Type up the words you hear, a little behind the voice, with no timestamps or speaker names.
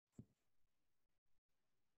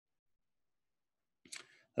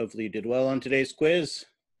Hopefully you did well on today's quiz.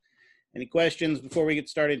 Any questions before we get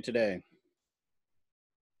started today?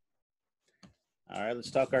 All right,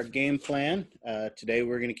 let's talk our game plan. Today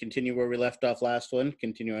we're going to continue where we left off last one,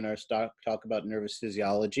 continue on our talk about nervous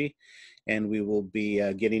physiology, and we will be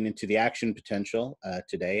getting into the action potential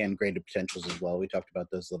today and graded potentials as well. We talked about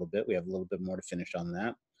those a little bit. We have a little bit more to finish on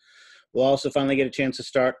that. We'll also finally get a chance to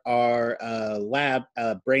start our lab,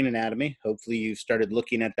 brain anatomy. Hopefully you've started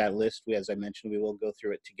looking at that list. As I mentioned, we will go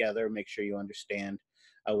through it together, make sure you understand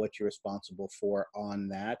what you're responsible for on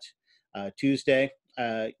that. Tuesday,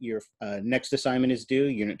 your next assignment is due,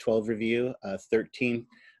 Unit 12 review. 13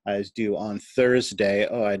 is due on Thursday.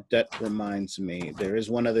 Oh, that reminds me, there is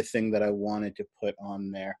one other thing that I wanted to put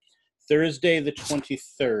on there. Thursday the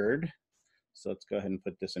 23rd. So let's go ahead and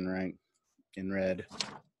put this in red.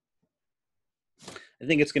 I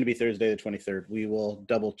think it's going to be Thursday the 23rd. We will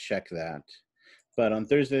double check that. But on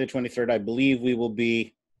Thursday the 23rd, I believe we will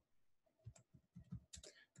be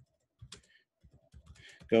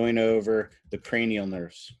going over the cranial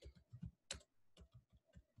nerves.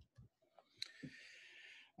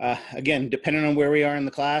 Again, depending on where we are in the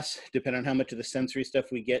class, depending on how much of the sensory stuff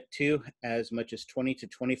we get to, as much as 20 to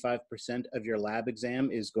 25% of your lab exam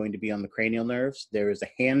is going to be on the cranial nerves. There is a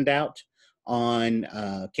handout on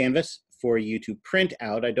Canvas for you to print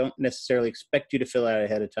out. I don't necessarily expect you to fill it out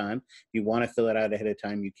ahead of time. If you want to fill it out ahead of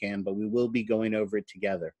time, you can, but we will be going over it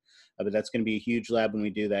together. But that's going to be a huge lab when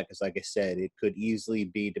we do that, because like I said, it could easily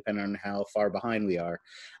be, depending on how far behind we are,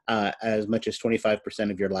 as much as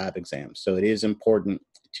 25% of your lab exam. So it is important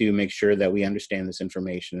to make sure that we understand this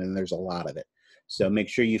information, and there's a lot of it. So make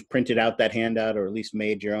sure you've printed out that handout, or at least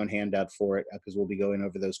made your own handout for it, because we'll be going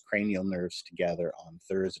over those cranial nerves together on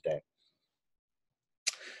Thursday.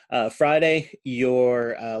 Friday,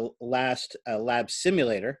 your last lab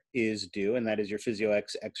simulator is due, and that is your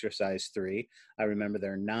PhysioX Exercise 3. I remember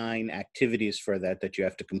there are 9 activities for that you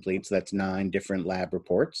have to complete, so that's 9 different lab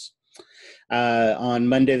reports. On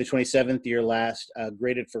Monday the 27th, your last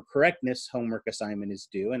graded for correctness homework assignment is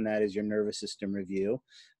due, and that is your nervous system review.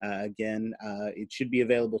 Again, it should be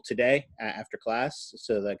available today after class,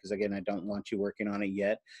 so that, because again, I don't want you working on it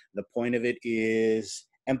yet. The point of it is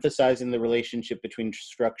emphasizing the relationship between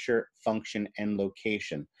structure, function, and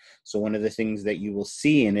location. So one of the things that you will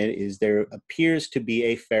see in it is there appears to be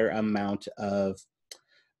a fair amount of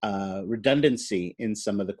redundancy in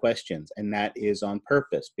some of the questions, and that is on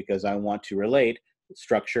purpose, because I want to relate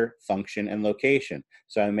structure, function, and location.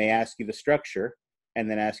 So I may ask you the structure and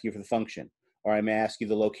then ask you for the function, or I may ask you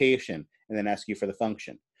the location and then ask you for the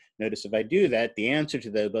function. Notice if I do that, the answer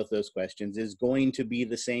to both those questions is going to be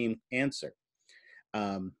the same answer.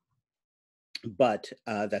 But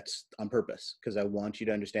that's on purpose, because I want you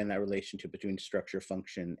to understand that relationship between structure,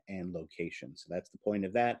 function, and location. So that's the point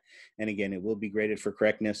of that. And again, it will be graded for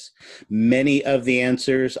correctness. Many of the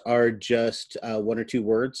answers are just 1 or 2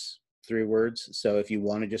 words, 3 words. So if you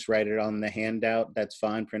want to just write it on the handout, that's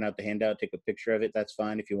fine. Print out the handout, take a picture of it, that's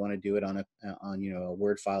fine. If you want to do it on a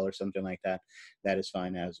Word file or something like that, that is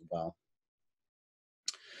fine as well.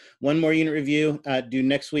 One more unit review due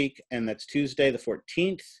next week, and that's Tuesday the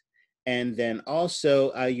 14th. And then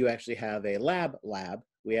also you actually have a lab.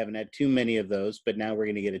 We haven't had too many of those, but now we're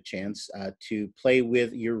going to get a chance to play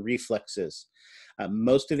with your reflexes.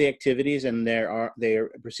 Most of the activities, and they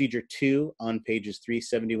are procedure 2 on pages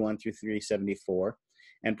 371 through 374,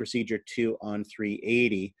 and procedure 2 on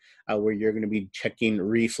 380, where you're going to be checking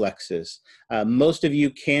reflexes. Most of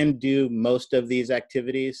you can do most of these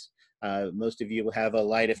activities. Most of you will have a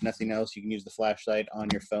light. If nothing else, you can use the flashlight on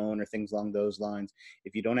your phone or things along those lines.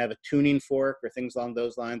 If you don't have a tuning fork or things along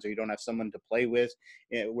those lines, or you don't have someone to play with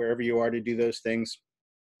wherever you are to do those things,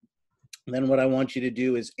 then what I want you to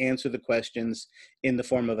do is answer the questions in the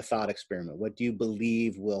form of a thought experiment. What do you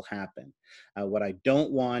believe will happen? What I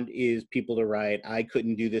don't want is people to write, I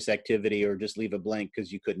couldn't do this activity, or just leave a blank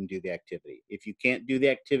because you couldn't do the activity. If you can't do the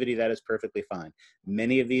activity, that is perfectly fine.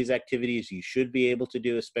 Many of these activities you should be able to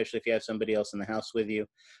do, especially if you have somebody else in the house with you.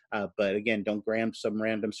 But again, don't grab some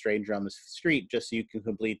random stranger on the street just so you can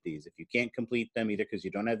complete these. If you can't complete them, either because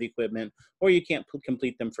you don't have the equipment or you can't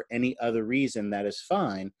complete them for any other reason, that is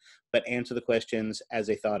fine. But answer the questions as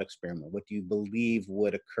a thought experiment. What do you believe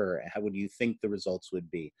would occur? How would you think the results would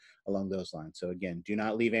be along those lines? So again, do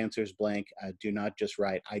not leave answers blank. Do not just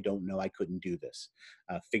write, I don't know, I couldn't do this.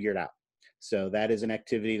 Figure it out. So that is an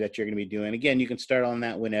activity that you're going to be doing. Again, you can start on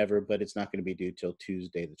that whenever, but it's not going to be due till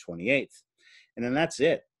Tuesday the 28th. And then that's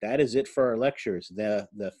it. That is it for our lectures. The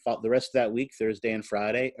rest of that week, Thursday and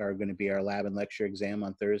Friday, are going to be our lab and lecture exam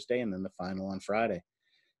on Thursday, and then the final on Friday.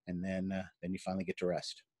 And then you finally get to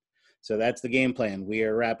rest. So that's the game plan. We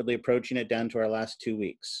are rapidly approaching it down to our last 2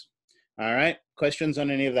 weeks. All right, questions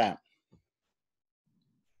on any of that?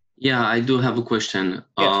 Yeah, I do have a question.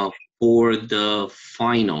 Yes. For the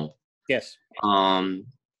final, Yes. um,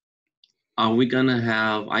 are we gonna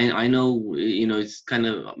have? I know, it's kind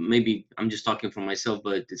of, maybe I'm just talking for myself,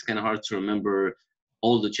 but it's kind of hard to remember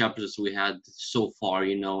all the chapters we had so far,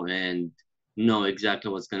 and know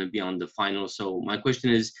exactly what's gonna be on the final. So my question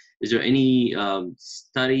is there any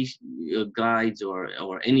study guides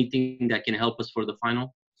or anything that can help us for the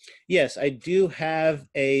final? Yes, I do have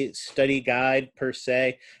a study guide per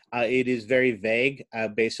se. It is very vague.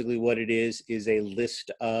 Basically, what it is a list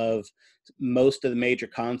of most of the major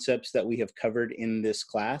concepts that we have covered in this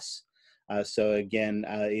class. So again,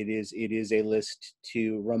 it is a list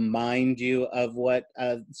to remind you of what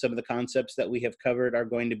some of the concepts that we have covered are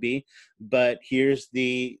going to be. But here's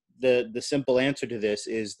the simple answer to this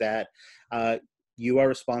is that you are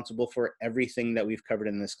responsible for everything that we've covered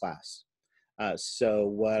in this class.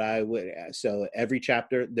 So every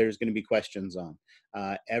chapter there's going to be questions on.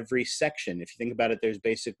 Every section, if you think about it, there's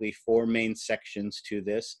basically 4 main sections to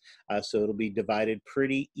this. So it'll be divided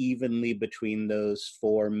pretty evenly between those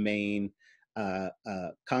 4 main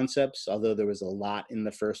concepts, although there was a lot in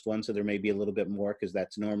the first one, so there may be a little bit more because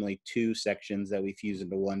that's normally 2 sections that we fuse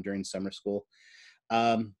into one during summer school.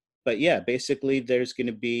 But yeah, basically there's going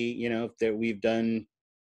to be, that we've done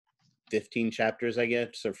 15 chapters, I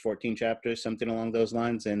guess, or 14 chapters, something along those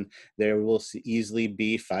lines. And there will easily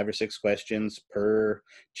be 5 or 6 questions per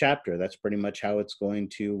chapter. That's pretty much how it's going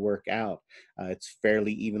to work out. It's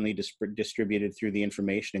fairly evenly distributed through the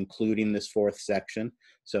information, including this 4th section.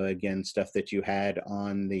 So again, stuff that you had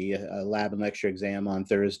on the lab and lecture exam on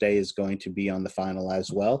Thursday is going to be on the final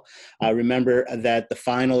as well. Remember that the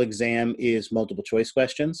final exam is multiple choice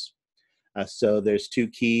questions. So there's 2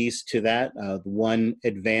 keys to that. One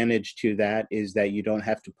advantage to that is that you don't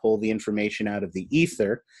have to pull the information out of the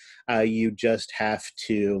ether. You just have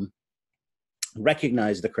to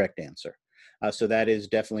recognize the correct answer. So that is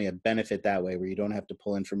definitely a benefit that way, where you don't have to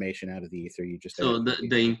pull information out of the ether. You just So the identify.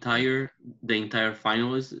 the entire the entire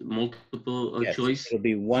final is multiple Yes, choice. it'll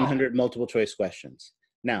be Oh, 100 multiple choice questions.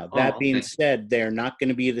 Now, that oh, being okay. said, they're not going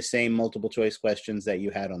to be the same multiple choice questions that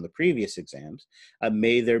you had on the previous exams.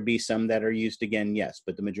 May there be some that are used again? Yes,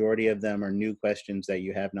 but the majority of them are new questions that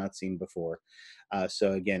you have not seen before.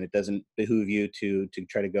 So again, it doesn't behoove you to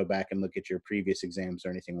try to go back and look at your previous exams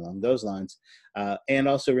or anything along those lines. And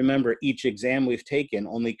also remember, each exam we've taken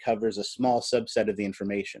only covers a small subset of the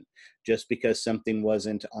information. Just because something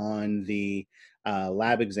wasn't on the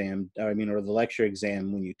lab exam, or the lecture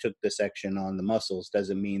exam when you took the section on the muscles,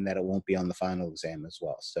 doesn't mean that it won't be on the final exam as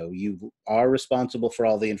well. So you are responsible for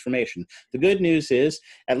all the information. The good news is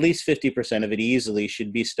at least 50% of it easily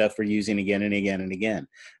should be stuff we're using again and again and again,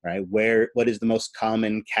 right? What is the most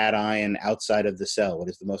common cation outside of the cell? What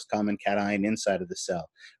is the most common cation inside of the cell,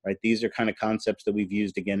 right? These are kind of concepts that we've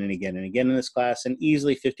used again and again and again in this class, and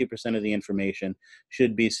easily 50% of the information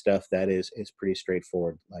should be stuff that is pretty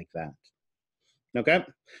straightforward like that. Okay.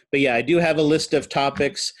 But yeah, I do have a list of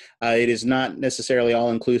topics. It is not necessarily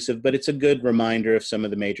all inclusive, but it's a good reminder of some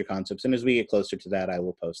of the major concepts. And as we get closer to that, I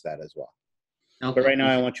will post that as well. But Okay, right now,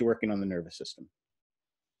 I okay. want you working on the nervous system.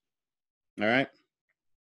 All right.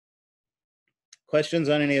 Questions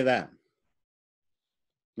on any of that?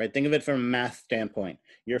 Right. Think of it from a math standpoint.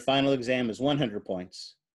 Your final exam is 100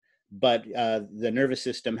 points, but the nervous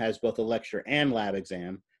system has both a lecture and lab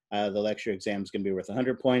exam. The lecture exam is going to be worth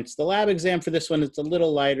 100 points. The lab exam for this one, it's a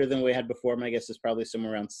little lighter than we had before. My guess is probably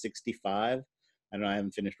somewhere around 65. I don't know, I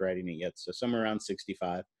haven't finished writing it yet. So somewhere around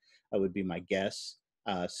 65 would be my guess.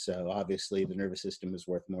 So obviously the nervous system is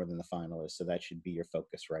worth more than the final is. So that should be your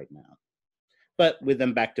focus right now. But with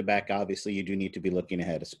them back to back, obviously you do need to be looking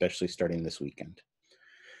ahead, especially starting this weekend.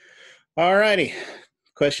 All righty.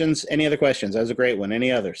 Questions? Any other questions? That was a great one.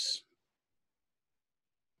 Any others?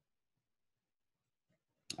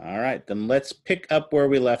 All right, then let's pick up where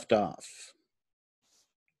we left off.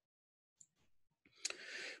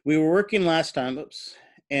 We were working last time, oops,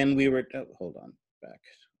 and we were, hold on, back.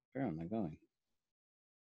 Where am I going?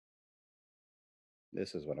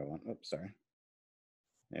 This is what I want. Oops, sorry.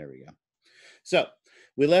 There we go. So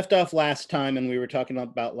we left off last time and we were talking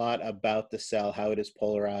about a lot about the cell, how it is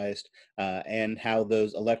polarized, and how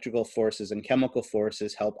those electrical forces and chemical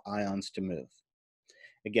forces help ions to move.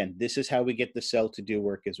 Again, this is how we get the cell to do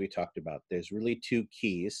work, as we talked about. There's really 2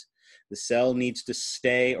 keys. The cell needs to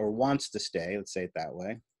stay, or wants to stay, let's say it that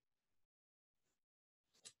way,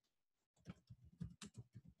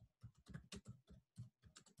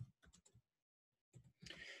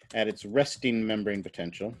 at its resting membrane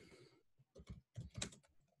potential.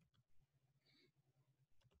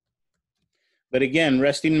 But again,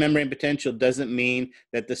 resting membrane potential doesn't mean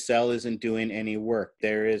that the cell isn't doing any work.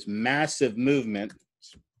 There is massive movement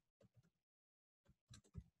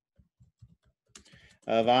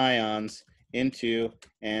of ions into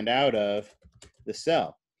and out of the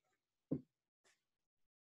cell.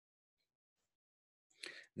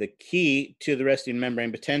 The key to the resting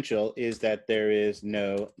membrane potential is that there is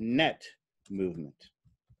no net movement.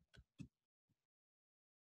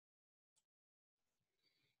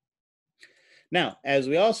 Now, as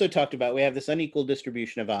we also talked about, we have this unequal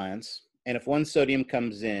distribution of ions, and if one sodium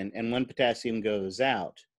comes in and one potassium goes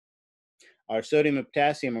out, our sodium and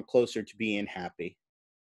potassium are closer to being happy.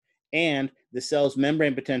 And the cell's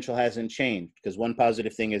membrane potential hasn't changed because one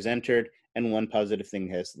positive thing has entered and one positive thing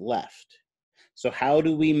has left. So how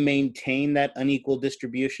do we maintain that unequal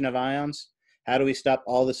distribution of ions? How do we stop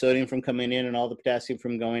all the sodium from coming in and all the potassium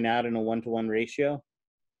from going out in a 1-to-1 ratio?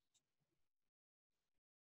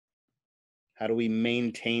 How do we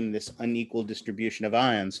maintain this unequal distribution of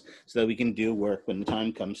ions so that we can do work when the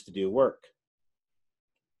time comes to do work?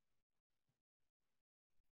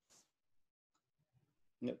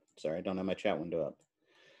 Nope, sorry, I don't have my chat window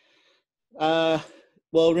up.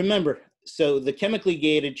 Well, remember, so the chemically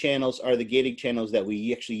gated channels are the gated channels that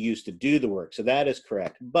we actually use to do the work. So that is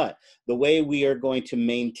correct. But the way we are going to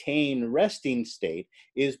maintain resting state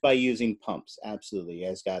is by using pumps. Absolutely, you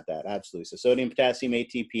guys got that. Absolutely. So sodium, potassium,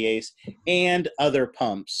 ATPase, and other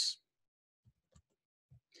pumps.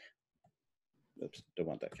 Oops, don't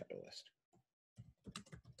want that capitalist.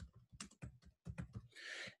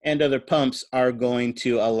 And other pumps are going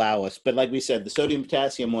to allow us. But like we said, the sodium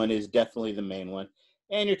potassium one is definitely the main one.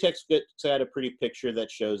 And your textbook's got a pretty picture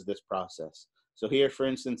that shows this process. So here, for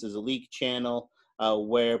instance, is a leak channel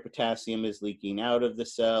where potassium is leaking out of the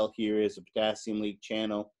cell. Here is a potassium leak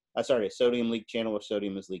channel. A sodium leak channel where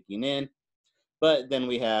sodium is leaking in. But then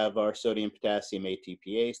we have our sodium potassium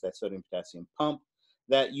ATPase, that sodium potassium pump,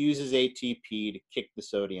 that uses ATP to kick the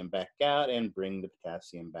sodium back out and bring the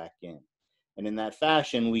potassium back in. And in that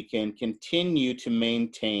fashion, we can continue to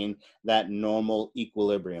maintain that normal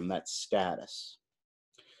equilibrium, that status,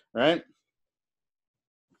 right?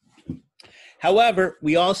 However,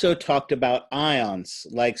 we also talked about ions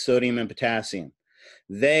like sodium and potassium.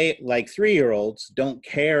 They, like 3-year-olds, don't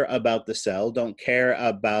care about the cell, don't care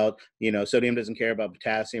about, sodium doesn't care about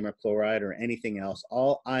potassium or chloride or anything else.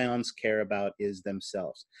 All ions care about is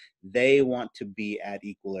themselves. They want to be at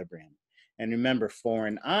equilibrium. And remember, for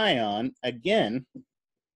an ion, again,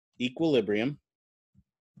 equilibrium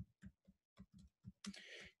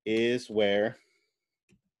is where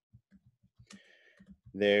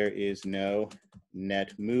there is no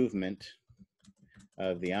net movement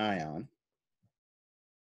of the ion.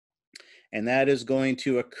 And that is going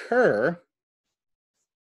to occur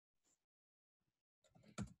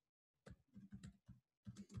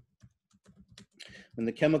when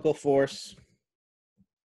the chemical force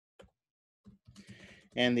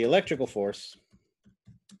and the electrical force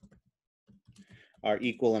are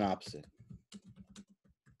equal and opposite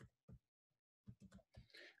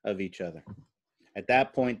of each other. At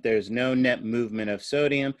that point, there's no net movement of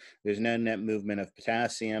sodium, there's no net movement of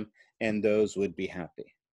potassium, and those would be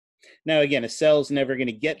happy. Now, again, a cell's never going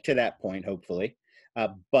to get to that point, hopefully,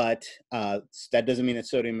 but that doesn't mean that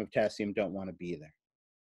sodium and potassium don't want to be there.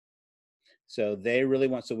 So they really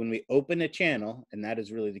want, so when we open a channel, and that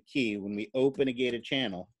is really the key, when we open a gated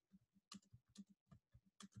channel,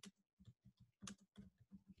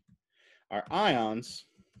 our ions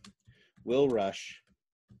will rush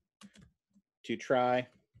to try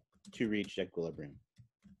to reach equilibrium.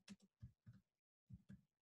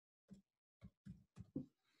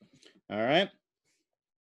 All right.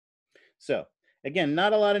 So again,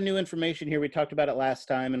 not a lot of new information here. We talked about it last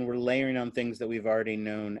time, and we're layering on things that we've already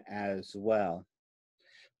known as well.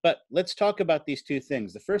 But let's talk about these two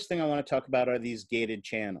things. The first thing I want to talk about are these gated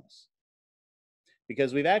channels,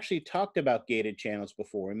 because we've actually talked about gated channels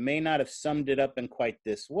before. We may not have summed it up in quite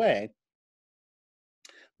this way,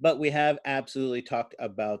 but we have absolutely talked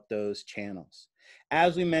about those channels.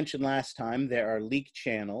 As we mentioned last time, there are leak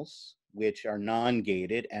channels, which are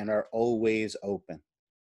non-gated and are always open.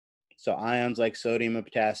 So ions like sodium and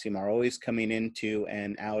potassium are always coming into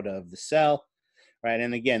and out of the cell, right?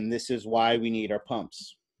 And again, this is why we need our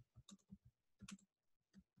pumps,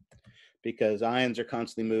 because ions are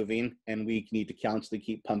constantly moving and we need to constantly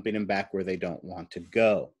keep pumping them back where they don't want to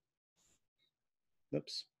go.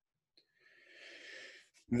 Oops.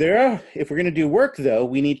 If we're going to do work, though,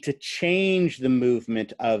 we need to change the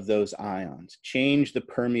movement of those ions, change the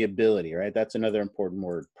permeability, right? That's another important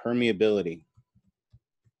word, permeability.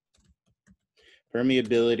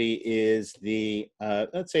 Permeability is the,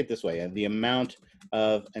 let's say it this way, the amount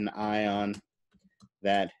of an ion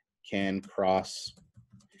that can cross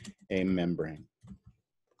a membrane.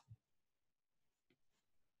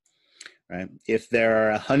 Right? If there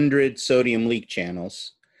are 100 sodium leak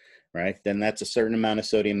channels, right, then that's a certain amount of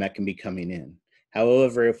sodium that can be coming in.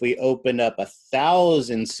 However, if we opened up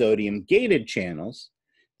 1,000 sodium gated channels,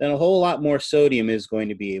 then a whole lot more sodium is going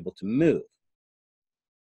to be able to move.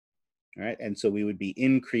 All right, and so we would be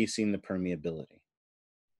increasing the permeability.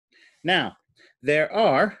 Now, there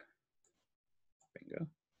are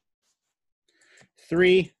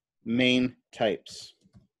three main types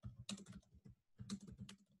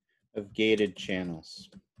of gated channels.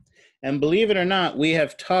 And believe it or not, we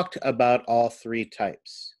have talked about all three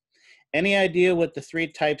types. Any idea what the three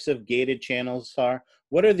types of gated channels are?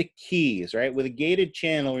 What are the keys, right? With a gated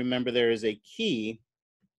channel, remember there is a key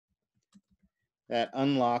that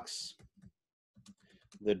unlocks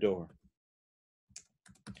the door.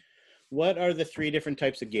 What are the three different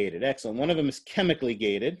types of gated? Excellent. One of them is chemically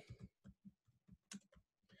gated.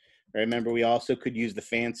 Remember, we also could use the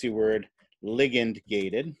fancy word ligand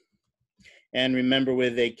gated. And remember,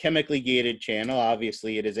 with a chemically gated channel,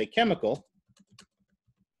 obviously it is a chemical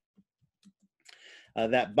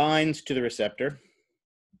that binds to the receptor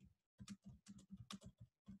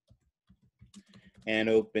and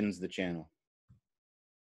opens the channel.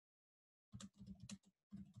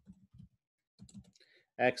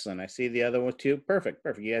 Excellent. I see the other one too. Perfect.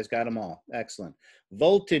 Perfect. You guys got them all. Excellent.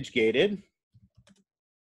 Voltage gated.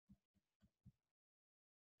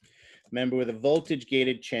 Remember, with a voltage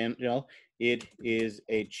gated channel, it is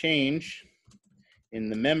a change in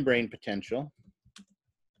the membrane potential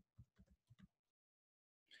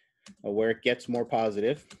where it gets more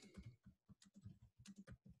positive.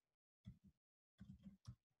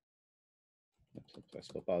 I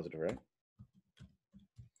spell positive, right?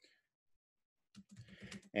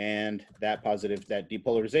 And that positive, that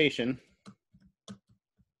depolarization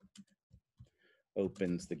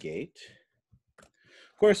opens the gate.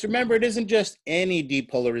 Of course, remember, it isn't just any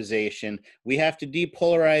depolarization. We have to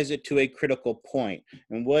depolarize it to a critical point.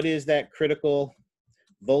 And what is that critical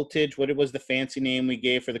voltage? What was the fancy name we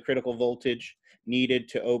gave for the critical voltage needed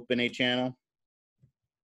to open a channel?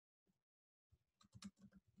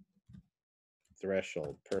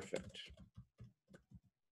 Threshold. Perfect.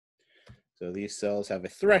 So these cells have a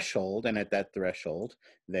threshold, and at that threshold,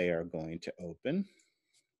 they are going to open.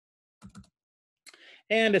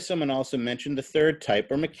 And as someone also mentioned, the third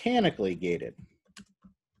type are mechanically gated.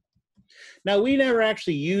 Now, we never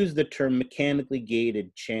actually used the term mechanically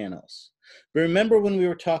gated channels. But remember when we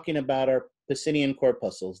were talking about our Pacinian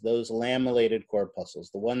corpuscles, those lamellated corpuscles,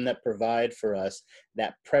 the one that provide for us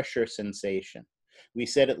that pressure sensation. We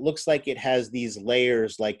said it looks like it has these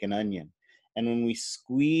layers like an onion. And when we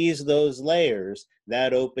squeeze those layers,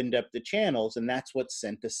 that opened up the channels, and that's what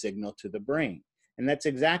sent a signal to the brain. And that's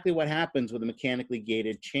exactly what happens with a mechanically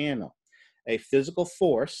gated channel. A physical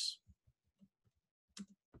force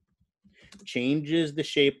changes the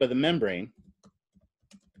shape of the membrane,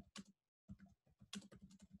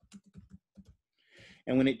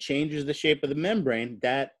 and when it changes the shape of the membrane,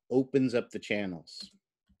 that opens up the channels.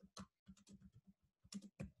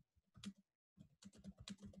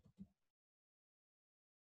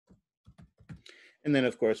 And then,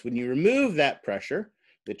 of course, when you remove that pressure,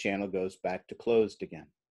 the channel goes back to closed again.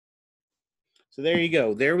 So there you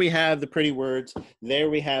go. There we have the pretty words.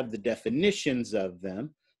 There we have the definitions of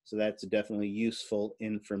them. So that's definitely useful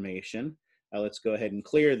information. Let's go ahead and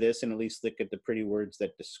clear this and at least look at the pretty words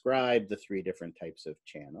that describe the three different types of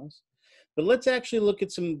channels. But let's actually look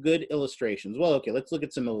at some good illustrations. Well, okay, let's look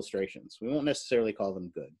at some illustrations. We won't necessarily call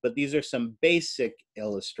them good, but these are some basic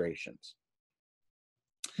illustrations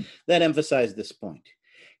that emphasize this point.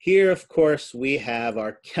 Here, of course, we have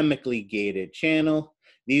our chemically gated channel.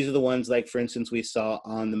 These are the ones like, for instance, we saw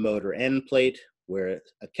on the motor end plate, where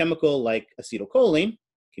a chemical like acetylcholine,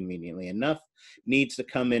 conveniently enough, needs to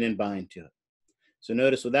come in and bind to it. So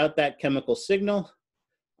notice without that chemical signal,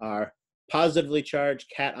 our positively charged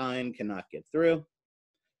cation cannot get through.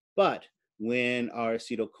 But when our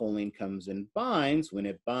acetylcholine comes and binds, when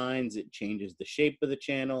it binds, it changes the shape of the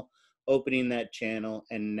channel, opening that channel,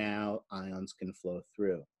 and now ions can flow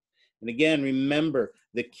through. And again, remember,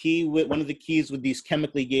 the key one of the keys with these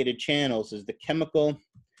chemically gated channels is the chemical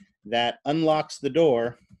that unlocks the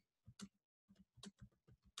door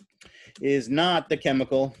is not the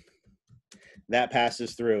chemical that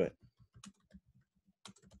passes through it.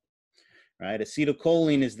 Right?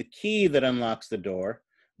 Acetylcholine is the key that unlocks the door,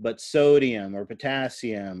 but sodium or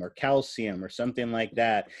potassium or calcium or something like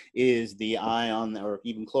that is the ion, or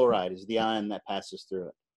even chloride is the ion that passes through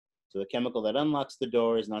it. So the chemical that unlocks the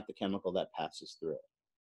door is not the chemical that passes through it,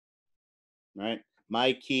 right?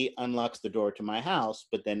 My key unlocks the door to my house,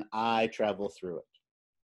 but then I travel through it.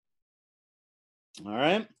 All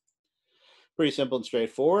right, pretty simple and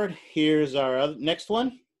straightforward. Here's our next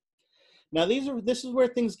one. Now this is where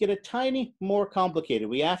things get a tiny more complicated.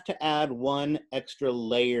 We have to add one extra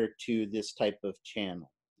layer to this type of channel.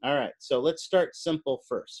 All right, so let's start simple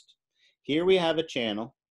first. Here we have a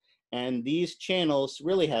channel, and these channels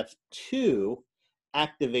really have two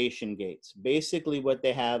activation gates. Basically what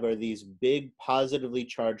they have are these big positively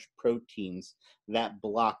charged proteins that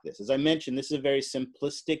block this. As I mentioned, this is a very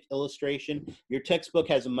simplistic illustration. Your textbook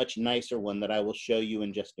has a much nicer one that I will show you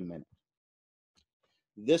in just a minute.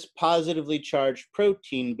 This positively charged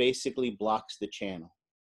protein basically blocks the channel.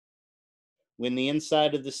 When the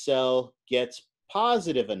inside of the cell gets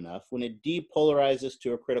positive enough, when it depolarizes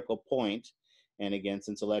to a critical point, and again,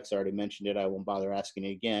 since Alexa already mentioned it, I won't bother asking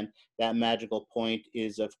it again, that magical point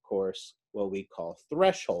is, of course, what we call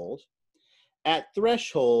threshold. At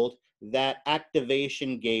threshold, that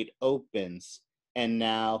activation gate opens, and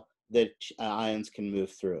now the ions can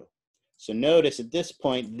move through. So notice at this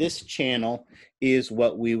point, this channel is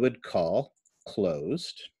what we would call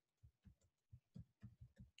closed.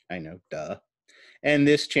 I know, duh. And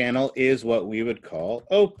this channel is what we would call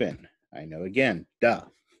open. I know, again, duh.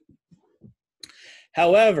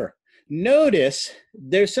 However, notice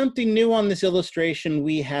there's something new on this illustration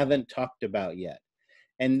we haven't talked about yet,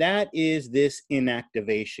 and that is this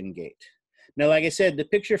inactivation gate. Now, like I said, the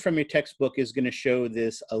picture from your textbook is going to show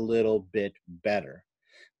this a little bit better.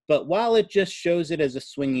 But while it just shows it as a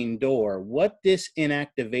swinging door, what this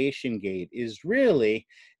inactivation gate is really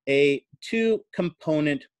a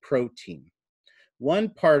two-component protein. One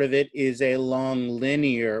part of it is a long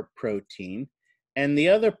linear protein, and the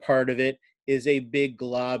other part of it is a big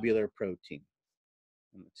globular protein.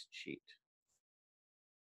 Let's cheat.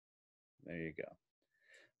 There you go.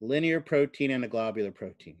 Linear protein and a globular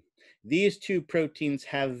protein. These two proteins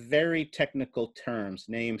have very technical terms,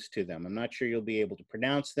 names to them. I'm not sure you'll be able to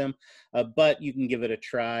pronounce them, but you can give it a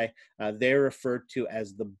try. They're referred to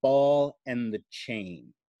as the ball and the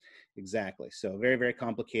chain. Exactly. So very, very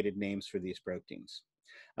complicated names for these proteins.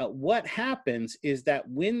 What happens is that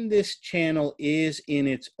when this channel is in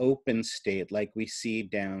its open state, like we see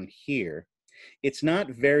down here, it's not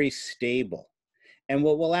very stable. And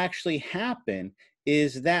what will actually happen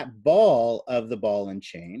is that ball of the ball and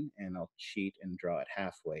chain, and I'll cheat and draw it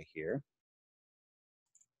halfway here.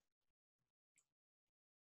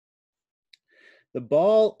 The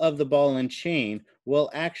ball of the ball and chain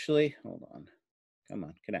will actually, hold on, come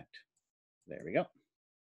on, connect. There we go.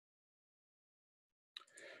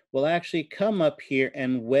 Will actually come up here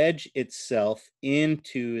and wedge itself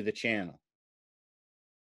into the channel.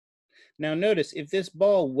 Now notice, if this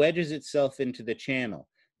ball wedges itself into the channel,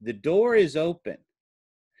 the door is open.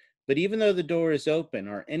 But even though the door is open,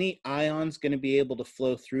 are any ions going to be able to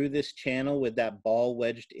flow through this channel with that ball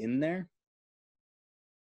wedged in there?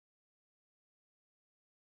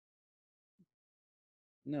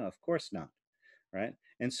 No, of course not, right?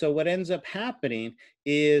 And so what ends up happening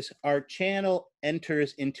is our channel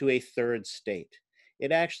enters into a third state.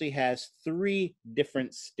 It actually has three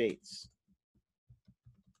different states.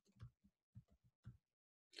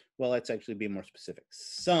 Well, let's actually be more specific.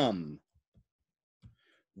 Some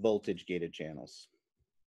voltage gated channels.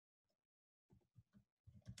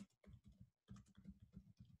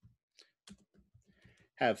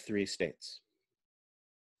 Have three states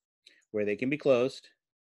where they can be closed,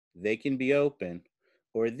 they can be open,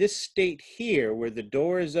 or this state here where the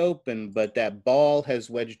door is open but that ball has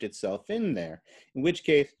wedged itself in there, in which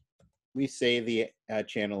case we say the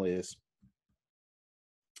channel is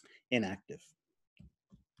inactive.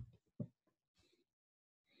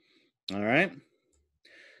 All right,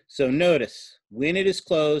 so notice when it is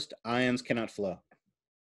closed, ions cannot flow.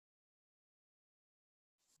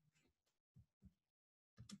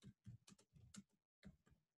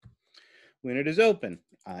 When it is open,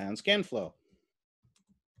 ions can flow.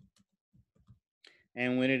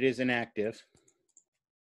 And when it is inactive,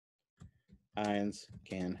 ions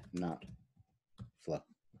cannot flow.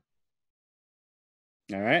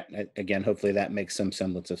 All right, again, hopefully that makes some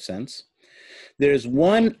semblance of sense. There's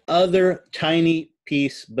one other tiny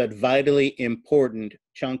piece, but vitally important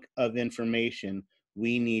chunk of information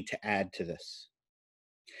we need to add to this.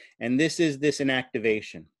 And this is this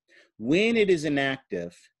inactivation. When it is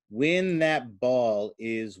inactive, when that ball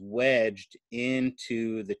is wedged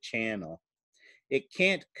into the channel, it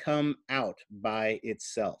can't come out by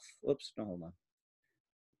itself. Whoops, no, hold on.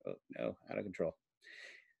 Oh, no, out of control.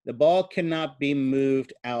 The ball cannot be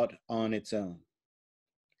moved out on its own.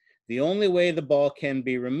 The only way the ball can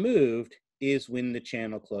be removed is when the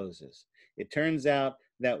channel closes. It turns out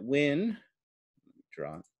that when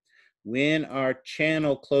our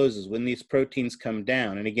channel closes, when these proteins come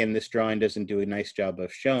down, and again, this drawing doesn't do a nice job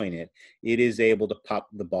of showing it, it is able to pop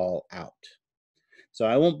the ball out. So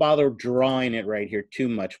I won't bother drawing it right here too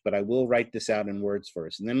much, but I will write this out in words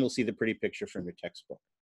first, and then we'll see the pretty picture from your textbook.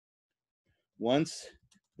 Once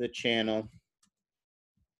the channel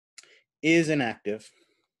is inactive,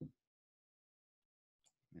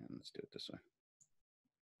 and let's do it this way.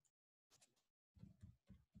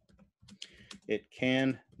 It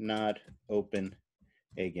cannot open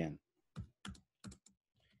again.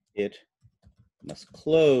 It must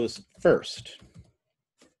close first,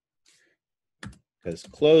 because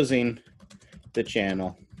closing the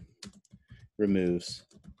channel removes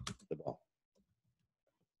the ball.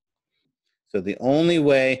 So the only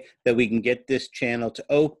way that we can get this channel to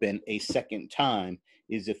open a second time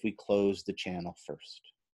is if we close the channel first.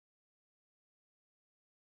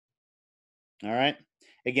 All right.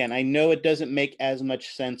 Again, I know it doesn't make as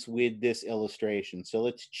much sense with this illustration, so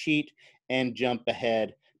let's cheat and jump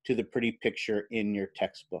ahead to the pretty picture in your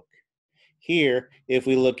textbook. Here, if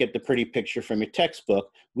we look at the pretty picture from your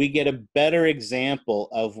textbook, we get a better example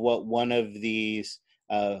of what one of these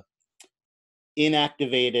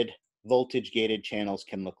inactivated voltage-gated channels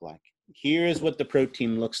can look like. Here is what the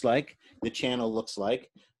protein looks like, the channel looks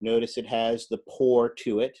like. Notice it has the pore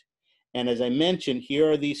to it. And as I mentioned,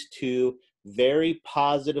 here are these two very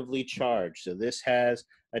positively charged. So this has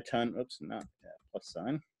a ton, oops, not that plus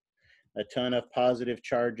sign, a ton of positive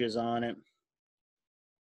charges on it.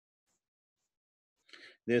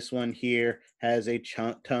 This one here has a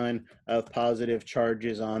ton of positive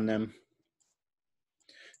charges on them.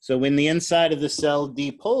 So when the inside of the cell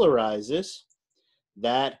depolarizes,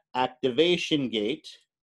 that activation gate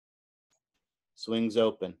swings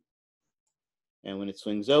open. And when it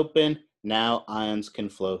swings open, now ions can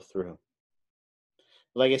flow through.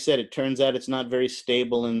 Like I said, it turns out it's not very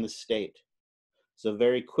stable in the state. So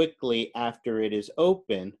very quickly after it is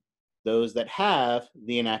open, those that have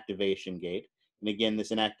the inactivation gate, and again,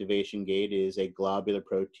 this inactivation gate is a globular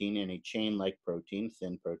protein and a chain-like protein,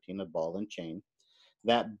 thin protein, a ball and chain,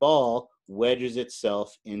 that ball wedges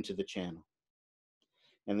itself into the channel.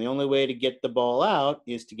 And the only way to get the ball out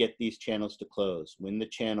is to get these channels to close. When the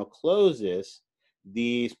channel closes,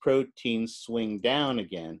 these proteins swing down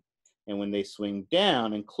again. And when they swing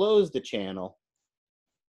down and close the channel,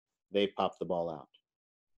 they pop the ball out.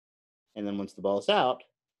 And then once the ball is out,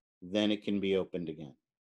 then it can be opened again.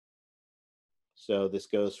 So this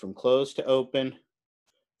goes from closed to open,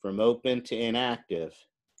 from open to inactive,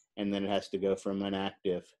 and then it has to go from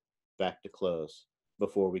inactive back to close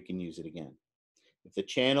before we can use it again. If the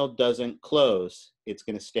channel doesn't close, it's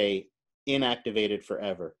going to stay inactivated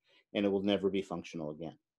forever, and it will never be functional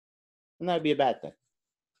again. And that would be a bad thing.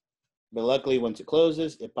 But luckily, once it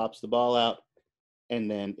closes, it pops the ball out,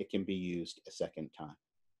 and then it can be used a second time.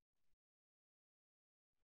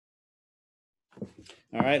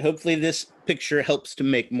 All right, hopefully this picture helps to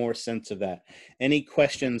make more sense of that. Any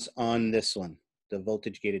questions on this one, the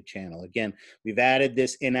voltage-gated channel? Again, we've added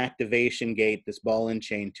this inactivation gate, this ball and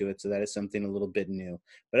chain to it, so that is something a little bit new.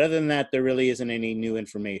 But other than that, there really isn't any new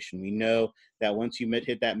information. We know that once you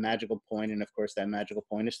hit that magical point, and of course that magical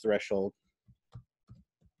point is threshold,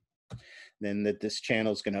 then that this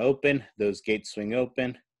channel is going to open, those gates swing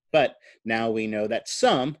open. But now we know that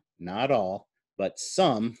some, not all, but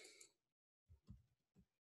some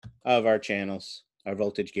of our channels, our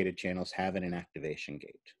voltage-gated channels, have an inactivation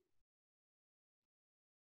gate.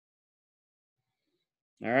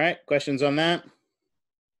 All right, questions on that?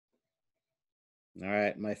 All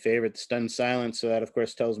right, my favorite, stunned silence. So that, of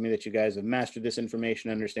course, tells me that you guys have mastered this information,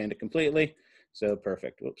 understand it completely. So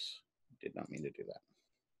perfect. Whoops, did not mean to do that.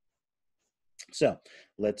 So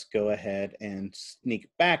let's go ahead and sneak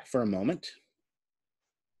back for a moment.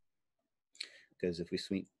 Because if we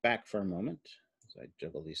sneak back for a moment, so I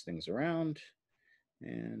juggle these things around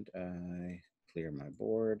and I clear my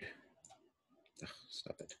board. Oh,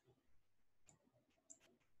 stop it.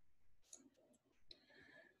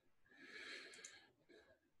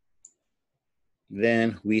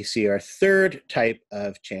 Then we see our third type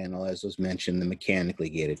of channel, as was mentioned, the mechanically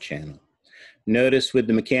gated channel. Notice with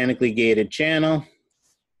the mechanically gated channel,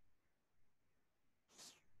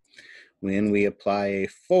 when we apply a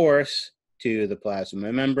force to the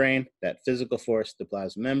plasma membrane, that physical force to the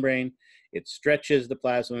plasma membrane, it stretches the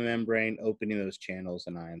plasma membrane, opening those channels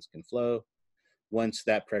and ions can flow. Once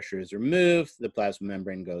that pressure is removed, the plasma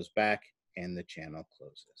membrane goes back and the channel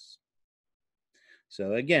closes.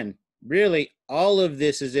 So again, really, all of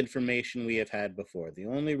this is information we have had before. The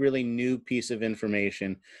only really new piece of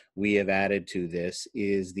information we have added to this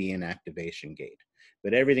is the inactivation gate.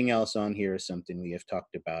 But everything else on here is something we have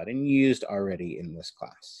talked about and used already in this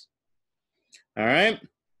class. All right?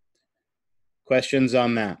 Questions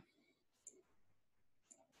on that?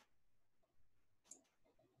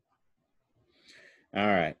 All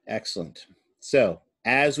right, excellent. So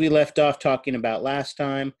as we left off talking about last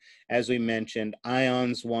time, as we mentioned,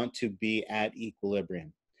 ions want to be at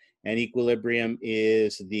equilibrium. And equilibrium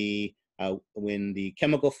is when the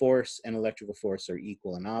chemical force and electrical force are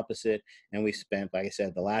equal and opposite. And we spent, like I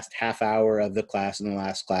said, the last half hour of the class in the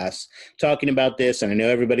last class talking about this. And I know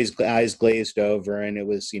everybody's eyes glazed over and it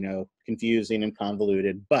was, confusing and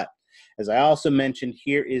convoluted. But as I also mentioned,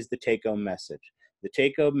 here is the take-home message. The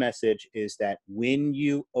take-home message is that when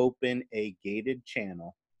you open a gated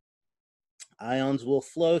channel, ions will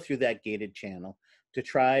flow through that gated channel to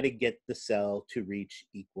try to get the cell to reach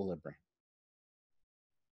equilibrium.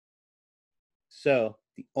 So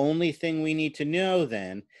the only thing we need to know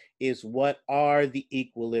then is what are the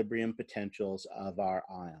equilibrium potentials of our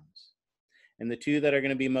ions. And the two that are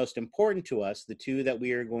going to be most important to us, the two that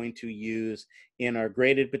we are going to use in our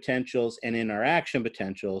graded potentials and in our action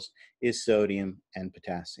potentials, is sodium and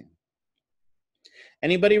potassium.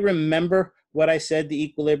 Anybody remember what I said the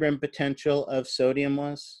equilibrium potential of sodium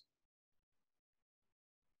was?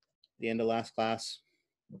 The end of last class?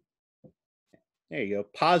 There you go,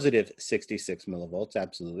 positive 66 millivolts,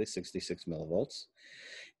 absolutely 66 millivolts.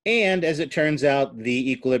 And as it turns out,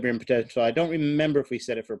 the equilibrium potential, I don't remember if we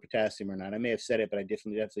said it for potassium or not. I may have said it, but I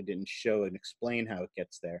definitely didn't show and explain how it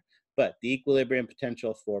gets there. But the equilibrium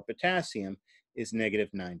potential for potassium is negative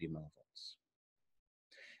 90 millivolts.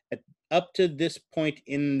 Up to this point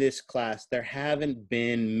in this class, there haven't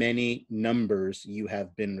been many numbers you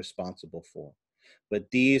have been responsible for. But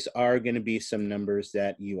these are going to be some numbers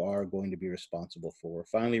that you are going to be responsible for. We're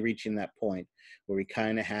finally reaching that point where we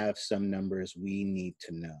kind of have some numbers we need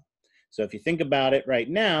to know. So if you think about it right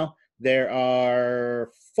now, there are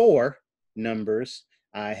 4 numbers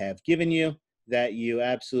I have given you that you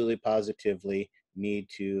absolutely positively need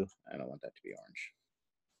to, I don't want that to be orange,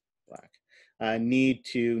 black, need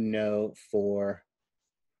to know for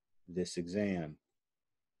this exam.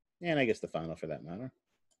 And I guess the final for that matter.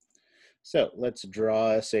 So let's draw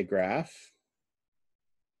us a graph,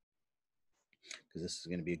 because this is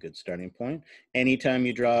going to be a good starting point. Anytime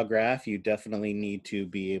you draw a graph, you definitely need to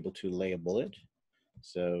be able to label it.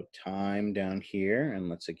 So time down here, and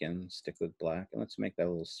let's again stick with black, and let's make that a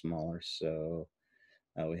little smaller so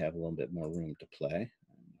we have a little bit more room to play. I don't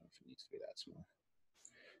know if it needs to be that small.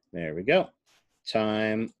 There we go.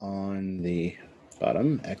 Time on the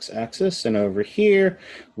bottom x-axis, and over here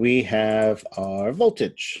we have our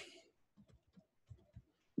voltage.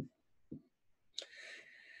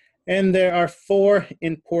 And there are 4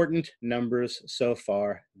 important numbers so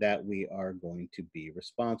far that we are going to be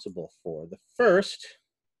responsible for. The first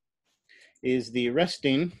is the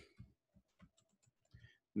resting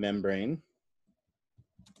membrane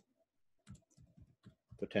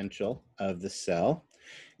potential of the cell.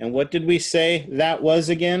 And what did we say that was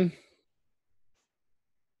again?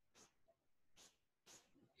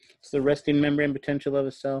 It's the resting membrane potential of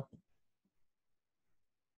a cell.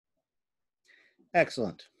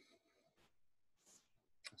 Excellent.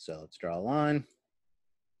 So let's draw a line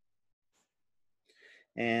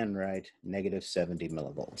and write negative 70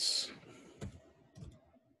 millivolts.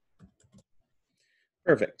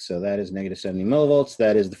 Perfect. So that is negative 70 millivolts.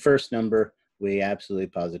 That is the first number we absolutely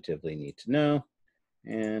positively need to know.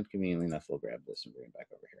 And conveniently enough, we'll grab this and bring it back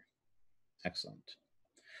over here. Excellent.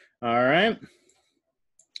 All right.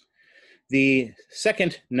 The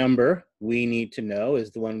second number we need to know is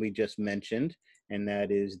the one we just mentioned, and that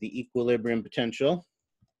is the equilibrium potential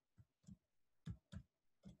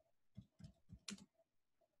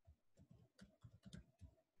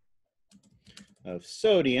of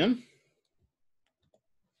sodium.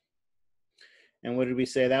 And what did we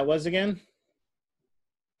say that was again?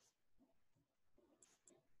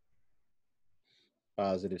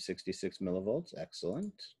 Positive 66 millivolts.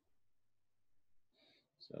 Excellent.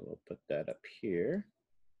 So we'll put that up here.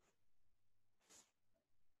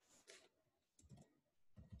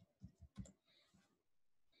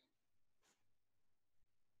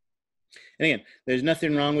 And again, there's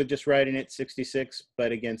nothing wrong with just writing it 66,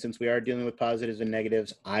 but again, since we are dealing with positives and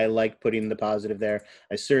negatives, I like putting the positive there.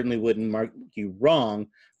 I certainly wouldn't mark you wrong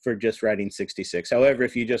for just writing 66. However,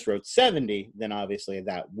 if you just wrote 70, then obviously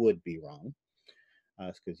that would be wrong.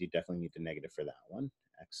 because you definitely need the negative for that one.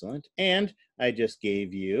 Excellent. And I just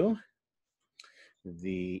gave you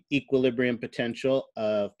the equilibrium potential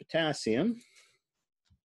of potassium.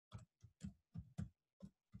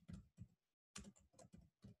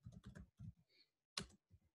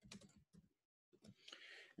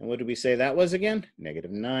 And what did we say that was again?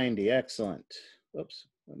 Negative 90. Excellent. Whoops.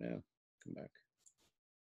 Oh no. Come back.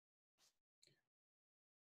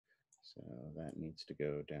 So that needs to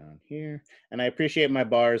go down here. And I appreciate my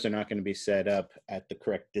bars are not going to be set up at the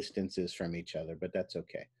correct distances from each other, but that's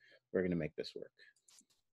okay. We're going to make this work.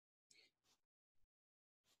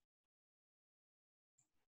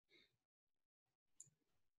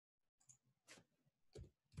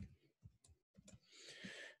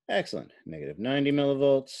 Excellent. Negative 90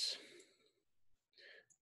 millivolts.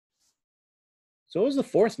 So what was the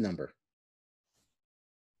fourth number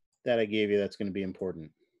that I gave you that's going to be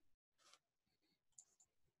important?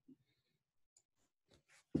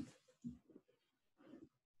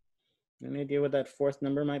 Any idea what that fourth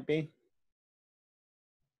number might be?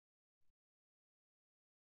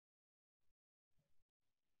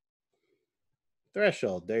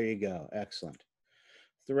 Threshold. There you go. Excellent.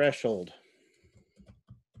 Threshold.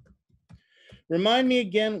 Remind me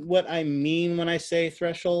again what I mean when I say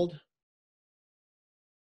threshold.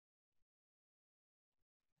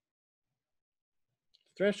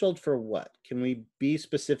 Threshold for what? Can we be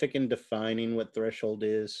specific in defining what threshold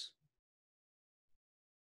is?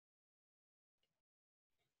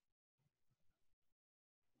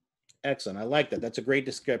 Excellent. I like that. That's a great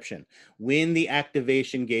description. When the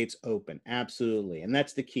activation gates open. Absolutely. And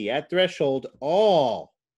that's the key. At threshold,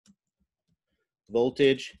 all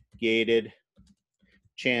voltage gated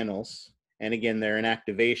channels, and again, they're in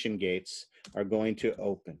activation gates, are going to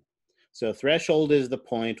open. So threshold is the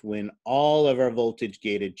point when all of our voltage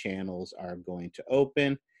gated channels are going to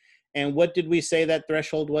open. And what did we say that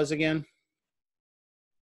threshold was again?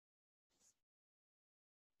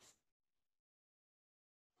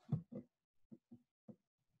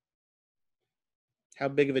 How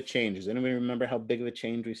big of a change? Does anybody remember how big of a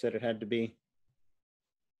change we said it had to be?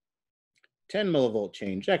 10 millivolt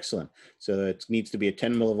change. Excellent. So it needs to be a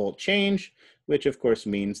 10 millivolt change, which of course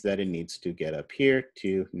means that it needs to get up here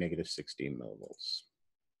to negative 16 millivolts.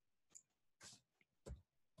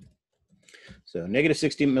 So negative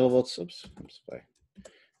 16 millivolts, oops, if I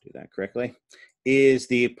do that correctly, is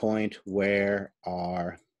the point where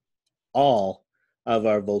all of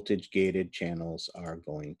our voltage gated channels are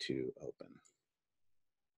going to open.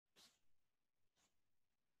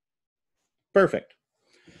 Perfect.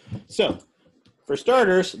 So for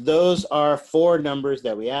starters, those are 4 numbers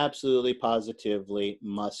that we absolutely positively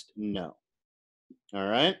must know. All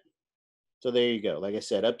right. So there you go. Like I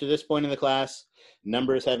said, up to this point in the class,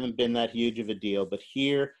 numbers haven't been that huge of a deal, but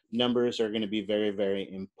here numbers are going to be very,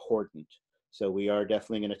 very important. So we are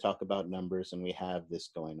definitely going to talk about numbers, and we have this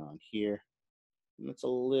going on here. And it's a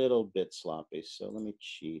little bit sloppy, so let me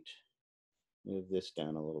cheat. Move this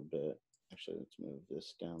down a little bit. Actually, let's move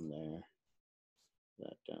this down there.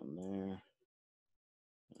 That down there.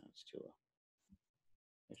 That's too low.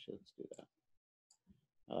 Actually, let's do that.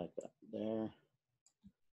 I like that. There,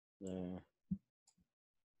 there,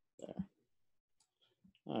 there.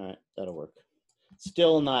 All right, that'll work.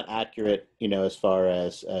 Still not accurate, as far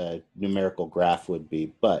as a numerical graph would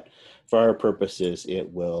be, but for our purposes, it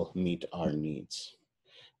will meet our needs.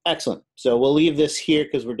 Excellent. So we'll leave this here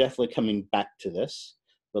because we're definitely coming back to this,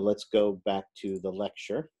 but let's go back to the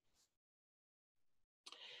lecture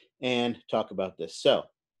and talk about this. So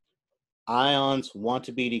ions want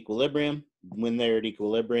to be at equilibrium. When they're at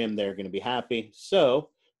equilibrium, they're going to be happy. So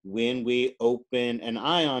when we open an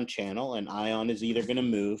ion channel, an ion is either going to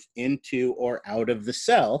move into or out of the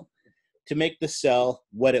cell to make the cell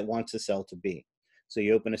what it wants the cell to be. So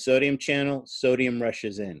you open a sodium channel, sodium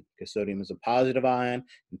rushes in because sodium is a positive ion,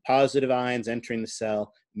 and positive ions entering the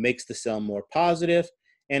cell makes the cell more positive,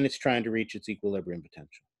 and it's trying to reach its equilibrium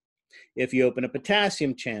potential. If you open a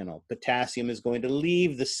potassium channel, potassium is going to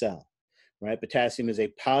leave the cell. Right? Potassium is a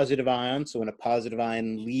positive ion, so when a positive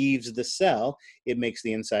ion leaves the cell, it makes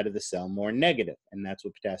the inside of the cell more negative, and that's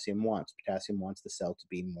what potassium wants. Potassium wants the cell to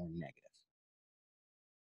be more negative.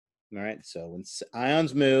 All right, so when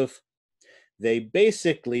ions move, they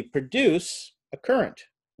basically produce a current,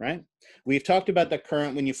 right? We've talked about the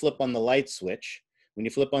current when you flip on the light switch. When you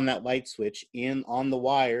flip on that light switch on the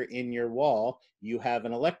wire in your wall, you have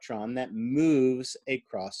an electron that moves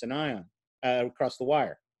across an ion, across the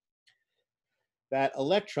wire. That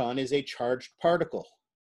electron is a charged particle,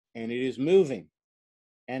 and it is moving.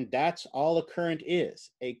 And that's all a current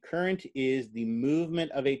is. A current is the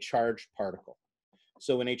movement of a charged particle.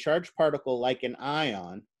 So when a charged particle like an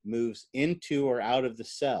ion moves into or out of the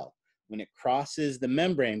cell, when it crosses the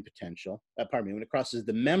membrane potential, when it crosses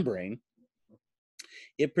the membrane,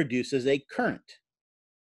 it produces a current.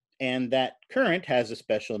 And that current has a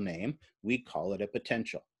special name. We call it a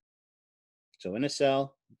potential. So in a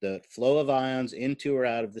cell, the flow of ions into or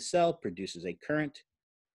out of the cell produces a current,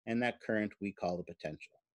 and that current we call the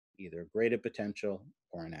potential, either a graded potential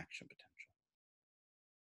or an action potential.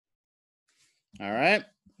 All right.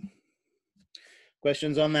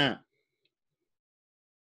 Questions on that?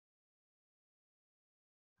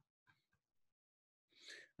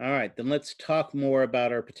 All right, then let's talk more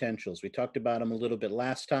about our potentials. We talked about them a little bit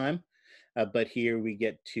last time, but here we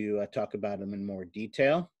get to talk about them in more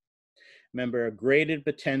detail. Remember, a graded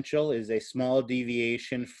potential is a small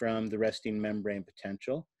deviation from the resting membrane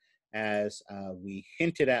potential. As we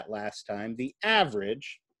hinted at last time, the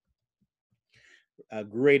average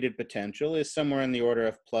graded potential is somewhere in the order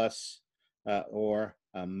of plus or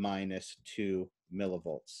minus 2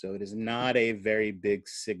 millivolts. So it is not a very big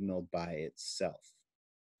signal by itself.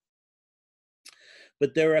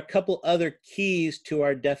 But there are a couple other keys to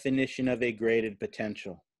our definition of a graded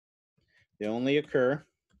potential. They only occur,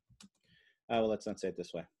 well, let's not say it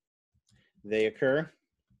this way. They occur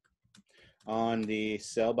on the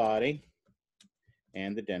cell body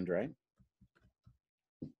and the dendrite.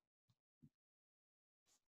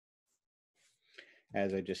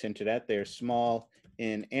 As I just hinted at, they're small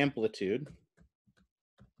in amplitude.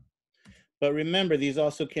 But remember, these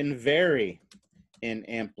also can vary in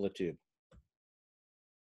amplitude,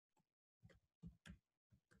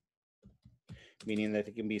 meaning that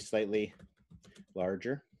it can be slightly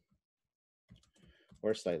larger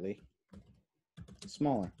or slightly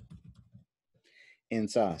smaller in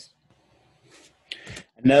size.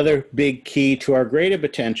 Another big key to our graded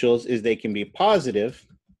potentials is they can be positive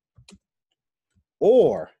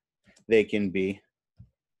or they can be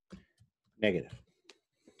negative.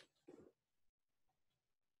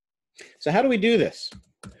 So how do we do this?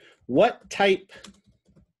 What type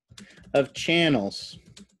of channels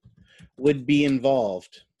would be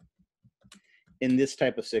involved in this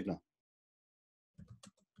type of signal?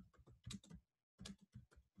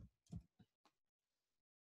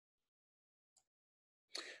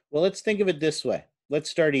 Well, let's think of it this way.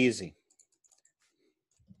 Let's start easy.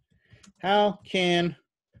 How can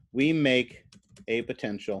we make a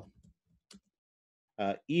potential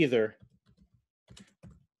either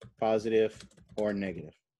positive or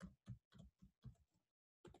negative?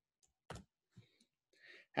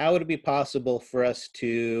 How would it be possible for us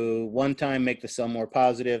to one time make the cell more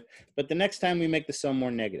positive, but the next time we make the cell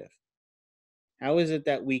more negative? How is it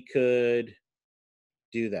that we could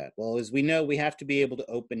do that? Well, as we know, we have to be able to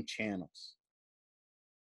open channels.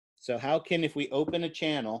 So how can, if we open a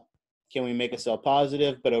channel, can we make a cell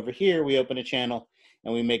positive, but over here we open a channel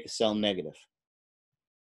and we make a cell negative?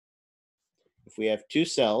 If we have two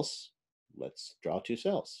cells, let's draw two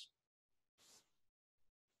cells.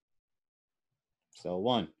 Cell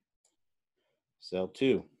 1, cell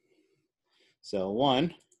 2. Cell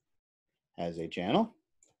 1 has a channel.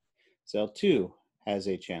 Cell 2 has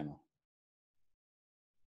a channel.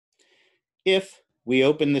 If we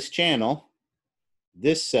open this channel,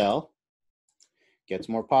 this cell gets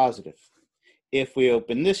more positive. If we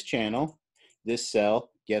open this channel, this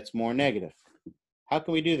cell gets more negative. How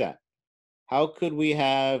can we do that? How could we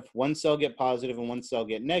have one cell get positive and one cell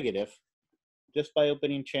get negative just by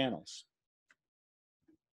opening channels?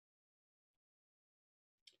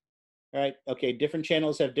 All right, okay, different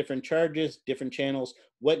channels have different charges, different channels.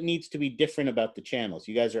 What needs to be different about the channels?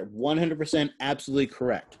 You guys are 100% absolutely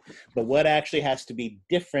correct. But what actually has to be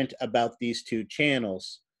different about these two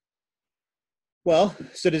channels? Well,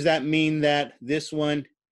 so does that mean that this one,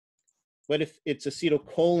 what if it's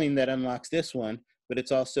acetylcholine that unlocks this one, but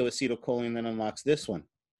it's also acetylcholine that unlocks this one?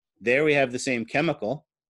 There we have the same chemical,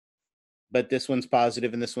 but this one's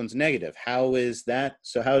positive and this one's negative. How is that?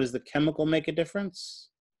 So how does the chemical make a difference?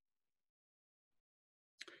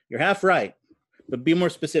 You're half right, but be more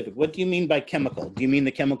specific. What do you mean by chemical? Do you mean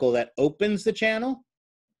the chemical that opens the channel?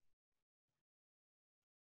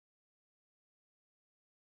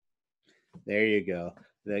 There you go.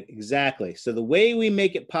 Exactly. So the way we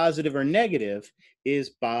make it positive or negative is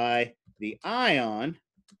by the ion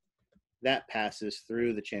that passes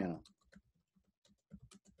through the channel.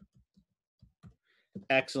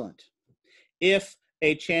 Excellent. If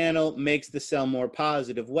a channel makes the cell more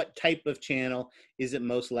positive, what type of channel is it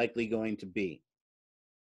most likely going to be?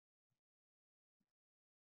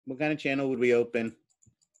 What kind of channel would we open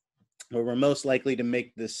where we're most likely to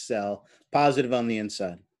make this cell positive on the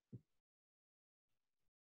inside?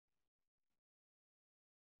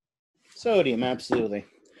 Sodium, absolutely.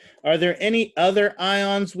 Are there any other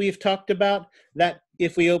ions we've talked about that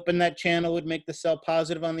if we open that channel would make the cell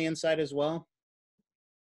positive on the inside as well?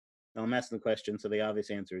 Well, I'm asking the question, so the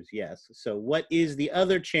obvious answer is yes. So what is the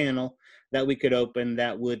other channel that we could open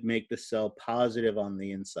that would make the cell positive on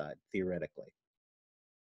the inside, theoretically?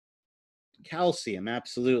 Calcium,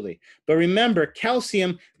 absolutely. But remember,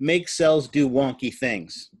 calcium makes cells do wonky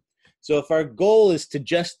things. So if our goal is to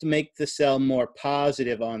just make the cell more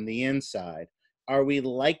positive on the inside, are we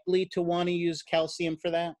likely to want to use calcium for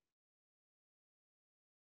that?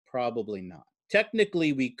 Probably not.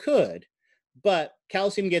 Technically, we could, but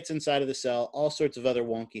calcium gets inside of the cell, all sorts of other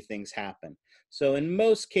wonky things happen. So in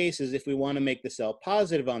most cases, if we want to make the cell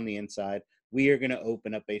positive on the inside, we are going to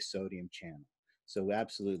open up a sodium channel. So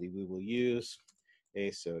absolutely, we will use a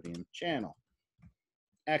sodium channel.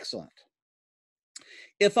 Excellent.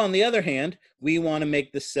 If, on the other hand, we want to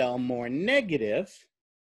make the cell more negative,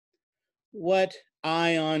 what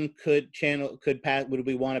ion would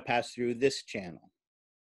we want to pass through this channel?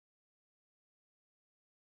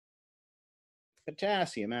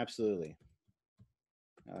 Potassium, absolutely.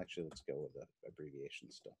 Actually, let's go with the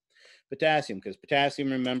abbreviation still. Potassium, because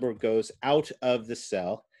potassium, remember, goes out of the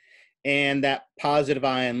cell, and that positive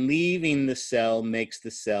ion leaving the cell makes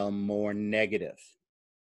the cell more negative.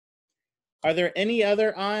 Are there any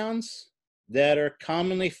other ions that are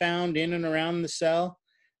commonly found in and around the cell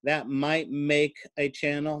that might make a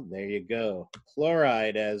channel? There you go.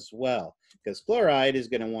 Chloride as well, because chloride is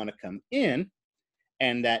going to want to come in,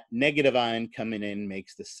 and that negative ion coming in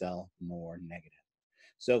makes the cell more negative.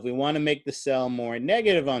 So if we want to make the cell more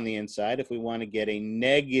negative on the inside, if we want to get a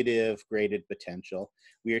negative graded potential,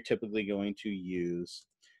 we are typically going to use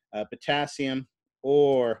potassium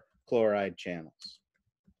or chloride channels.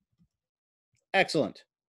 Excellent.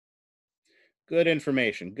 Good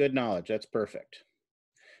information, good knowledge. That's perfect.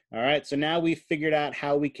 All right, so now we've figured out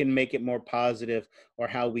how we can make it more positive or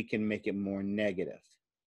how we can make it more negative.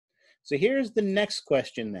 So here's the next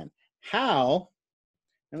question then. How,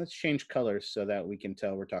 and let's change colors so that we can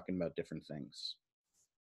tell we're talking about different things.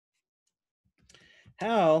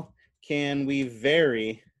 How can we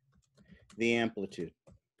vary the amplitude?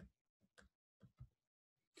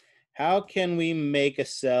 How can we make a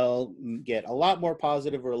cell get a lot more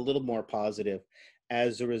positive or a little more positive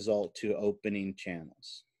as a result to opening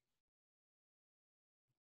channels?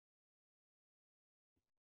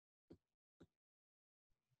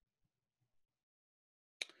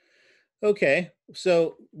 Okay,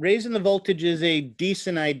 so raising the voltage is a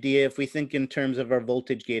decent idea if we think in terms of our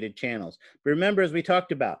voltage gated channels. But remember, as we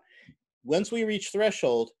talked about, once we reach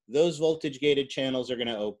threshold, those voltage gated channels are going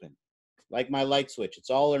to open. Like my light switch, it's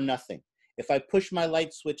all or nothing. If I push my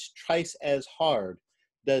light switch twice as hard,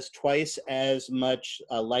 does twice as much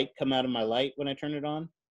light come out of my light when I turn it on?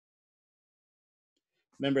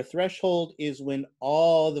 Remember, threshold is when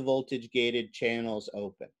all the voltage gated channels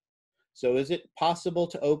open. So is it possible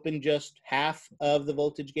to open just half of the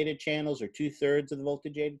voltage gated channels or 2/3 of the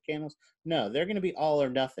voltage gated channels? No, they're going to be all or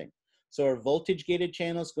nothing. So are voltage gated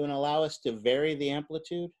channels going to allow us to vary the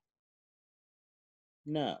amplitude?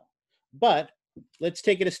 No. But let's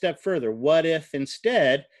take it a step further. What if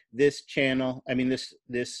instead this channel,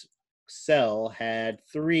 this cell had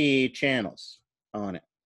 3 channels on it,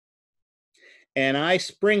 and I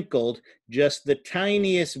sprinkled just the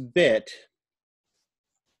tiniest bit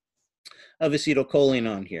of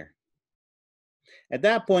acetylcholine on here? At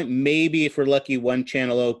that point, maybe if we're lucky, one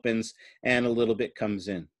channel opens and a little bit comes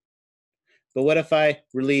in. But what if I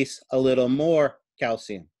release a little more a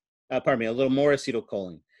little more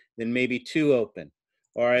acetylcholine? Then maybe 2 open,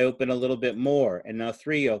 or I open a little bit more and now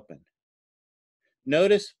 3 open.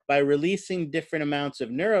 Notice by releasing different amounts of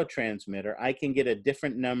neurotransmitter, I can get a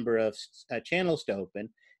different number of channels to open,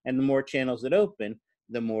 and the more channels that open,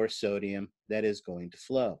 the more sodium that is going to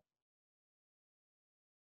flow.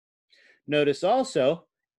 Notice also,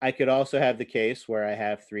 I could also have the case where I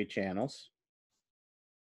have 3 channels,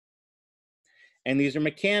 and these are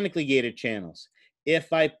mechanically gated channels.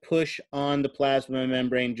 If I push on the plasma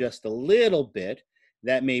membrane just a little bit,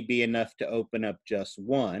 that may be enough to open up just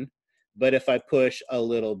 1. But if I push a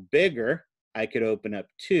little bigger, I could open up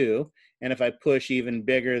 2. And if I push even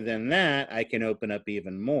bigger than that, I can open up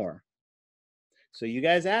even more. So you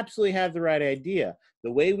guys absolutely have the right idea.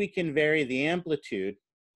 The way we can vary the amplitude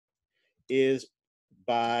is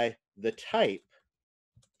by the type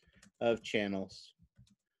of channels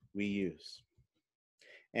we use.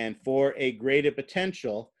 And for a graded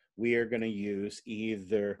potential, we are going to use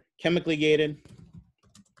either chemically gated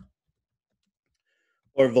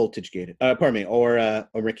or voltage gated,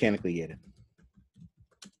 or mechanically gated.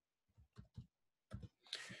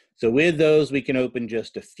 So with those, we can open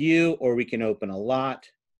just a few, or we can open a lot.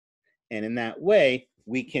 And in that way,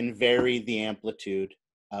 we can vary the amplitude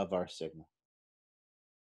of our signal.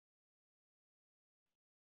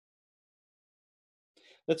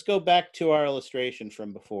 Let's go back to our illustration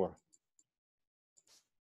from before.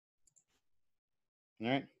 All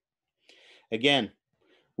right. Again,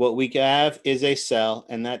 what we have is a cell,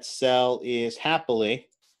 and that cell is happily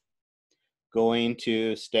going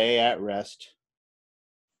to stay at rest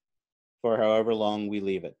for however long we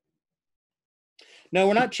leave it. No,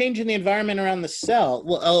 we're not changing the environment around the cell.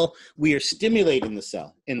 Well, we are stimulating the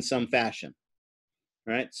cell in some fashion.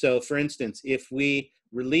 Right? So for instance, if we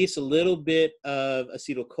release a little bit of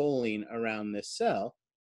acetylcholine around this cell,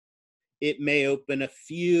 it may open a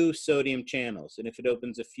few sodium channels. And if it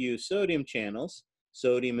opens a few sodium channels,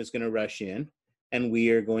 sodium is going to rush in, and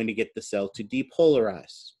we are going to get the cell to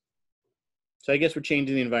depolarize. So I guess we're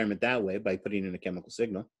changing the environment that way by putting in a chemical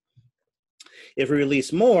signal. If we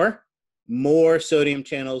release more sodium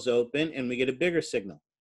channels open, and we get a bigger signal,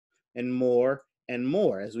 and more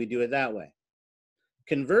as we do it that way.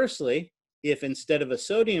 Conversely, if instead of a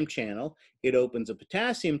sodium channel, it opens a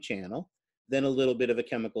potassium channel, then a little bit of a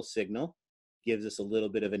chemical signal gives us a little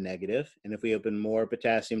bit of a negative. And if we open more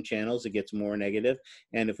potassium channels, it gets more negative.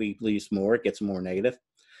 And if we release more, it gets more negative.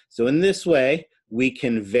 So in this way, we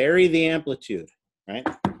can vary the amplitude, right?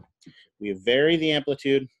 We vary the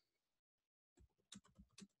amplitude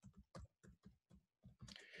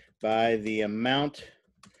by the amount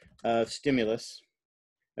of stimulus.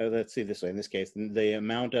 Let's see this way, in this case, the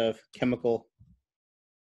amount of chemical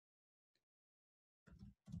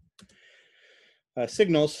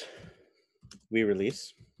signals we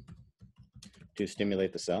release to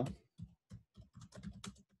stimulate the cell.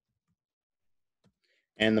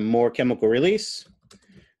 And the more chemical release,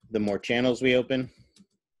 the more channels we open.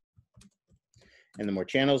 And the more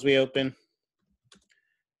channels we open,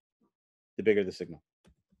 the bigger the signal.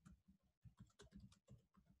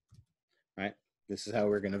 Right? This is how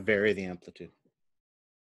we're going to vary the amplitude.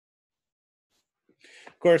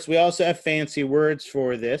 Of course, we also have fancy words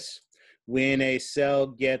for this. When a cell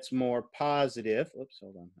gets more positive, oops,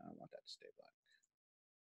 hold on, I don't want that to stay black.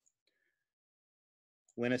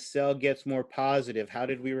 When a cell gets more positive, how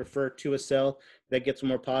did we refer to a cell that gets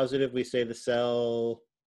more positive? We say the cell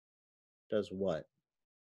does what?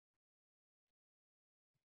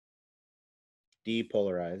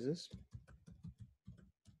 Depolarizes.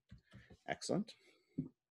 Excellent.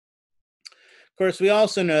 Of course, we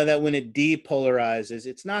also know that when it depolarizes,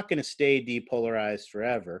 it's not going to stay depolarized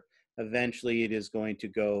forever. Eventually, it is going to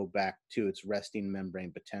go back to its resting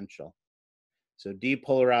membrane potential. So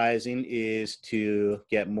depolarizing is to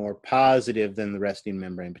get more positive than the resting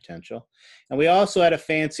membrane potential. And we also had a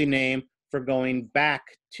fancy name for going back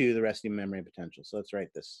to the resting membrane potential. So let's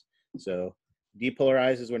write this. So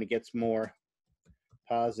depolarizes when it gets more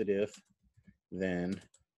positive than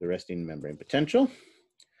the resting membrane potential.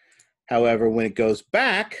 However, when it goes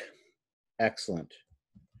back, excellent.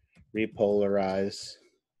 Repolarize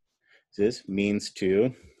this means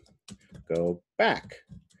to go back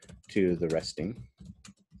to the resting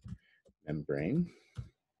membrane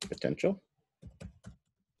potential.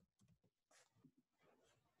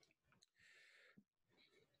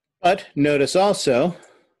 But notice also,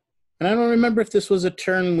 and I don't remember if this was a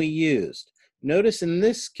term we used. Notice in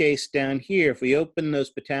this case down here, if we open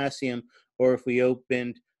those potassium or if we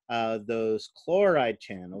opened those chloride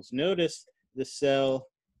channels, notice the cell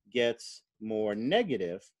gets more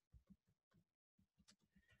negative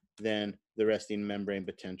than the resting membrane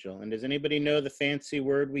potential. And does anybody know the fancy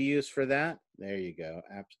word we use for that? There you go.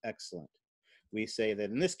 Excellent. We say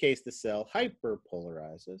that in this case, the cell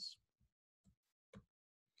hyperpolarizes,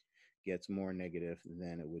 gets more negative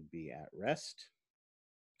than it would be at rest.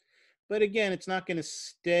 But again, it's not going to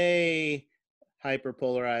stay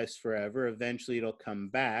hyperpolarized forever. Eventually, it'll come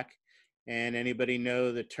back. And anybody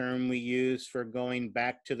know the term we use for going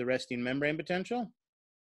back to the resting membrane potential?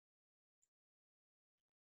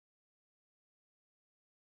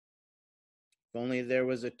 If only there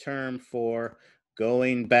was a term for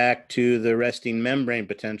going back to the resting membrane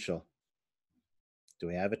potential. Do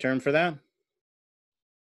we have a term for that?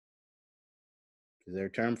 Is there a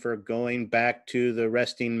term for going back to the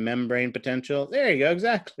resting membrane potential? There you go,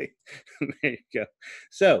 exactly. There you go.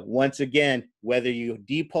 So once again, whether you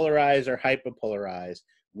depolarize or hyperpolarize,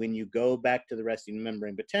 when you go back to the resting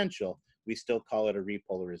membrane potential, we still call it a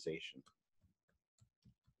repolarization.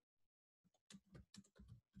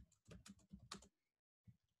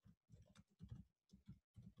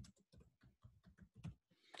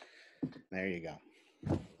 There you go.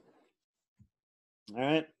 All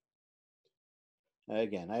right.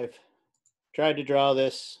 Again, I've tried to draw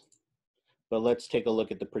this, but let's take a look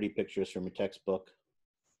at the pretty pictures from your textbook.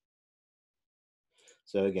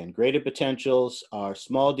 So again, graded potentials are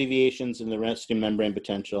small deviations in the resting membrane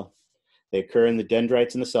potential. They occur in the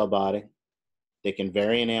dendrites in the cell body. They can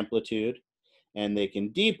vary in amplitude, and they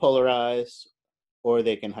can depolarize or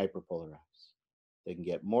they can hyperpolarize. They can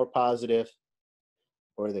get more positive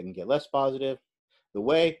or they can get less positive. The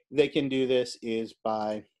way they can do this is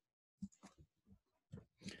by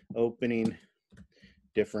opening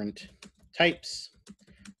different types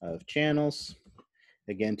of channels.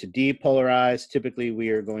 Again, to depolarize, typically we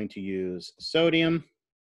are going to use sodium.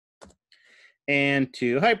 And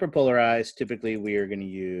to hyperpolarize, typically we are going to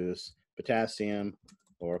use potassium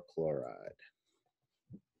or chloride.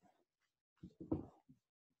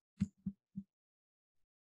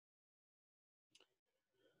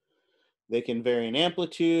 They can vary in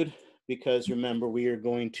amplitude because remember we are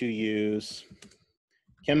going to use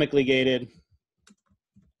chemically gated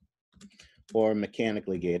or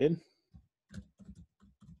mechanically gated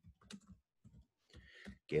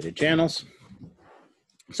channels.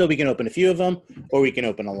 So we can open a few of them or we can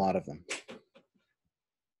open a lot of them.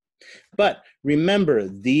 But remember,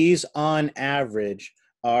 these on average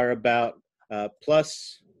are about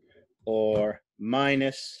plus or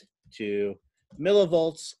minus 2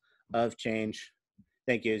 millivolts of change.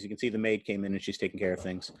 Thank you. As you can see, the maid came in and she's taking care of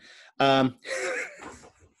things.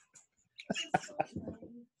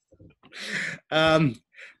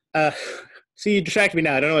 See, you distracted me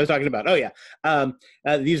now. I don't know what I was talking about. Oh, yeah.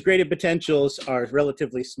 These graded potentials are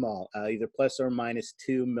relatively small, either plus or minus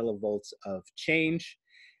 2 millivolts of change.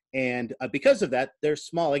 And because of that, they're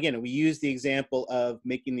small. Again, we use the example of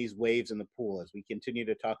making these waves in the pool. As we continue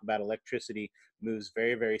to talk about, electricity moves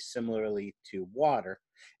very, very similarly to water.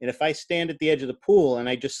 And if I stand at the edge of the pool and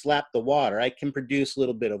I just slap the water, I can produce a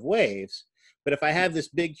little bit of waves. But if I have this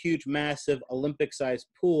big, huge, massive Olympic-sized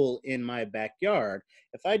pool in my backyard,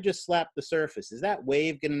 if I just slap the surface, is that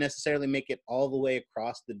wave going to necessarily make it all the way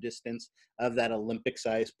across the distance of that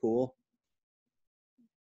Olympic-sized pool?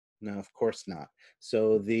 No, of course not.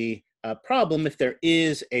 So the problem, if there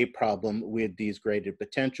is a problem with these graded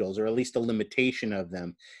potentials, or at least a limitation of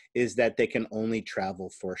them, is that they can only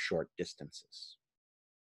travel for short distances.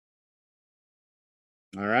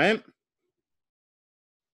 All right?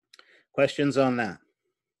 Questions on that?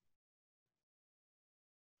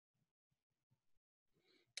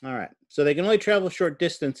 All right, so they can only travel short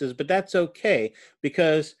distances, but that's okay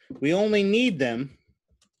because we only need them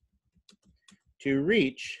to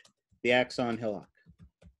reach the axon hillock.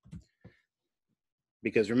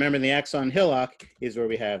 Because remember, the axon hillock is where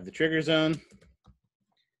we have the trigger zone.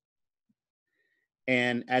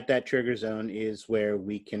 And at that trigger zone is where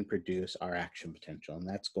we can produce our action potential, and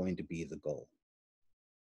that's going to be the goal.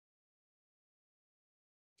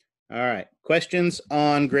 All right, questions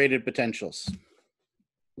on graded potentials?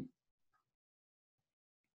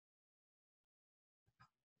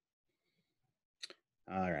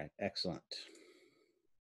 All right, excellent.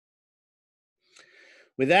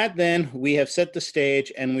 With that, then, we have set the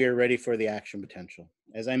stage and we are ready for the action potential.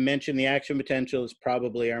 As I mentioned, the action potential is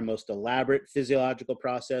probably our most elaborate physiological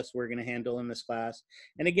process we're going to handle in this class.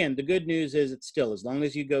 And again, the good news is it's still, as long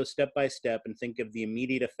as you go step by step and think of the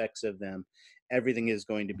immediate effects of them, everything is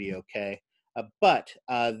going to be okay. But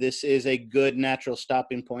this is a good natural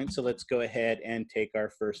stopping point, so let's go ahead and take our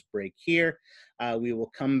first break here. We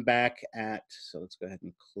will come back at, so let's go ahead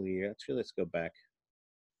and clear, let's go back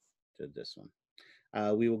to this one.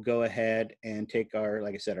 We will go ahead and take our,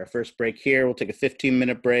 like I said, our first break here. We'll take a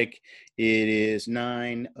 15-minute break. It is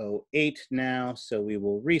 9:08 now, so we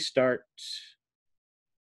will restart.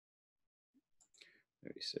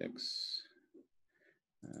 36.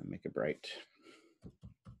 Make it bright.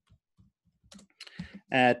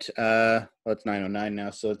 At, well, it's 9:09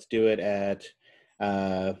 now, so let's do it at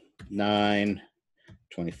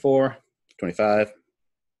 9:24, 25.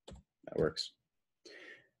 That works.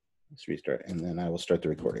 Let's restart, and then I will start the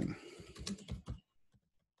recording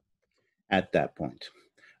at that point.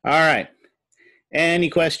 All right. Any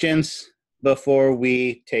questions before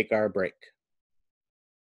we take our break?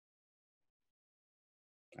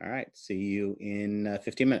 All right. See you in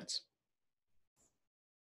 15 minutes.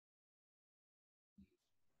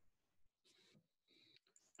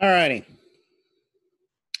 All righty.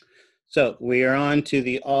 So we are on to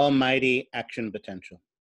the almighty action potential.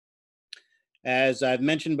 As I've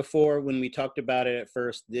mentioned before, when we talked about it at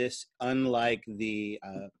first, this, unlike the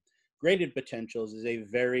graded potentials, is a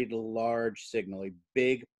very large signal, a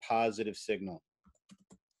big positive signal.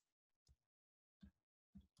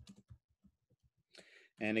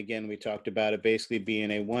 And again, we talked about it basically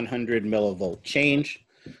being a 100 millivolt change.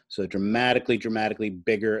 So dramatically, dramatically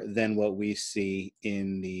bigger than what we see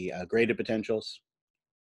in the graded potentials.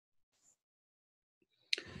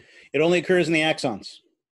 It only occurs in the axons.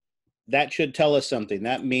 That should tell us something.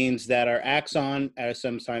 That means that our axon are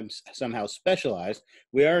sometimes somehow specialized.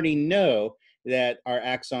 We already know that our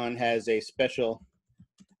axon has a special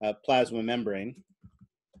plasma membrane.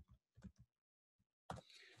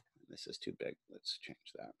 This is too big. Let's change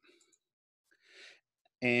that.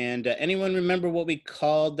 And anyone remember what we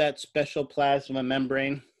called that special plasma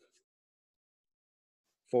membrane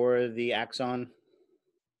for the axon?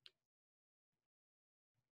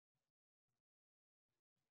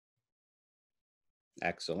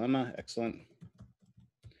 Axolemma, excellent.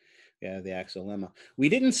 Yeah, the axolemma. We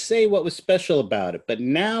didn't say what was special about it, but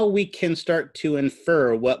now we can start to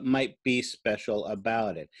infer what might be special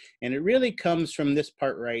about it. And it really comes from this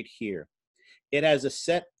part right here. It has a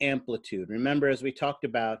set amplitude. Remember, as we talked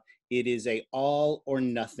about, it is a all or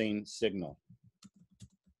nothing signal.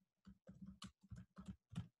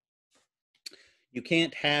 You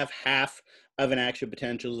can't have half of an action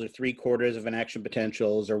potential or 3/4 of an action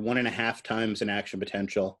potentials or 1.5 times an action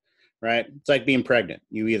potential, right? It's like being pregnant.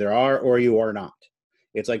 You either are or you are not.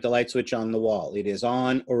 It's like the light switch on the wall. It is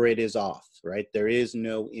on or it is off, right? There is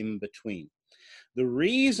no in between. The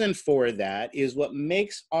reason for that is what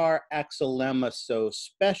makes our axolemma so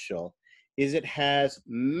special is it has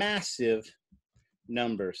massive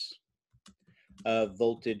numbers of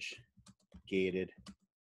voltage gated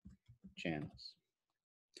channels.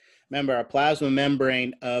 Remember, our plasma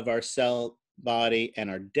membrane of our cell body and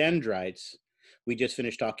our dendrites, we just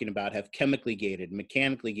finished talking about, have chemically gated,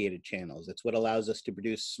 mechanically gated channels. That's what allows us to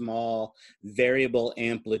produce small, variable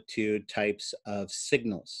amplitude types of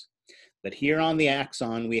signals. But here on the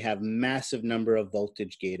axon, we have massive number of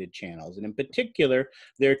voltage gated channels. And in particular,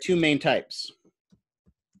 there are two main types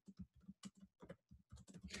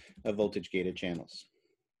of voltage gated channels.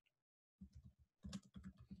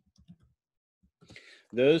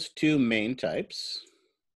 Those two main types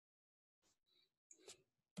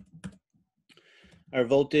are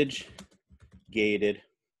voltage gated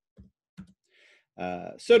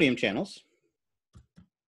sodium channels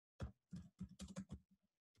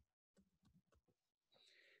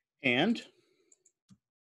and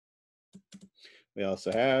we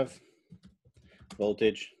also have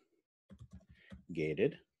voltage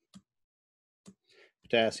gated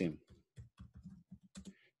potassium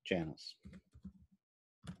channels.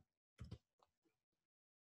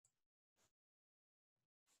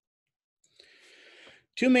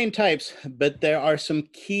 Two main types, but there are some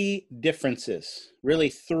key differences, really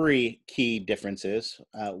three key differences.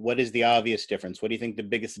 What is the obvious difference? What do you think the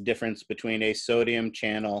biggest difference between a sodium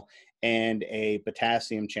channel and a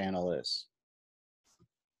potassium channel is?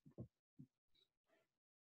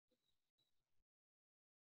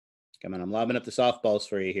 Come on, I'm lobbing up the softballs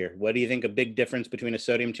for you here. What do you think a big difference between a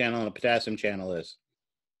sodium channel and a potassium channel is?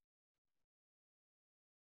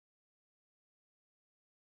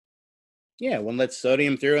 Yeah, one lets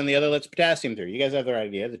sodium through and the other lets potassium through. You guys have the right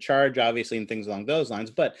idea. The charge, obviously, and things along those lines.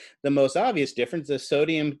 But the most obvious difference, the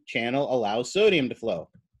sodium channel allows sodium to flow.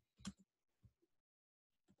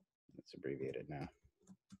 It's abbreviated now.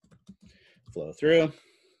 Flow through.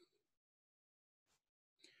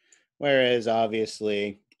 Whereas,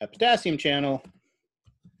 obviously, a potassium channel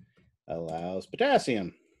allows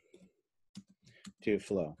potassium to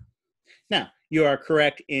flow. Now, you are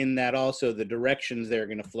correct in that also the directions they're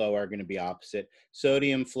going to flow are going to be opposite.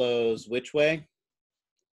 Sodium flows which way?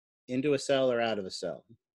 Into a cell or out of a cell?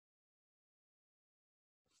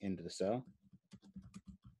 Into the cell.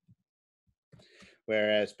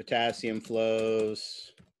 Whereas potassium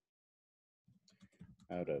flows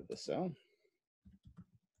out of the cell.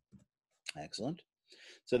 Excellent.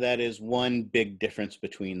 So that is one big difference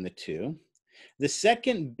between the two. The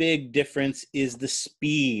second big difference is the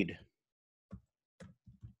speed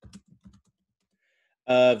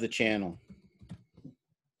of the channel.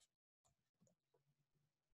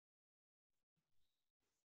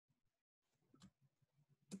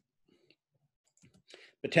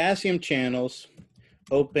 Potassium channels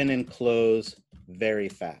open and close very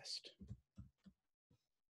fast.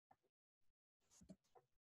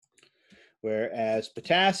 Whereas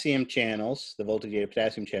potassium channels, the voltage gated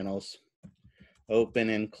potassium channels, open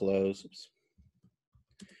and close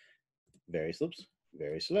very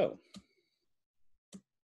slow.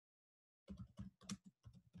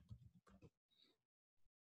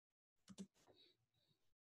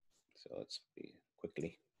 So let's be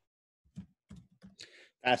quickly.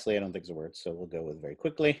 Fastly, I don't think is a word, so we'll go with very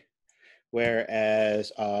quickly.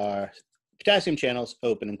 Whereas our potassium channels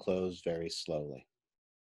open and close very slowly.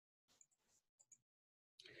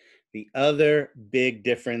 The other big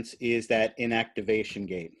difference is that inactivation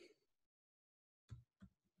gate.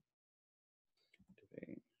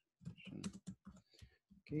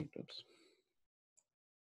 Oops.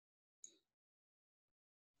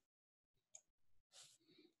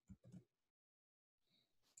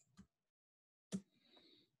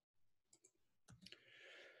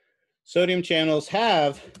 Sodium channels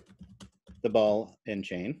have the ball and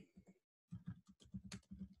chain.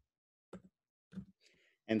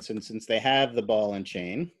 And since they have the ball and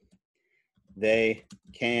chain, they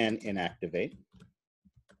can inactivate.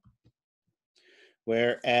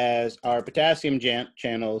 Whereas our potassium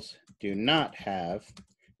channels do not have,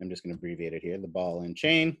 I'm just going to abbreviate it here, the ball and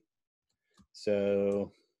chain.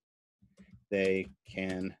 So they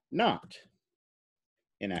cannot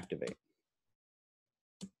inactivate.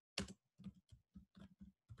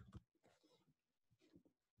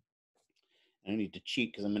 I need to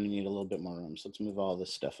cheat because I'm going to need a little bit more room. So let's move all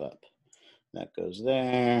this stuff up. That goes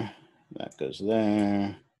there, that goes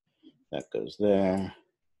there, that goes there,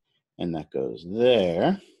 and that goes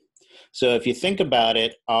there. So if you think about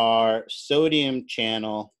it, our sodium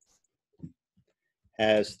channel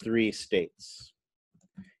has 3 states.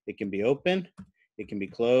 It can be open, it can be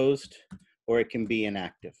closed, or it can be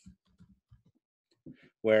inactive.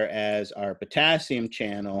 Whereas our potassium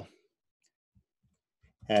channel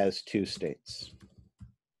has 2 states.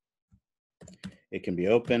 It can be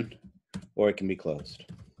open or it can be closed.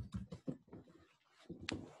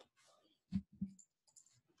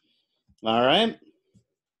 All right.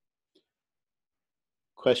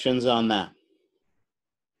 Questions on that?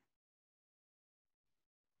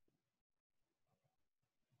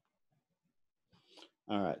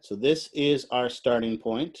 All right, so this is our starting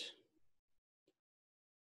point.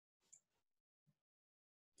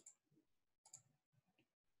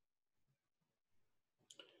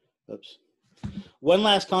 Oops. One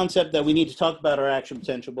last concept that we need to talk about our action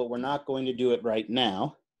potential, but we're not going to do it right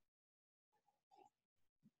now,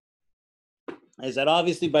 is that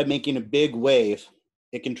obviously by making a big wave,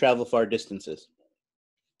 it can travel far distances.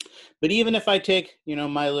 But even if I take, you know,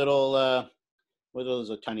 my little, what are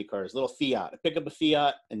those tiny cars, little Fiat, I pick up a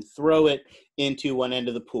Fiat and throw it into one end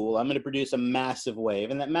of the pool, I'm going to produce a massive wave,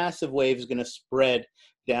 and that massive wave is going to spread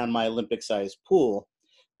down my Olympic-sized pool.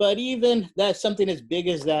 But even that, something as big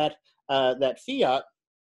as that, that Fiat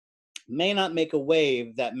may not make a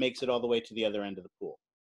wave that makes it all the way to the other end of the pool.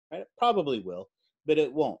 Right? It probably will, but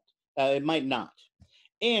it won't. It might not.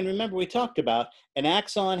 And remember, we talked about an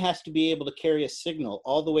axon has to be able to carry a signal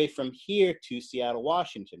all the way from here to Seattle,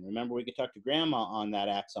 Washington. Remember, we could talk to Grandma on that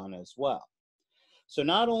axon as well. So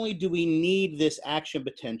not only do we need this action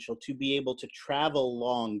potential to be able to travel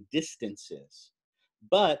long distances,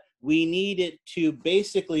 but we need it to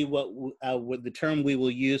basically what the term we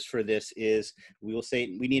will use for this is, we will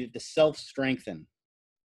say we need it to self-strengthen.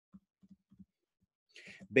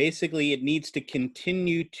 Basically, it needs to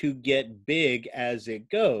continue to get big as it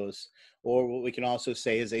goes, or what we can also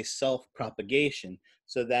say is a self-propagation,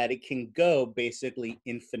 so that it can go basically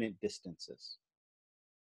infinite distances.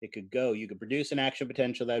 It could go, you could produce an action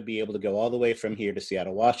potential that would be able to go all the way from here to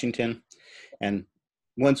Seattle, Washington. And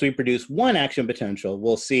once we produce one action potential,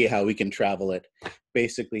 we'll see how we can travel it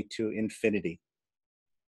basically to infinity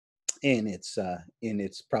in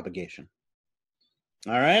its propagation.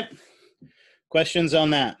 All right, questions on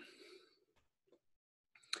that?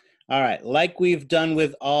 All right, like we've done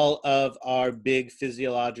with all of our big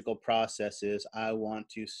physiological processes, I want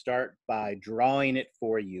to start by drawing it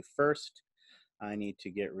for you first. I need to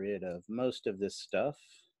get rid of most of this stuff,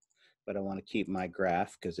 but I want to keep my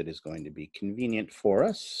graph because it is going to be convenient for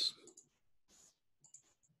us.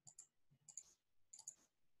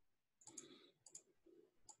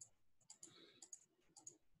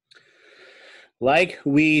 Like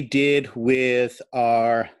we did with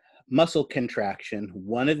our muscle contraction,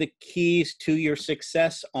 one of the keys to your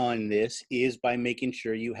success on this is by making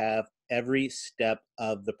sure you have every step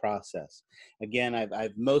of the process. Again,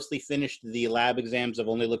 I've mostly finished the lab exams. I've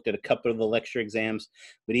only looked at a couple of the lecture exams,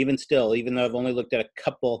 but even still, even though I've only looked at a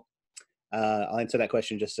couple, I'll answer that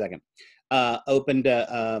question in just a second.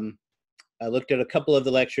 I looked at a couple of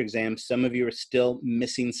the lecture exams. Some of you are still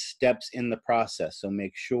missing steps in the process. So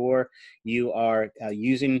make sure you are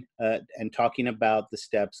using and talking about the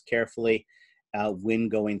steps carefully when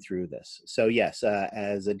going through this. So yes,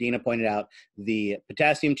 as Adina pointed out, the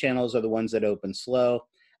potassium channels are the ones that open slow.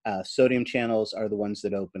 Sodium channels are the ones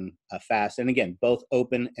that open fast. And again, both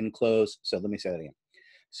open and close. So let me say that again.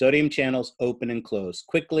 Sodium channels open and close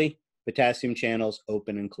quickly. Potassium channels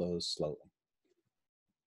open and close slowly.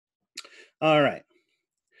 All right,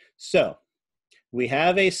 so we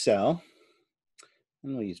have a cell,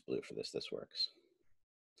 and we'll use blue for this, this works,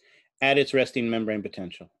 at its resting membrane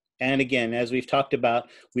potential. And again, as we've talked about,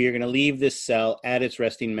 we are going to leave this cell at its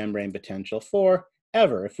resting membrane potential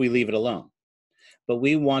forever if we leave it alone. But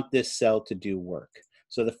we want this cell to do work.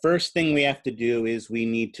 So the first thing we have to do is we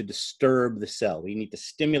need to disturb the cell. We need to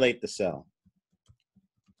stimulate the cell.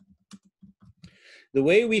 The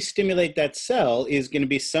way we stimulate that cell is going to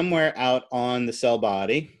be somewhere out on the cell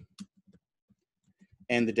body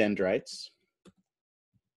and the dendrites.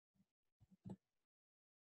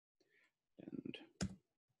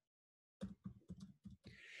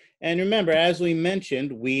 And remember, as we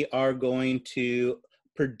mentioned, we are going to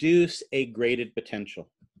produce a graded potential.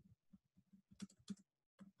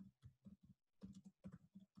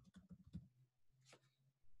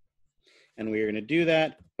 And we are going to do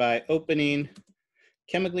that by opening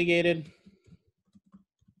chemically gated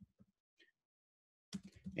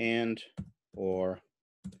and or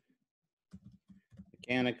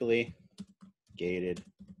mechanically gated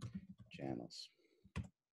channels.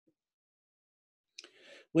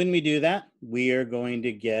 When we do that, we are going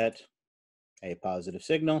to get a positive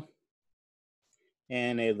signal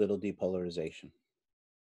and a little depolarization.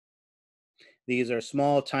 These are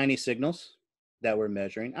small, tiny signals that we're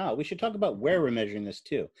measuring. We should talk about where we're measuring this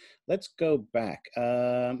too. Let's go back.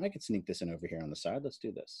 I could sneak this in over here on the side. Let's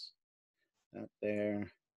do this. That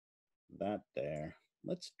there, that there.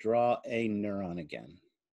 Let's draw a neuron again.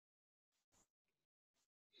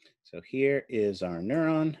 So here is our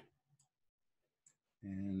neuron.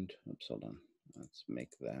 And, oops, hold on. Let's make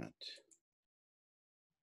that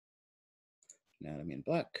anatomy in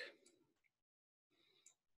black.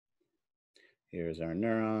 Here's our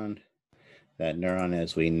neuron. That neuron,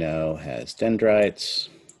 as we know, has dendrites.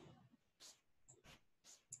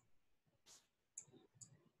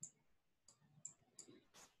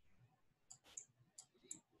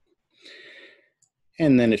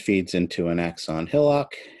 And then it feeds into an axon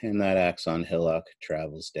hillock, and that axon hillock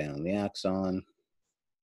travels down the axon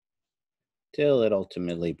till it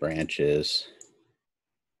ultimately branches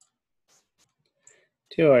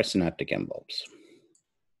to our synaptic end bulbs.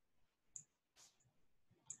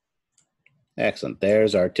 Excellent.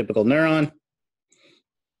 There's our typical neuron.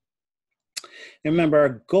 And remember,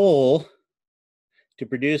 our goal to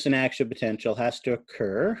produce an action potential has to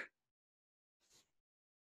occur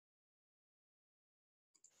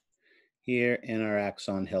here in our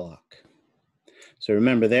axon hillock. So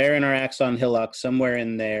remember, there in our axon hillock, somewhere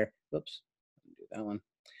in there, oops, do that one,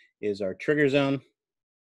 is our trigger zone.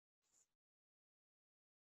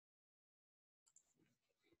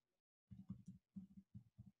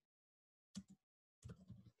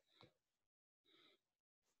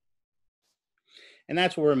 And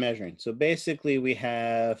that's what we're measuring. So basically we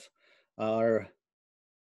have our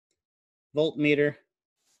voltmeter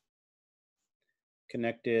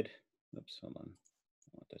connected. Oops, hold on.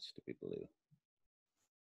 I want that to be blue.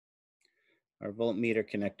 Our voltmeter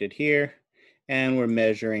connected here, and we're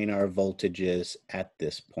measuring our voltages at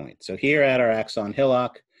this point. So here at our axon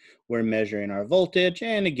hillock, we're measuring our voltage.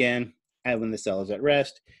 And again, when the cell is at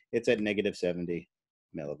rest, it's at negative 70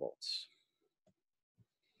 millivolts.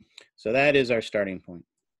 So that is our starting point.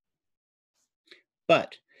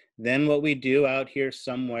 But then what we do out here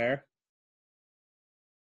somewhere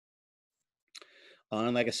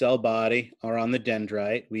on like a cell body or on the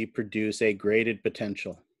dendrite, we produce a graded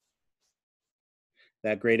potential.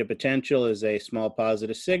 That graded potential is a small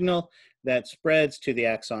positive signal that spreads to the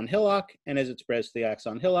axon hillock. And as it spreads to the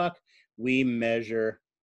axon hillock, we measure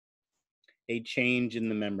a change in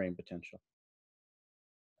the membrane potential.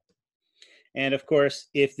 And of course,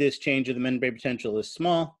 if this change of the membrane potential is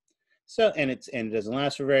small, and it doesn't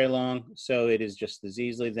last for very long, so it is just as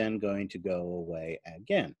easily then going to go away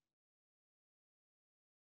again.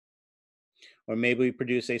 Or maybe we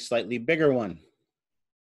produce a slightly bigger one.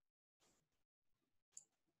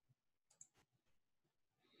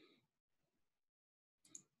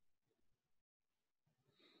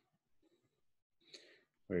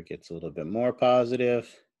 Where it gets a little bit more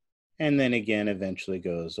positive, and then again eventually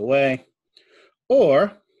goes away.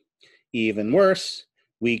 Or even worse,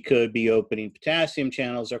 we could be opening potassium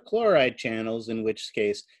channels or chloride channels, in which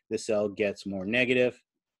case the cell gets more negative.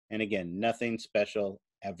 And again, nothing special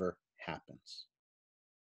ever happens.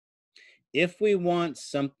 If we want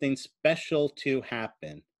something special to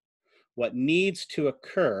happen, what needs to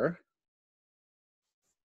occur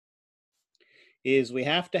is we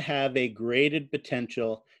have to have a graded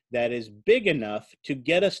potential that is big enough to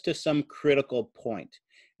get us to some critical point.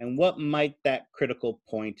 And what might that critical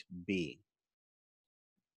point be?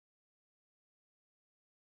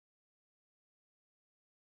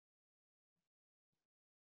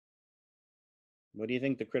 What do you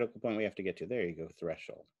think the critical point we have to get to? There you go,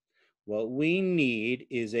 threshold. What we need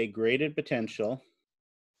is a graded potential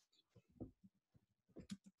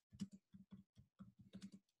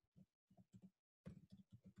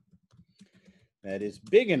that is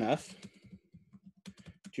big enough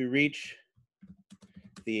to reach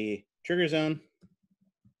the trigger zone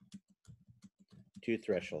to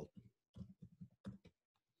threshold.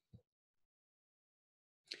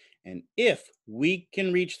 And if we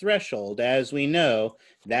can reach threshold, as we know,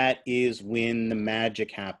 that is when the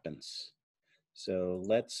magic happens. So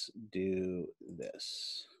let's do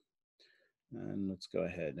this. And let's go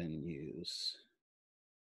ahead and use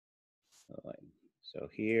the line. So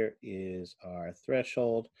here is our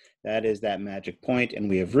threshold. That is that magic point, and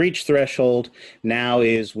we have reached threshold. Now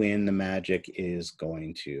is when the magic is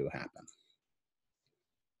going to happen.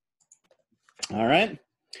 All right.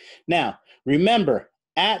 Now, remember,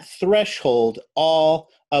 at threshold, all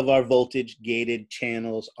of our voltage gated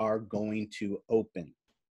channels are going to open.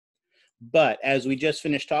 But as we just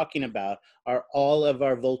finished talking about, are all of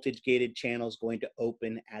our voltage gated channels going to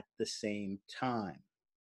open at the same time?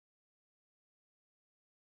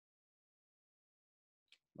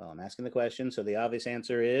 Well, I'm asking the question, so the obvious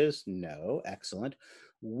answer is no. Excellent.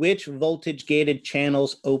 Which voltage gated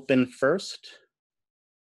channels open first?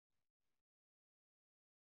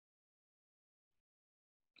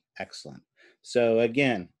 Excellent. So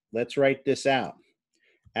again, let's write this out.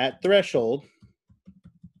 At threshold,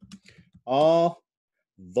 all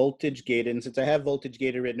voltage gated, and since I have voltage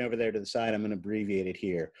gated written over there to the side, I'm going to abbreviate it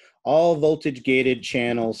here. All voltage gated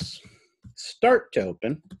channels start to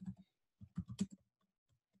open,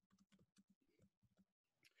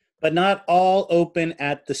 but not all open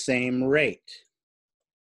at the same rate.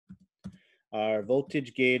 Our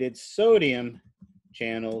voltage gated sodium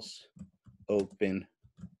channels open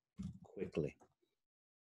quickly.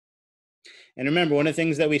 And remember, one of the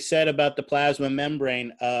things that we said about the plasma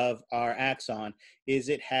membrane of our axon is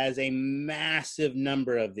it has a massive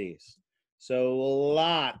number of these. So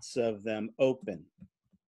lots of them open.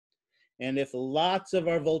 And if lots of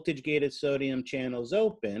our voltage gated sodium channels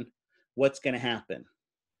open, what's going to happen?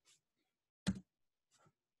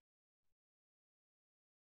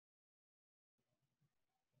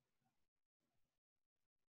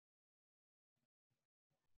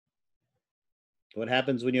 What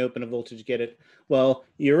happens when you open a voltage gated? Well,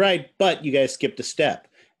 you're right, but you guys skipped a step.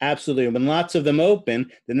 Absolutely. When lots of them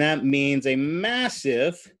open, then that means a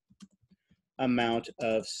massive amount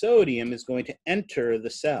of sodium is going to enter the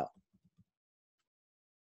cell.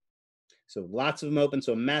 So lots of them open,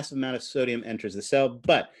 so a massive amount of sodium enters the cell,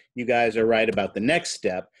 but you guys are right about the next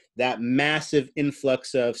step. That massive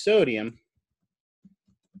influx of sodium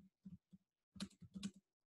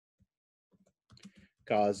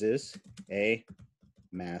causes a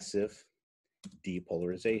massive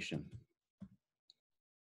depolarization.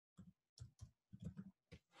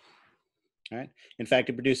 All right. In fact,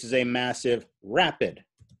 it produces a massive rapid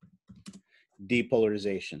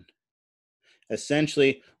depolarization.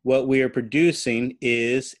 Essentially, what we are producing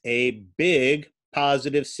is a big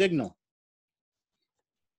positive signal.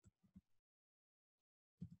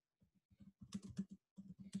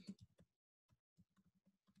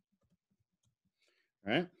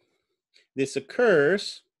 All right. This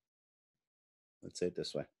occurs, let's say it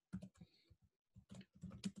this way,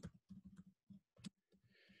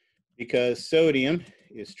 because sodium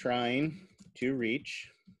is trying to reach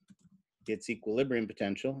its equilibrium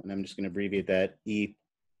potential, and I'm just going to abbreviate that EP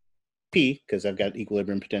because I've got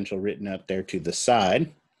equilibrium potential written up there to the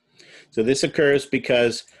side. So this occurs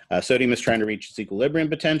because sodium is trying to reach its equilibrium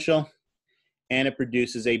potential, and it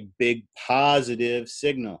produces a big positive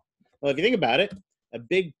signal. Well, if you think about it, a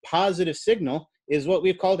big positive signal is what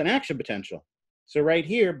we've called an action potential. So right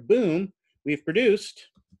here, boom, we've produced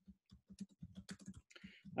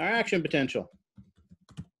our action potential.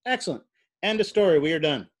 Excellent. End of story. We are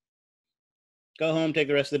done. Go home, take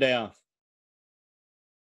the rest of the day off.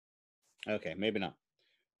 Okay, maybe not.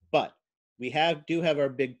 But we do have our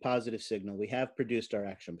big positive signal. We have produced our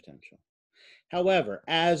action potential. However,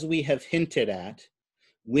 as we have hinted at,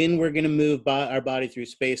 when we're going to move our body through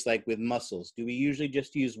space, like with muscles, do we usually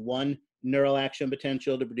just use one neural action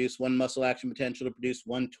potential to produce one muscle action potential to produce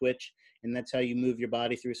one twitch, and that's how you move your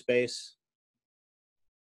body through space?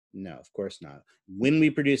 No, of course not. When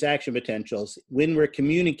we produce action potentials, when we're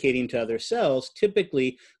communicating to other cells,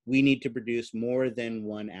 typically we need to produce more than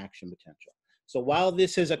one action potential. So while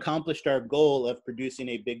this has accomplished our goal of producing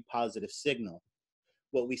a big positive signal,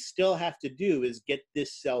 what we still have to do is get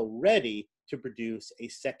this cell ready to produce a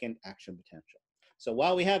second action potential. So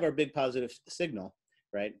while we have our big positive signal,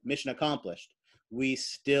 right, mission accomplished, we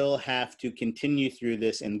still have to continue through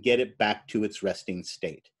this and get it back to its resting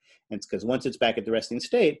state. And it's because once it's back at the resting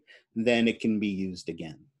state, then it can be used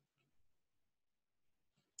again.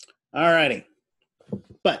 All righty.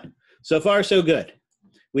 But so far, so good.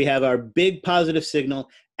 We have our big positive signal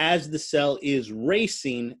as the cell is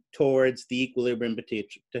racing towards the equilibrium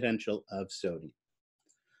potential of sodium.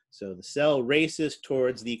 So the cell races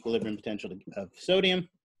towards the equilibrium potential of sodium.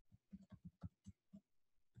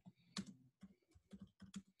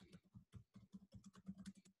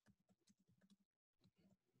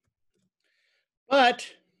 But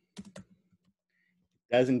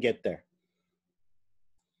doesn't get there.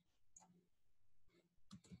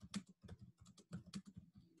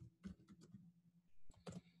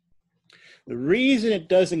 The reason it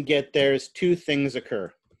doesn't get there is two things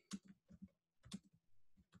occur.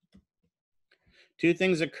 Two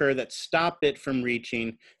things occur that stop it from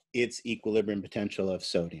reaching its equilibrium potential of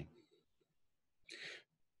sodium.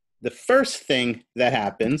 The first thing that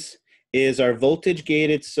happens is our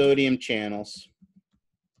voltage-gated sodium channels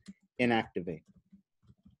inactivate.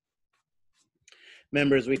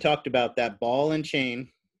 Remember, as we talked about, that ball and chain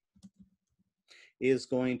is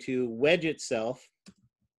going to wedge itself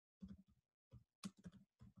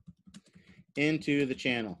into the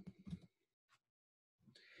channel.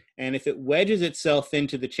 And if it wedges itself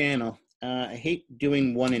into the channel, I hate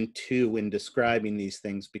doing 1 and 2 when describing these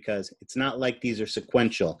things because it's not like these are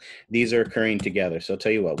sequential. These are occurring together. So I'll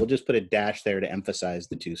tell you what, we'll just put a dash there to emphasize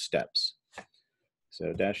the 2 steps.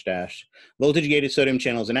 So dash, dash. Voltage-gated sodium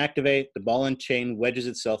channels inactivate. The ball and chain wedges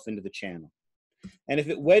itself into the channel. And if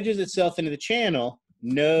it wedges itself into the channel,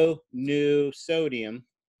 no new sodium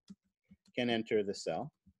can enter the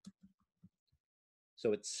cell.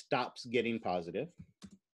 So it stops getting positive,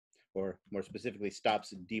 or more specifically,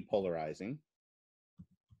 stops depolarizing.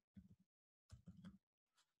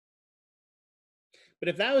 But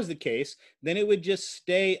if that was the case, then it would just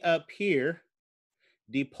stay up here,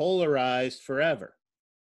 depolarized forever.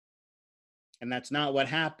 And that's not what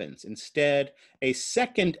happens. Instead, a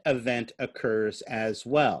second event occurs as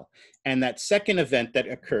well. And that second event that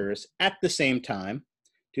occurs at the same time,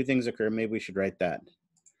 two things occur, maybe we should write that.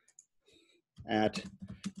 At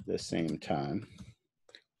the same time.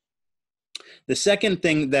 The second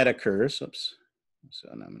thing that occurs, oops, so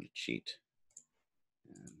now I'm going to cheat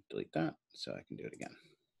and delete that so I can do it again.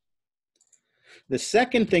 The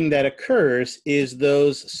second thing that occurs is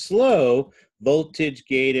those slow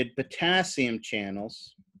voltage-gated potassium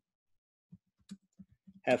channels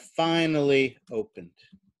have finally opened.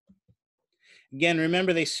 Again,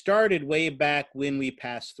 remember they started way back when we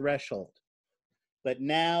passed threshold, but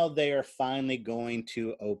now they are finally going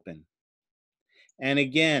to open. And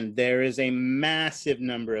again, there is a massive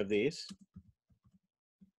number of these.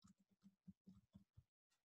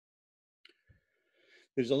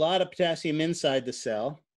 There's a lot of potassium inside the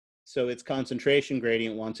cell, so its concentration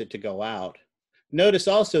gradient wants it to go out. Notice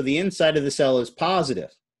also the inside of the cell is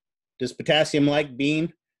positive. Does potassium like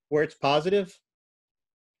being where it's positive?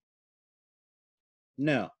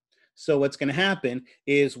 No. So what's going to happen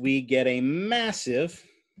is we get a massive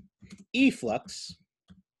efflux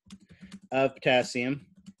of potassium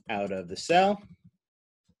out of the cell.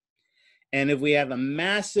 And if we have a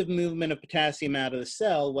massive movement of potassium out of the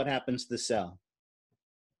cell, what happens to the cell?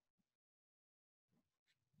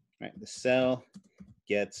 Right, the cell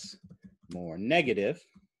gets more negative.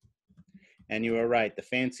 And you are right, the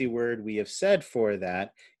fancy word we have said for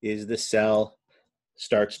that is the cell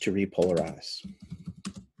starts to repolarize.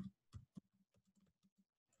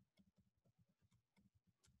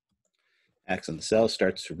 Excellent, the cell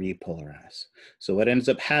starts to repolarize. So what ends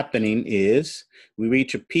up happening is we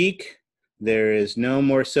reach a peak, there is no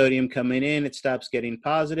more sodium coming in, it stops getting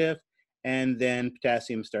positive, and then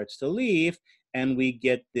potassium starts to leave, and we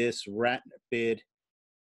get this rapid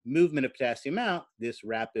movement of potassium out, this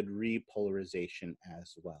rapid repolarization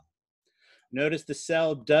as well. Notice the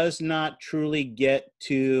cell does not truly get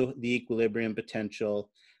to the equilibrium potential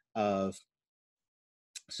of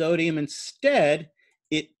sodium. Instead,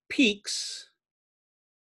 it peaks.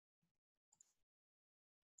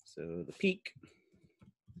 So the peak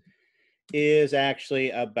is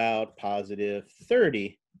actually about positive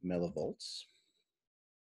 30 millivolts.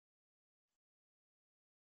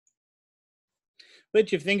 But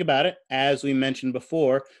if you think about it, as we mentioned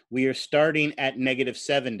before, we are starting at negative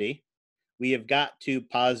 70. We have got to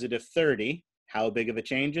positive 30. How big of a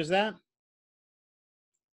change is that?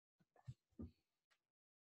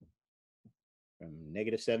 From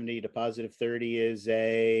negative 70 to positive 30 is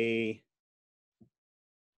a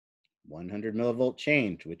 100 millivolt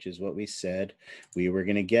change, which is what we said we were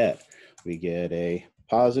going to get. We get a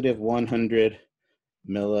positive 100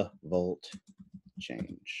 millivolt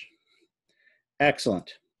change.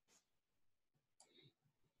 Excellent.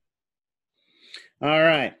 All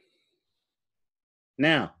right.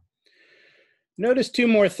 Now, notice two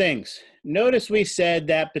more things. Notice we said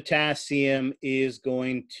that potassium is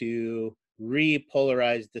going to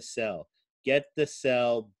repolarize the cell, get the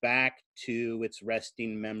cell back to its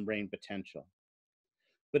resting membrane potential.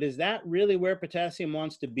 But is that really where potassium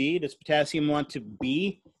wants to be? Does potassium want to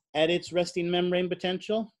be at its resting membrane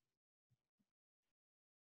potential?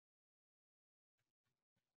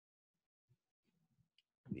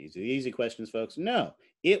 These are easy questions, folks. No,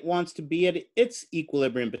 it wants to be at its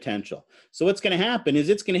equilibrium potential. So what's going to happen is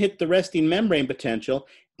it's going to hit the resting membrane potential,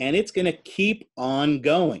 and it's going to keep on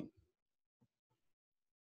going.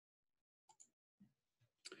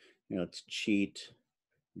 Let's cheat,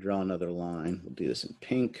 draw another line. We'll do this in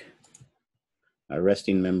pink. Our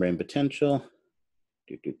resting membrane potential.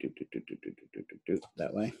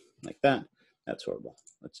 That way, like that. That's horrible.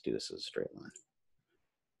 Let's do this as a straight line.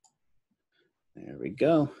 There we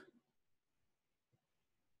go.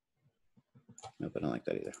 Nope, I don't like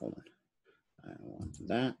that either. Hold on. I want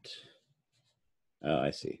that. Oh,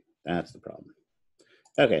 I see. That's the problem.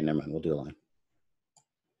 Okay, never mind. We'll do a line.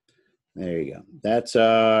 There you go. That's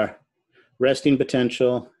our resting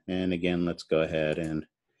potential. And again, let's go ahead and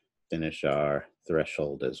finish our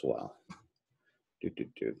threshold as well.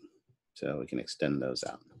 So we can extend those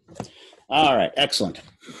out. All right, excellent.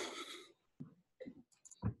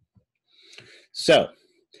 So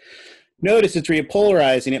notice it's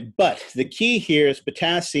repolarizing it, but the key here is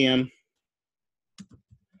potassium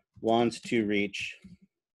wants to reach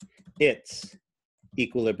its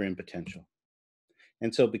equilibrium potential.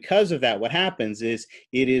 And so because of that, what happens is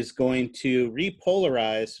it is going to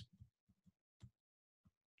repolarize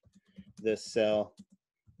this cell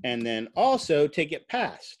and then also take it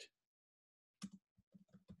past.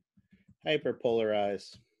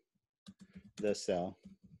 Hyperpolarize the cell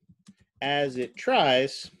as it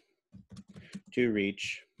tries to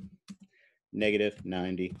reach negative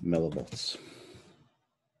 90 millivolts.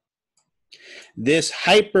 This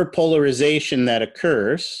hyperpolarization that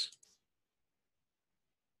occurs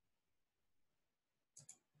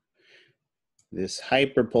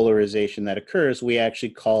we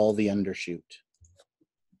actually call the undershoot,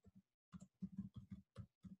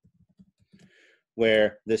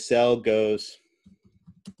 where the cell goes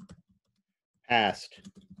past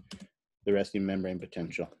the resting membrane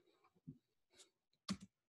potential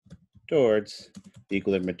towards the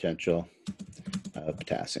equilibrium potential of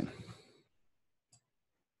potassium.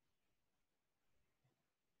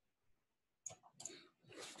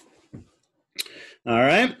 All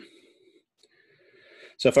right.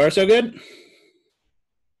 So far, so good?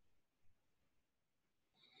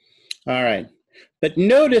 All right. But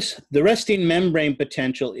notice the resting membrane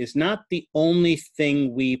potential is not the only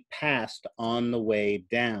thing we passed on the way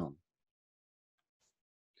down.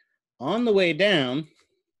 On the way down,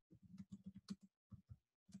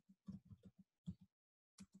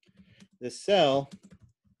 the cell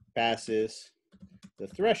passes the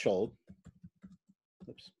threshold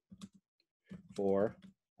for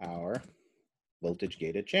our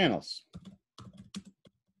voltage-gated channels.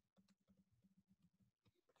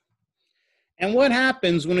 And what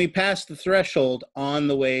happens when we pass the threshold on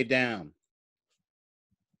the way down?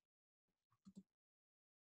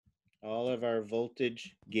 All of our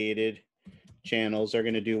voltage-gated channels are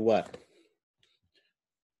going to do what?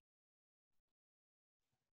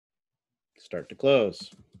 Start to close.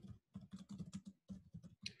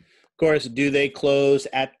 Of course, do they close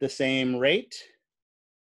at the same rate?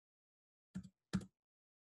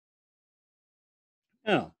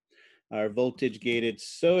 No. Our voltage-gated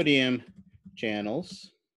sodium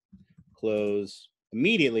channels close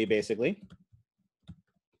immediately, basically,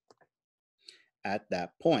 at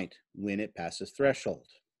that point when it passes threshold.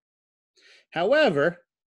 However,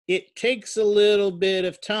 it takes a little bit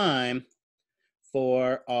of time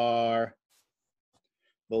for our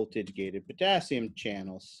voltage-gated potassium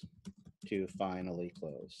channels to finally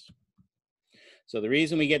close. So the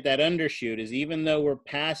reason we get that undershoot is even though we're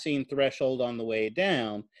passing threshold on the way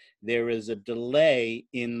down, there is a delay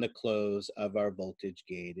in the close of our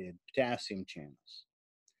voltage-gated potassium channels.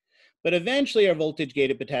 But eventually our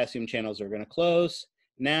voltage-gated potassium channels are going to close.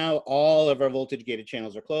 Now all of our voltage-gated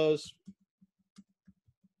channels are closed.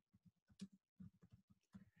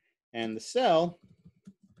 And the cell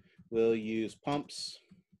will use pumps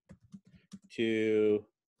to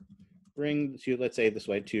bring to, let's say this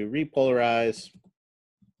way, to repolarize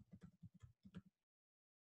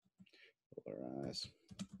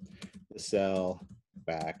the cell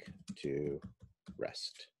back to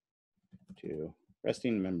rest, to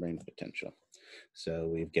resting membrane potential. So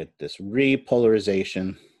we get this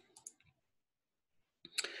repolarization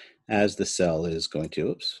as the cell is going to,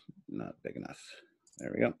 oops, not big enough.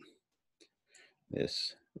 There we go.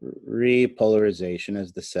 This repolarization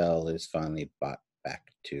as the cell is finally brought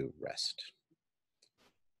back to rest.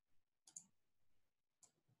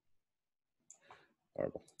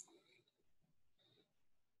 Horrible.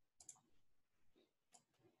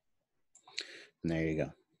 And there you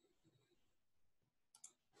go.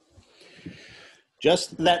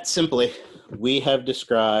 Just that simply, we have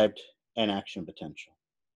described an action potential.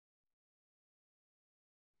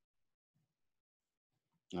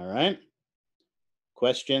 All right.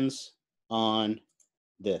 Questions on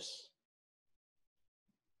this?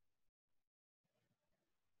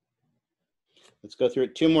 Let's go through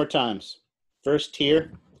it 2 more times. First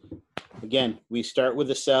here, again, we start with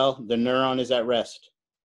the cell. The neuron is at rest.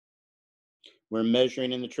 We're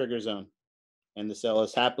measuring in the trigger zone, and the cell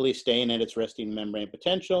is happily staying at its resting membrane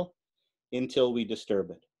potential until we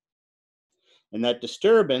disturb it. And that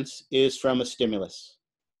disturbance is from a stimulus.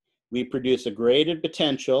 We produce a graded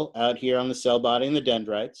potential out here on the cell body and the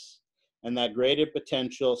dendrites, and that graded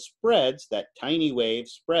potential spreads, that tiny wave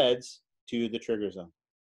spreads to the trigger zone.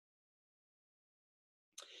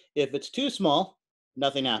 If it's too small,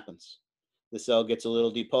 nothing happens. The cell gets a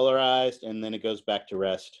little depolarized and then it goes back to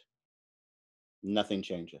rest. Nothing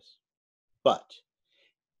changes. But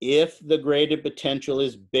if the graded potential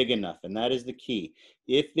is big enough, and that is the key,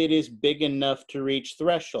 if it is big enough to reach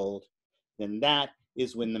threshold, then that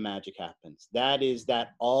is when the magic happens. That is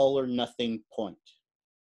that all or nothing point.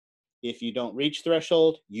 If you don't reach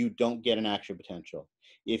threshold, you don't get an action potential.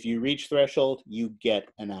 If you reach threshold, you get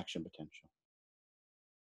an action potential.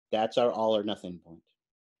 That's our all or nothing point.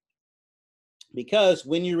 Because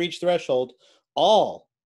when you reach threshold, all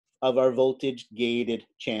of our voltage gated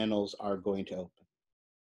channels are going to open.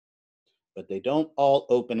 But they don't all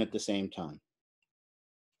open at the same time.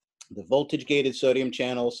 The voltage gated sodium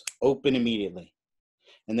channels open immediately.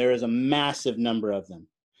 And there is a massive number of them.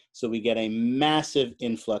 So we get a massive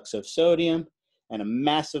influx of sodium, and a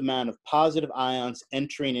massive amount of positive ions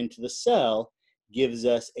entering into the cell gives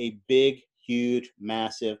us a big, huge,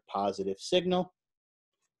 massive positive signal.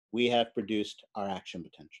 We have produced our action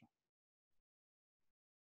potential.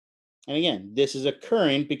 And again, this is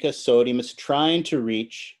occurring because sodium is trying to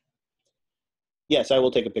reach. Yes, I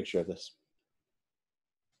will take a picture of this.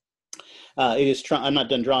 I'm not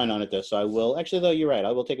done drawing on it though, so I will. Actually, though, you're right.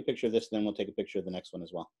 I will take a picture of this, then we'll take a picture of the next one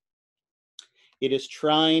as well. It is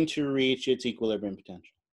trying to reach its equilibrium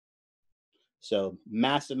potential. So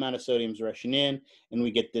massive amount of sodium is rushing in, and we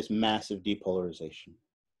get this massive depolarization.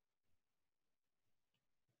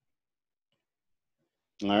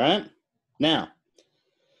 All right. Now,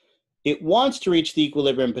 it wants to reach the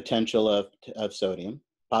equilibrium potential of sodium,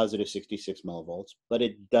 positive 66 millivolts, but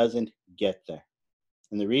it doesn't get there.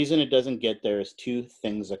 And the reason it doesn't get there is 2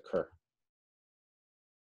 things occur.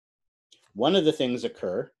 One of the things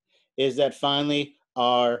occur is that finally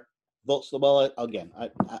our volts, well, again,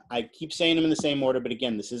 I keep saying them in the same order, but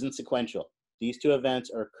again, this isn't sequential. These 2 events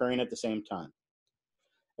are occurring at the same time.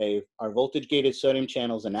 Our voltage gated sodium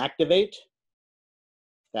channels inactivate.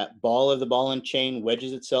 That ball of the ball and chain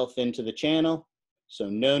wedges itself into the channel, so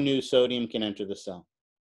no new sodium can enter the cell.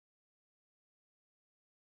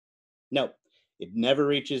 Nope, it never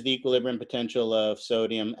reaches the equilibrium potential of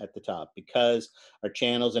sodium at the top because our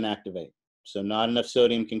channels inactivate. So not enough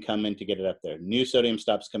sodium can come in to get it up there. New sodium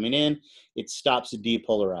stops coming in, it stops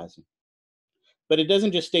depolarizing. But it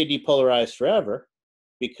doesn't just stay depolarized forever,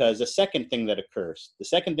 because the second thing that occurs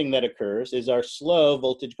is our slow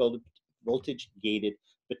voltage-gated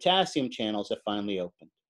potassium channels have finally opened.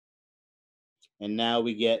 And now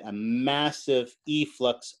we get a massive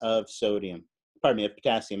efflux of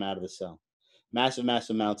potassium out of the cell. Massive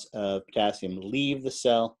amounts of potassium leave the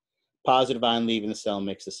cell. Positive ion leaving the cell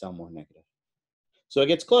makes the cell more negative. So it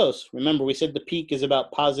gets close. Remember, we said the peak is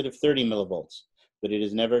about positive 30 millivolts, but it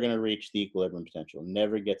is never going to reach the equilibrium potential. It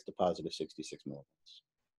never gets to positive 66 millivolts.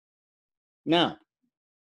 Now,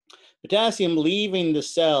 potassium leaving the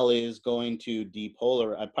cell is going to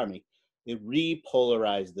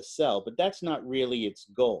repolarize the cell, but that's not really its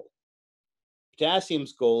goal.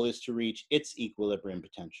 Potassium's goal is to reach its equilibrium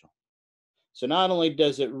potential. So not only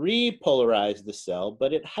does it repolarize the cell,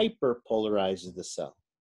 but it hyperpolarizes the cell,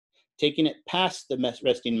 taking it past the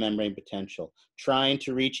resting membrane potential, trying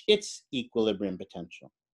to reach its equilibrium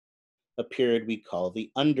potential, a period we call the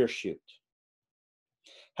undershoot.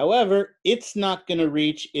 However, it's not going to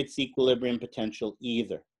reach its equilibrium potential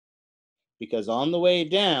either, because on the way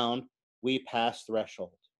down, we pass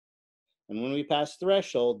threshold. And when we pass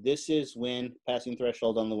threshold, this is when passing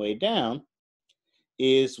threshold on the way down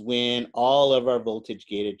is when all of our voltage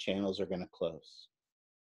gated channels are going to close.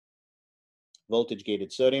 Voltage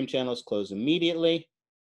gated sodium channels close immediately,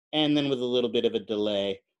 and then with a little bit of a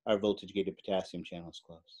delay, our voltage gated potassium channels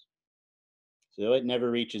close. So it never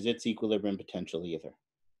reaches its equilibrium potential either.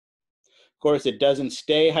 Of course, it doesn't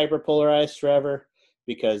stay hyperpolarized forever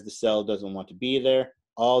because the cell doesn't want to be there.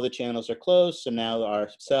 All the channels are closed, so now our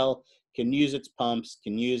cell can use its pumps,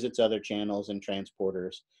 can use its other channels and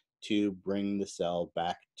transporters to bring the cell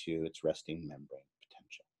back to its resting membrane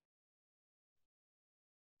potential.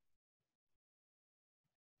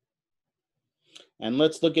 And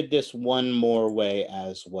let's look at this one more way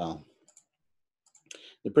as well.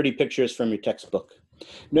 The pretty pictures from your textbook.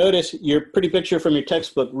 Notice your pretty picture from your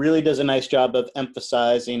textbook really does a nice job of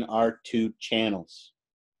emphasizing our two channels.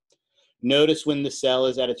 Notice when the cell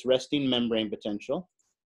is at its resting membrane potential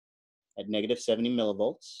at negative 70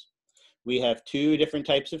 millivolts. We have two different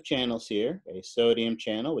types of channels here, a sodium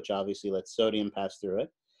channel, which obviously lets sodium pass through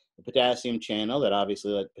it, a potassium channel that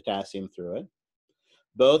obviously lets potassium through it.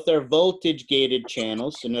 Both are voltage gated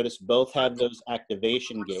channels, so notice both have those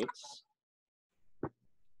activation gates.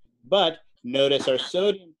 But notice our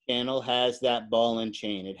sodium channel has that ball and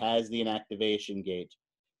chain. It has the inactivation gate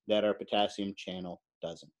that our potassium channel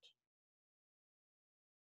doesn't.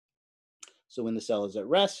 So when the cell is at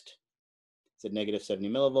rest, it's at negative 70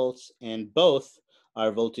 millivolts, and both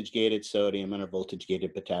our voltage gated sodium and our voltage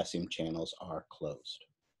gated potassium channels are closed.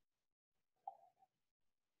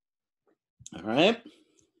 All right.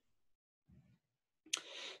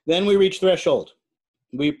 Then we reach threshold.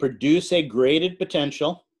 We produce a graded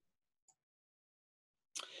potential,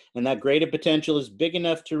 and that graded potential is big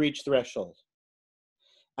enough to reach threshold.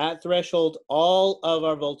 At threshold, all of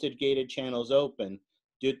our voltage gated channels open,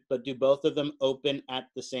 but do both of them open at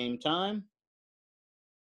the same time?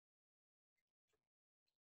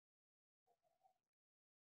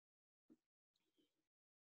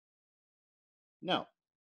 No.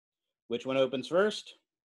 Which one opens first?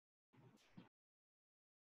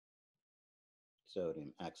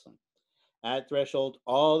 Sodium, excellent. At threshold,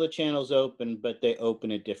 all the channels open, but they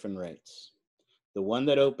open at different rates. The one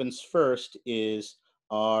that opens first is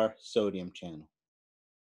our sodium channel.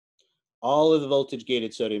 All of the voltage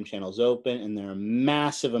gated sodium channels open, and there are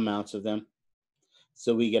massive amounts of them.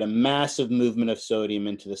 So we get a massive movement of sodium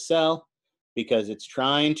into the cell because it's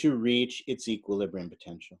trying to reach its equilibrium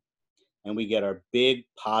potential. And we get our big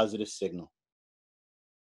positive signal,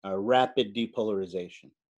 our rapid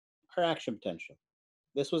depolarization, our action potential.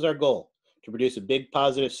 This was our goal, to produce a big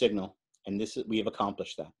positive signal, and we have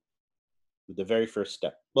accomplished that with the very first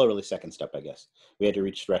step. Well, really second step, I guess. We had to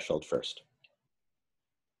reach threshold first.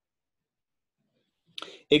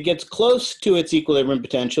 It gets close to its equilibrium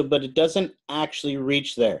potential, but it doesn't actually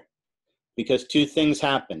reach there because two things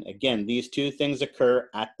happen. Again, these two things occur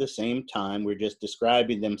at the same time. We're just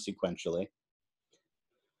describing them sequentially.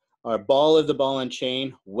 Our ball of the ball and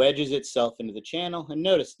chain wedges itself into the channel, and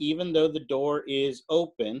notice, even though the door is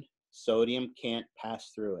open, sodium can't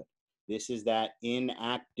pass through it. This is that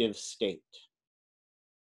inactive state.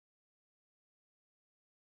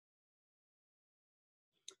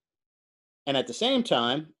 And at the same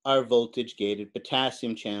time, our voltage-gated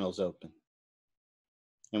potassium channels open.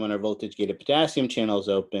 And when our voltage-gated potassium channels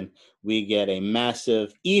open, we get a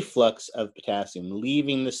massive efflux of potassium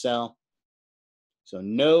leaving the cell. So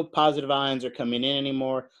no positive ions are coming in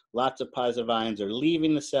anymore. Lots of positive ions are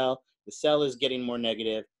leaving the cell. The cell is getting more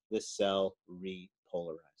negative. The cell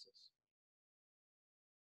repolarizes.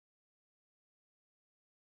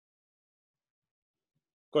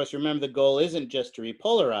 Of course, remember the goal isn't just to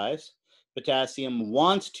repolarize. Potassium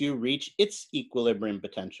wants to reach its equilibrium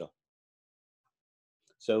potential.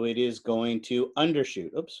 So it is going to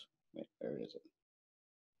undershoot. Oops, where is it?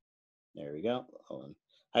 There we go.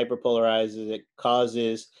 Hyperpolarizes, it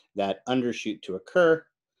causes that undershoot to occur.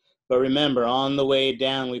 But remember, on the way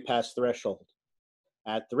down, we pass threshold.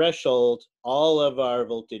 At threshold, all of our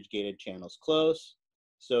voltage-gated channels close,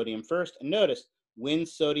 sodium first. And notice, when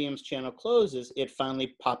sodium's channel closes, it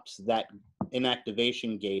finally pops that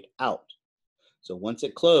inactivation gate out. So once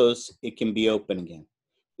it closes, it can be open again.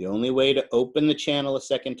 The only way to open the channel a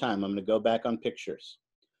second time, I'm going to go back on pictures.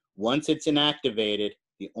 Once it's inactivated,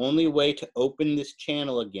 the only way to open this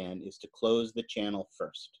channel again is to close the channel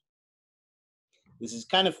first. This is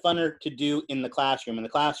kind of funner to do in the classroom. In the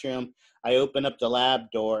classroom, I open up the lab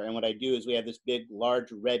door, and what I do is we have this big,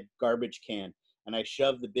 large red garbage can, and I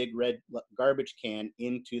shove the big red garbage can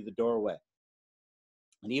into the doorway.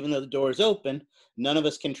 And even though the door is open, none of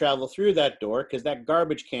us can travel through that door because that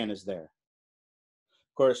garbage can is there.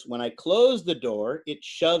 Of course, when I close the door, it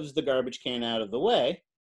shoves the garbage can out of the way.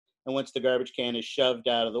 And once the garbage can is shoved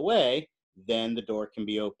out of the way, then the door can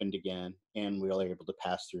be opened again and we're able to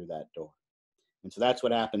pass through that door. And so that's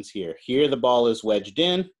what happens here. Here the ball is wedged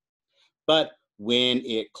in, but when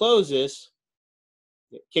it closes,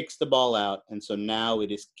 it kicks the ball out. And so now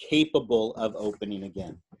it is capable of opening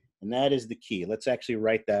again. And that is the key. Let's actually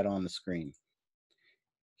write that on the screen.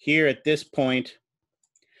 Here at this point,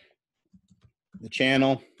 the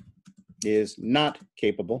channel is not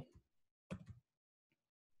capable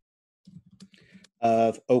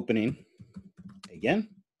of opening again.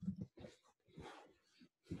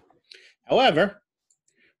 However,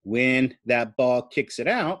 when that ball kicks it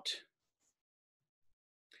out,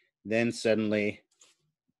 then suddenly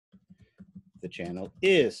the channel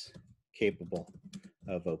is capable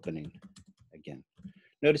of opening again.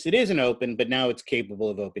 Notice it isn't open, but now it's capable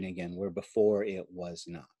of opening again, where before it was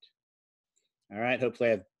not. All right,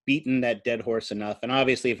 hopefully I've beaten that dead horse enough. And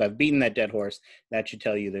obviously, if I've beaten that dead horse, that should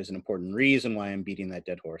tell you there's an important reason why I'm beating that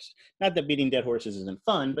dead horse. Not that beating dead horses isn't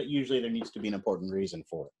fun, but usually there needs to be an important reason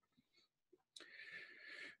for it.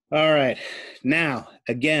 All right, now,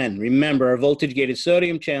 again, remember our voltage-gated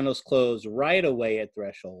sodium channels close right away at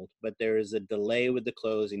threshold, but there is a delay with the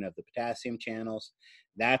closing of the potassium channels.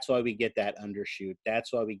 That's why we get that undershoot.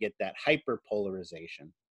 That's why we get that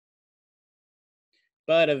hyperpolarization.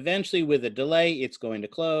 But eventually, with a delay, it's going to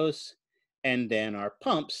close, and then our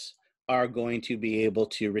pumps are going to be able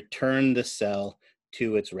to return the cell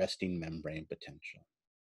to its resting membrane potential.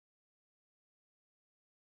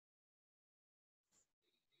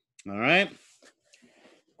 All right,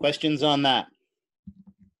 questions on that?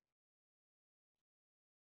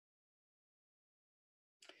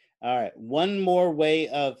 All right, one more way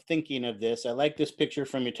of thinking of this. I like this picture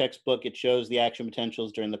from your textbook. It shows the action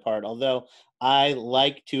potentials during the part. Although I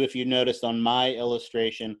like to, if you noticed on my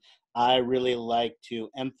illustration, I really like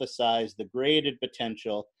to emphasize the graded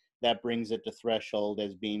potential that brings it to threshold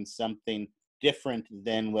as being something different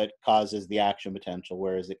than what causes the action potential,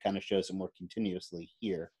 whereas it kind of shows it more continuously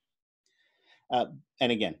here.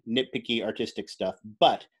 And again, nitpicky artistic stuff.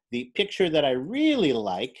 But the picture that I really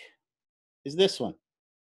like is this one.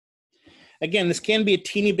 Again, this can be a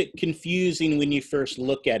teeny bit confusing when you first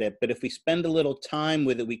look at it, but if we spend a little time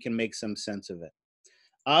with it, we can make some sense of it.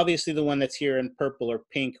 Obviously, the one that's here in purple or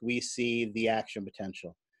pink, we see the action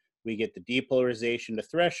potential. We get the depolarization to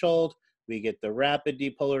threshold, we get the rapid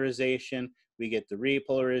depolarization, we get the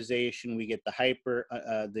repolarization, we get the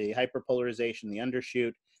hyperpolarization, the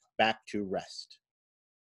undershoot, back to rest.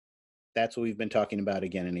 That's what we've been talking about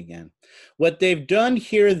again and again. What they've done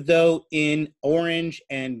here, though, in orange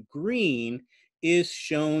and green is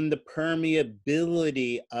shown the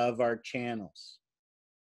permeability of our channels.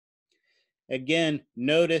 Again,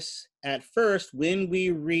 notice at first, when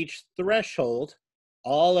we reach threshold,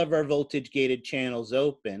 all of our voltage-gated channels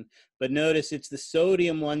open, but notice it's the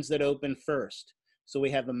sodium ones that open first. So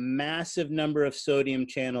we have a massive number of sodium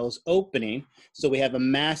channels opening. So we have a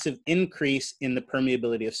massive increase in the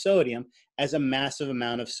permeability of sodium as a massive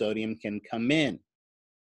amount of sodium can come in.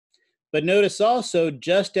 But notice also,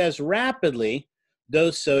 just as rapidly,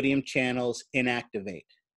 those sodium channels inactivate.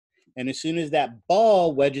 And as soon as that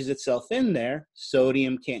ball wedges itself in there,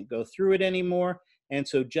 sodium can't go through it anymore. And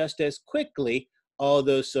so just as quickly, all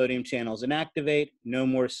those sodium channels inactivate, no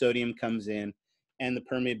more sodium comes in, and the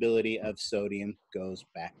permeability of sodium goes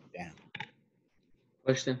back down.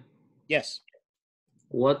 Question. Yes.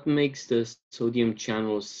 What makes the sodium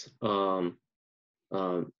channels inactivate?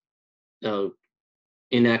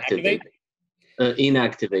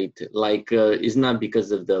 Inactivate, like it's not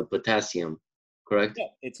because of the potassium, correct? No,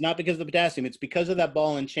 it's not because of the potassium. It's because of that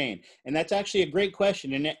ball and chain. And that's actually a great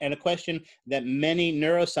question, and a question that many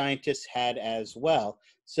neuroscientists had as well.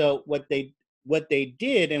 So what they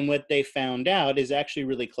did and what they found out is actually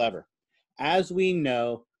really clever. As we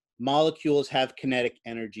know, molecules have kinetic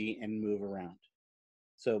energy and move around.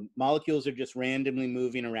 So molecules are just randomly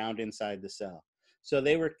moving around inside the cell. So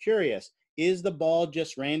they were curious, is the ball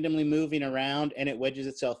just randomly moving around and it wedges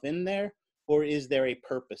itself in there, or is there a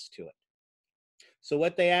purpose to it? So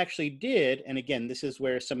what they actually did, and again, this is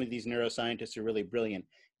where some of these neuroscientists are really brilliant,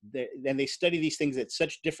 and they study these things at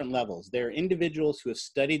such different levels. There are individuals who have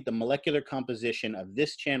studied the molecular composition of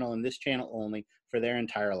this channel and this channel only for their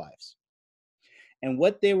entire lives. And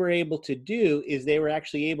what they were able to do is they were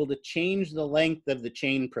actually able to change the length of the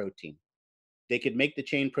chain protein. They could make the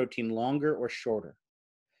chain protein longer or shorter.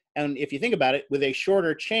 And if you think about it, with a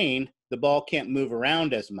shorter chain, the ball can't move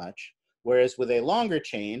around as much, whereas with a longer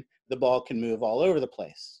chain, the ball can move all over the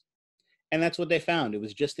place. And that's what they found. It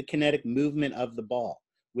was just the kinetic movement of the ball.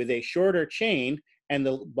 With a shorter chain and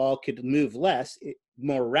the ball could move less, it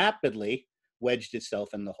more rapidly wedged itself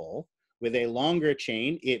in the hole. With a longer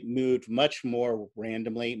chain, it moved much more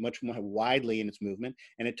randomly, much more widely in its movement,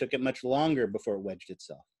 and it took it much longer before it wedged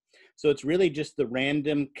itself. So it's really just the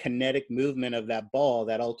random kinetic movement of that ball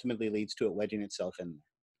that ultimately leads to it wedging itself in there.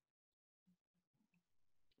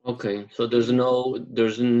 Okay, so there's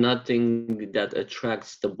nothing that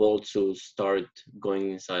attracts the ball to start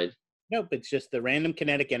going inside. Nope, it's just the random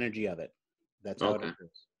kinetic energy of it. That's how it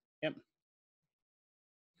occurs. Yep.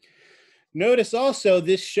 Notice also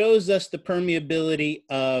this shows us the permeability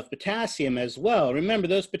of potassium as well. Remember,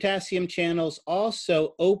 those potassium channels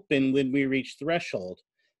also open when we reach threshold.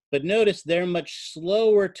 But notice they're much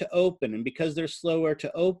slower to open. And because they're slower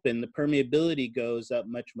to open, the permeability goes up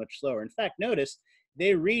much, much slower. In fact, notice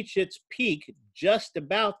they reach its peak just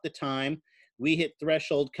about the time we hit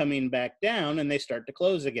threshold coming back down, and they start to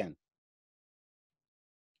close again.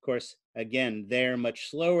 Of course, again, they're much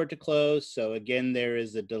slower to close. So again, there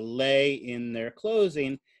is a delay in their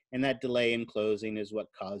closing, and that delay in closing is what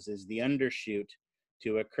causes the undershoot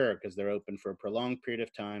to occur because they're open for a prolonged period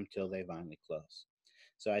of time till they finally close.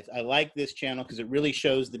 So I like this channel because it really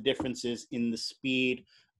shows the differences in the speed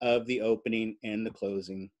of the opening and the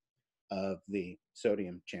closing of the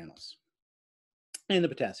sodium channels and the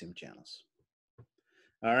potassium channels.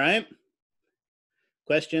 All right.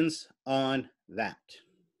 Questions on that?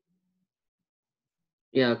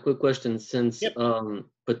 Yeah, quick question. Since Yep.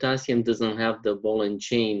 Potassium doesn't have the ball and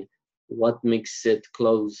chain, what makes it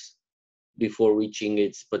close before reaching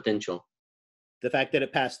its potential? The fact that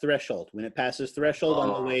it passed threshold. When it passes threshold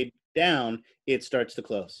on the way down, it starts to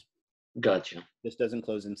close. Gotcha. This doesn't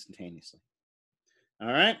close instantaneously.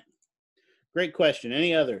 All right. Great question.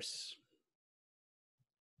 Any others?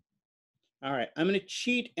 All right. I'm going to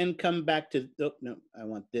cheat and come back to, oh, no, I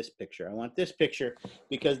want this picture. I want this picture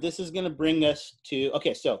because this is going to bring us to,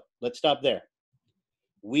 okay, so let's stop there.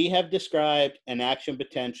 We have described an action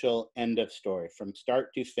potential, end of story, from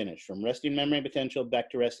start to finish, from resting membrane potential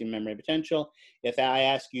back to resting membrane potential. If I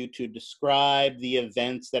ask you to describe the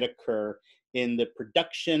events that occur in the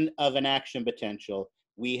production of an action potential,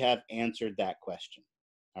 we have answered that question.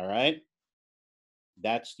 All right?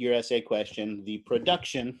 That's your essay question, the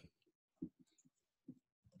production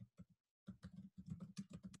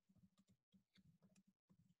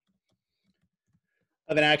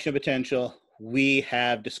of an action potential. We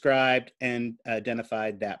have described and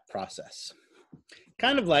identified that process.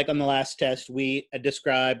 Kind of like on the last test, we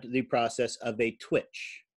described the process of a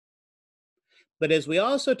twitch. But as we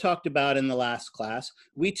also talked about in the last class,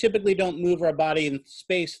 we typically don't move our body in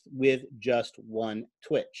space with just one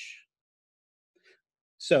twitch.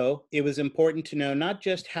 So it was important to know not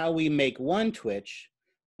just how we make one twitch,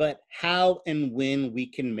 but how and when we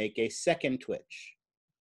can make a second twitch.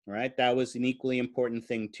 All right, that was an equally important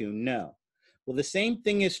thing to know. Well, the same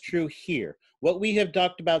thing is true here. What we have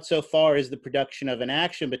talked about so far is the production of an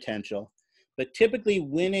action potential, but typically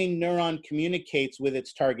when a neuron communicates with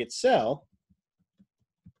its target cell,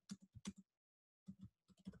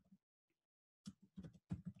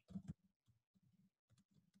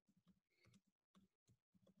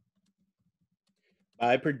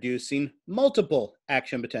 by producing multiple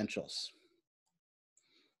action potentials.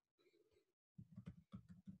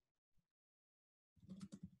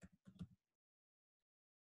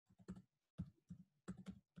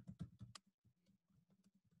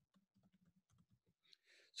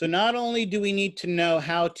 So not only do we need to know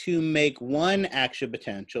how to make one action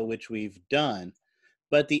potential, which we've done,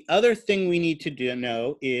 but the other thing we need to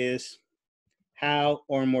know is how,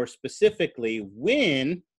 or more specifically,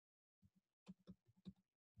 when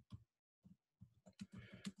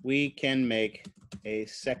we can make a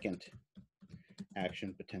second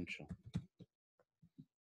action potential.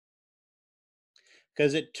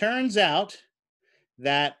 Because it turns out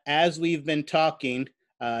that as we've been talking,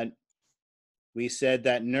 we said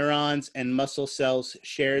that neurons and muscle cells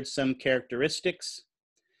shared some characteristics.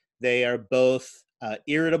 They are both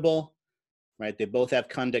irritable, right? They both have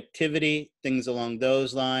conductivity, things along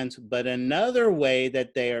those lines. But another way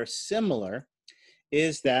that they are similar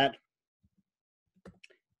is that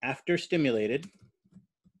after stimulated,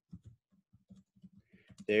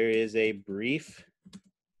 there is a brief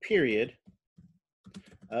period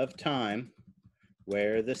of time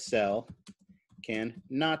where the cell can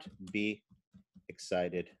not be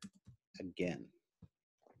excited again.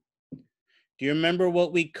 Do you remember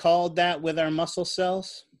what we called that with our muscle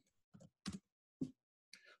cells?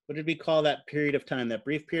 What did we call that period of time, that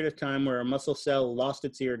brief period of time where a muscle cell lost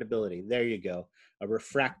its irritability? There you go, a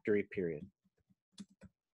refractory period.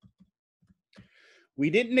 We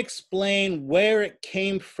didn't explain where it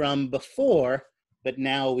came from before, but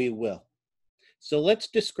now we will. So let's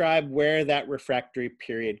describe where that refractory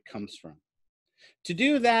period comes from. To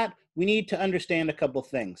do that, we need to understand a couple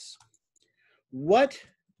things. What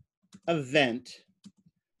event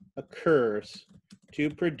occurs to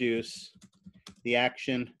produce the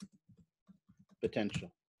action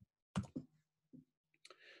potential?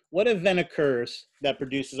 What event occurs that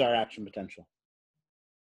produces our action potential?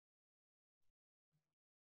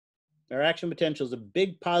 Our action potential is a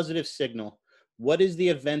big positive signal. What is the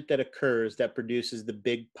event that occurs that produces the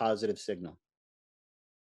big positive signal?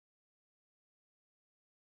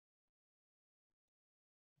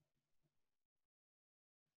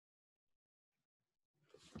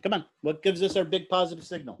 Come on, what gives us our big positive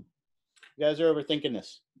signal? You guys are overthinking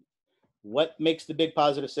this. What makes the big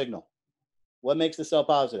positive signal? What makes the cell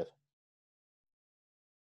positive?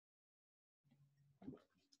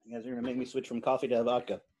 You guys are gonna make me switch from coffee to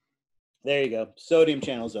vodka. There you go. Sodium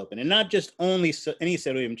channels open. And not just only any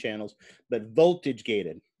sodium channels, but voltage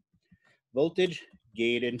gated. Voltage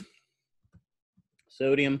gated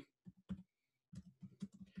sodium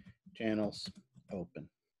channels open.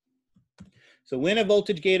 So when a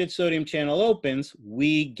voltage gated sodium channel opens,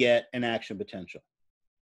 we get an action potential.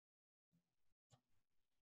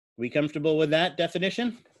 We comfortable with that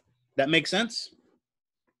definition? That makes sense?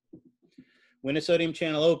 When a sodium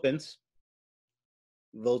channel opens,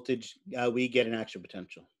 we get an action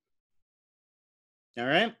potential. All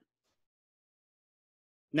right?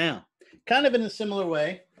 Now, kind of in a similar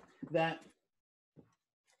way that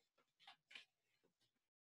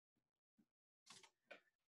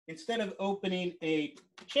instead of opening a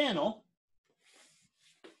channel,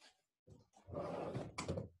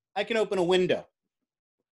 I can open a window.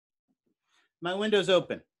 My window's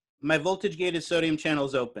open. My voltage gated sodium channel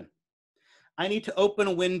is open. I need to open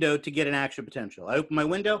a window to get an action potential. I open my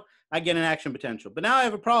window, I get an action potential. But now I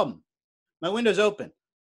have a problem. My window's open.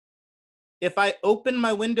 If I open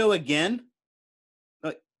my window again,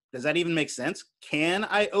 does that even make sense? Can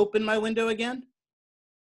I open my window again?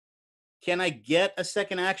 Can I get a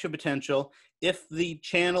second action potential if the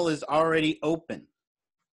channel is already open?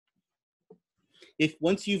 If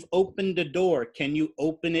once you've opened a door, can you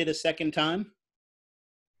open it a second time?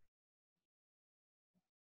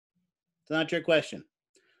 It's not your question.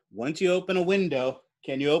 Once you open a window,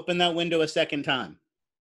 can you open that window a second time?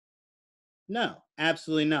 No,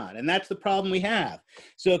 absolutely not. And that's the problem we have.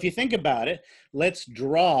 So if you think about it, let's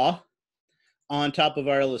draw on top of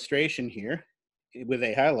our illustration here with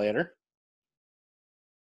a highlighter.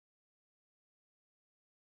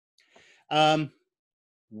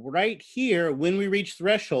 Right here, when we reach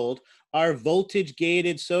threshold, our voltage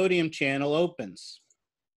gated sodium channel opens.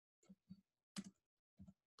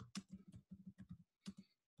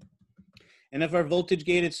 And if our voltage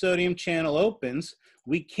gated sodium channel opens,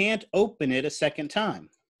 we can't open it a second time.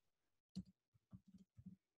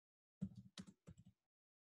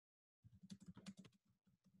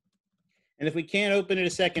 And if we can't open it a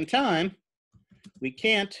second time, we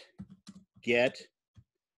can't get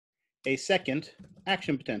a second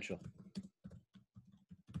action potential.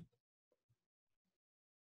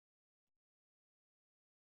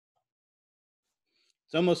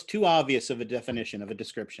 It's almost too obvious of a definition, of a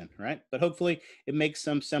description, right? But hopefully it makes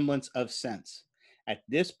some semblance of sense. At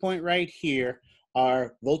this point right here,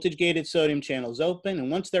 our voltage gated sodium channels open,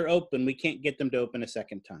 and once they're open, we can't get them to open a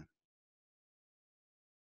second time.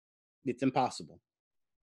 It's impossible.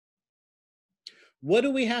 What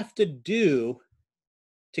do we have to do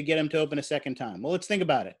to get them to open a second time? Well, let's think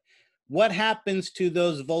about it. What happens to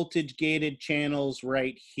those voltage gated channels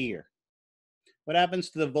right here? What happens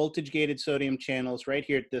to the voltage gated sodium channels right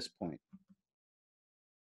here at this point?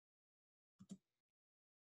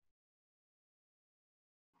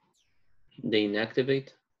 They inactivate?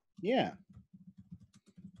 Yeah.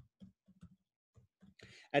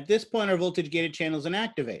 At this point, our voltage gated channels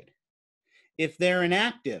inactivate. If they're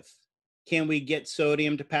inactive, can we get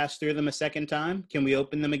sodium to pass through them a second time? Can we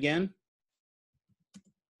open them again?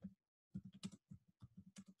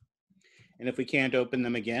 And if we can't open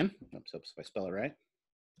them again, oops, if I spell it right.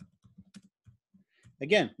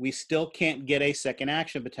 Again, we still can't get a second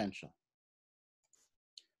action potential.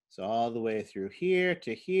 So all the way through here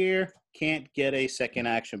to here, can't get a second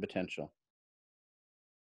action potential.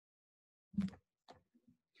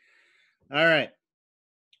 All right.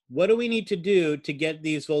 What do we need to do to get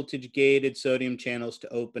these voltage gated sodium channels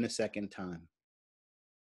to open a second time?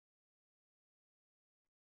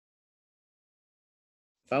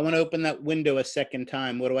 If I want to open that window a second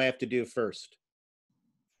time, what do I have to do first?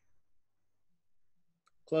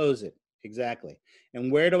 Close it, exactly.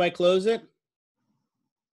 And where do I close it?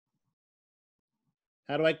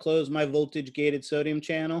 How do I close my voltage-gated sodium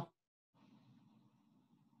channel?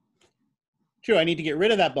 True, I need to get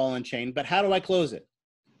rid of that ball and chain, but how do I close it?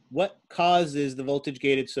 What causes the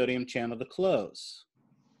voltage-gated sodium channel to close?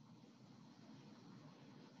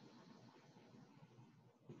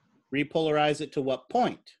 Repolarize it to what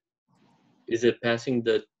point? Is it passing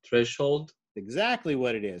the threshold? Exactly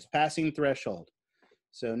what it is, passing threshold.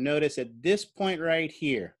 So notice at this point right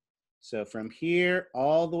here, so from here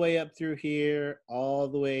all the way up through here, all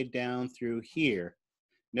the way down through here,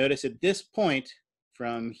 notice at this point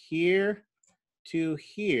from here to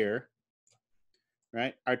here,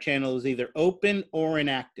 right, our channel is either open or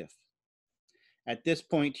inactive. At this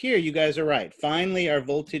point here, you guys are right. Finally, our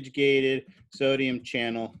voltage-gated sodium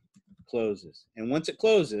channel closes. And once it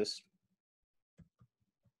closes,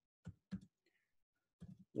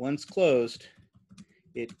 once closed,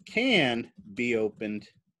 it can be opened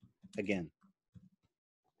again.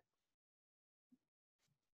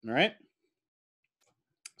 All right?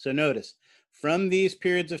 So notice, from these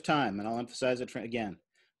periods of time, and I'll emphasize it again,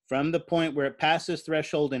 from the point where it passes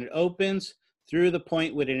threshold and it opens, through the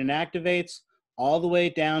point when it inactivates, all the way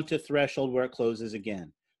down to threshold where it closes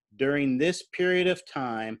again. During this period of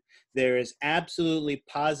time, there is absolutely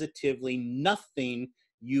positively nothing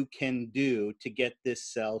you can do to get this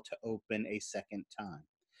cell to open a second time.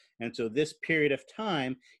 And so this period of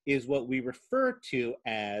time is what we refer to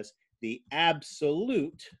as the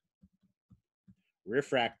absolute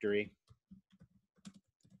refractory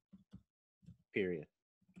period.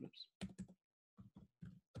 Oops.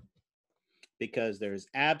 Because there's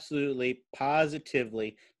absolutely,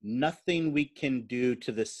 positively nothing we can do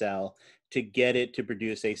to the cell to get it to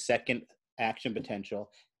produce a second action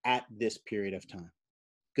potential at this period of time.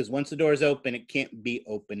 Because once the door is open, it can't be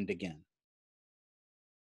opened again.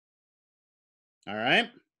 All right,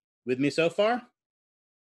 with me so far?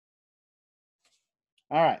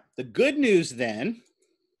 All right, the good news then,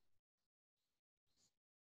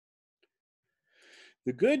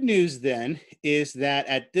 is that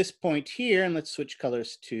at this point here, and let's switch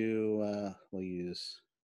colors to, we'll use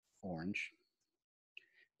orange.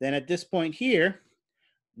 Then at this point here,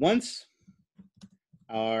 once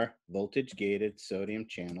our voltage-gated sodium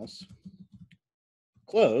channels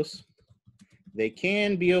close, they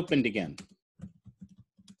can be opened again.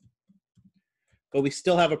 But we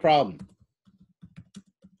still have a problem.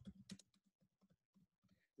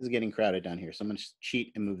 This is getting crowded down here, so I'm going to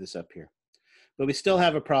cheat and move this up here. But we still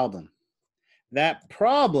have a problem. That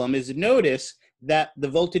problem is, notice that the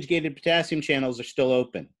voltage-gated potassium channels are still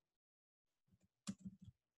open.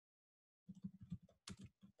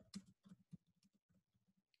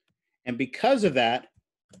 And because of that,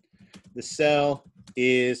 the cell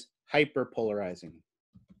is hyperpolarizing.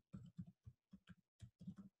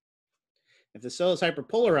 If the cell is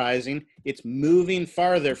hyperpolarizing, it's moving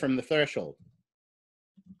farther from the threshold.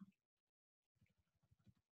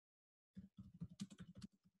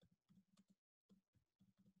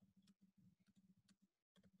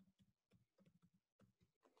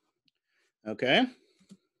 Okay?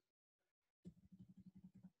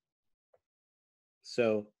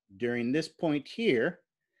 So during this point here,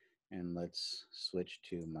 and let's switch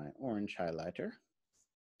to my orange highlighter.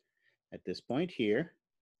 At this point here,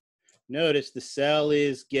 notice the cell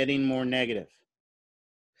is getting more negative.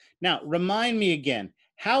 Now, remind me again,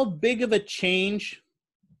 how big of a change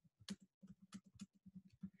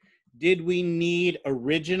did we need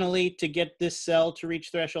originally to get this cell to reach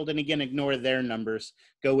threshold? And again, ignore their numbers,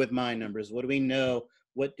 go with my numbers. What do we know?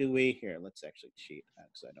 What do we, here, let's actually cheat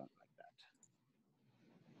because I don't like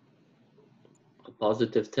that. A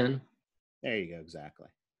positive 10. There you go, exactly.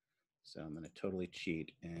 So I'm going to totally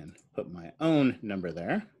cheat and put my own number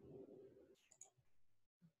there.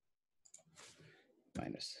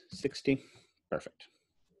 Minus 60, perfect.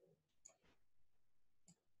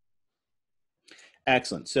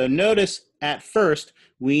 Excellent. So notice at first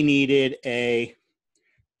we needed a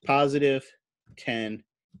positive 10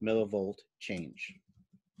 millivolt change.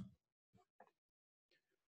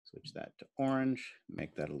 Switch that to orange,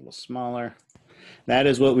 make that a little smaller. That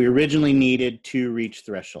is what we originally needed to reach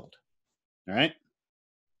threshold. All right?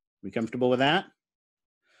 We comfortable with that?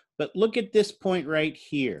 But look at this point right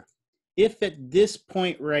here. If at this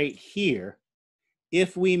point right here,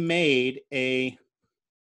 if we made a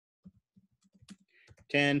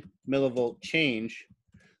 10 millivolt change,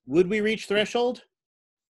 would we reach threshold?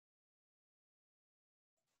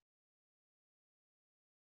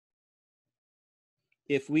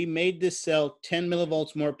 If we made this cell 10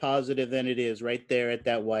 millivolts more positive than it is right there at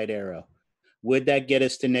that white arrow, would that get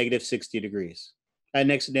us to negative 60 degrees?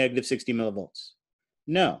 Next to negative 60 millivolts?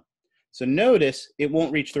 No. So notice it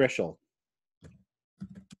won't reach threshold.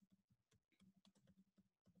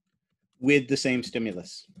 with the same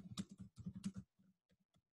stimulus.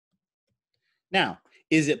 Now,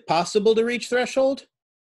 is it possible to reach threshold?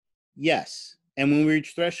 Yes. And when we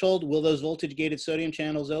reach threshold, will those voltage-gated sodium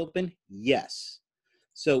channels open? Yes.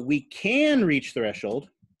 So we can reach threshold,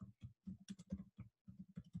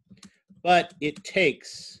 but it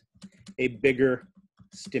takes a bigger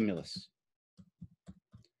stimulus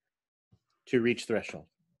to reach threshold.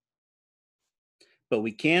 But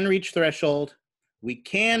we can reach threshold. We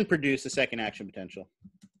can produce a second action potential.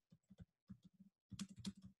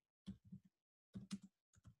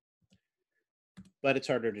 But it's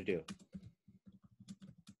harder to do.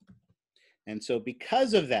 And so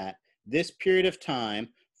because of that, this period of time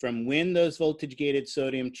from when those voltage-gated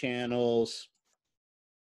sodium channels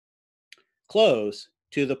close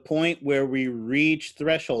to the point where we reach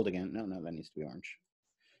threshold again, no, that needs to be orange,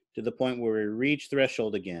 to the point where we reach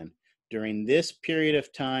threshold again, during this period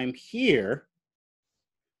of time here,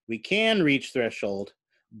 we can reach threshold,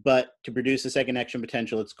 but to produce a second action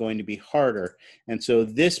potential, it's going to be harder. And so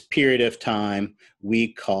this period of time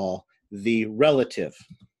we call the relative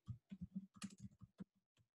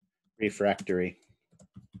refractory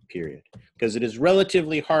period, because it is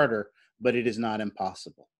relatively harder, but it is not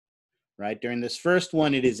impossible, right? During this first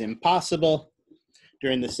one, it is impossible.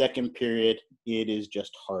 During the second period, it is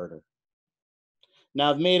just harder. Now,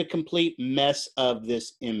 I've made a complete mess of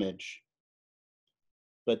this image,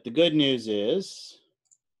 but the good news is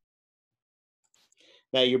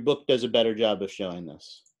that your book does a better job of showing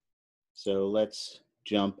this. So let's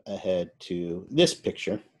jump ahead to this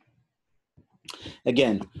picture.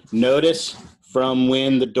 Again, notice from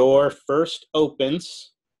when the door first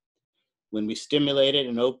opens, when we stimulate it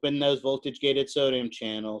and open those voltage-gated sodium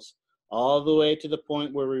channels, all the way to the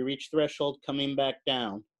point where we reach threshold coming back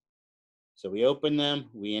down. So we open them,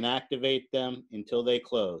 we inactivate them until they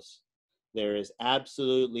close. There is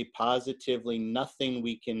absolutely, positively nothing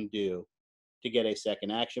we can do to get a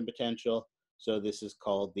second action potential. So this is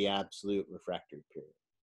called the absolute refractory period.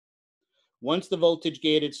 Once the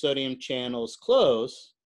voltage-gated sodium channels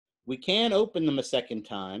close, we can open them a second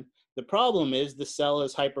time. The problem is the cell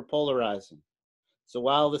is hyperpolarizing. So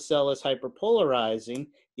while the cell is hyperpolarizing,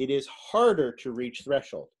 it is harder to reach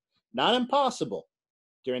threshold. Not impossible.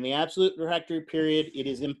 During the absolute refractory period, it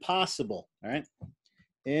is impossible, all right?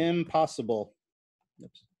 Impossible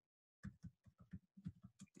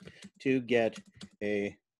to get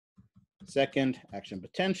a second action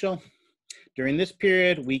potential. During this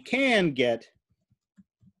period, we can get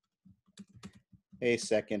a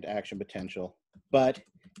second action potential, but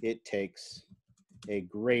it takes a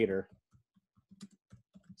greater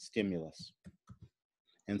stimulus.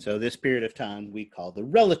 And so this period of time we call the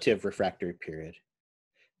relative refractory period.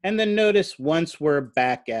 And then notice once we're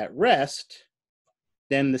back at rest,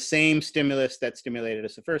 then the same stimulus that stimulated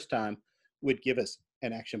us the first time would give us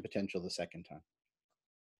an action potential the second time.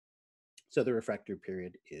 So the refractory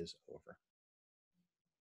period is over.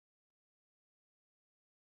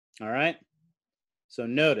 All right. So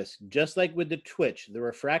notice, just like with the twitch, the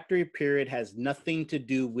refractory period has nothing to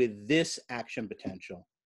do with this action potential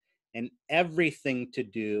and everything to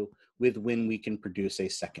do with when we can produce a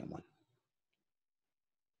second one.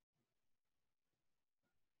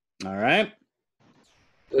 All right.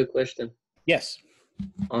 Good question. Yes.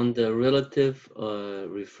 On the relative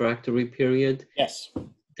refractory period, Yes.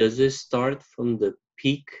 does this start from the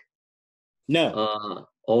peak No.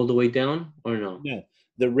 all the way down or no? No.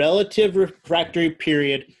 The relative refractory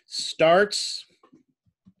period starts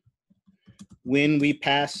when we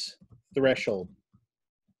pass threshold.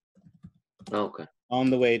 Okay.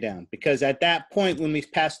 On the way down, because at that point when we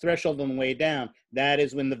pass threshold on the way down, that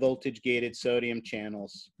is when the voltage gated sodium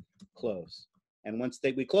channels close. And once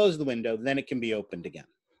we close the window, then it can be opened again.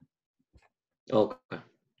 Okay.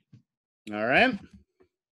 All right.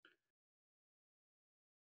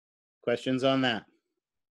 Questions on that?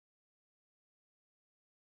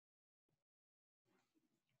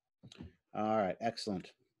 All right,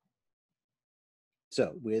 excellent.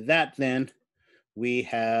 So with that, then we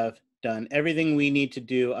have done everything we need to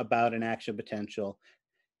do about an action potential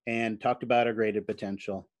and talked about a graded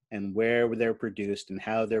potential and where they're produced and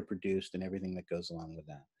how they're produced and everything that goes along with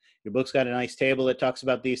that. Your book's got a nice table that talks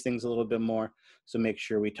about these things a little bit more, so make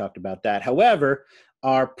sure we talked about that. However,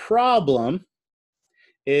 our problem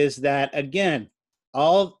is that, again,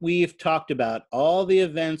 all we've talked about, all the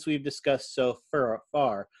events we've discussed so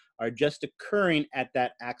far are just occurring at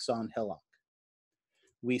that axon hillock.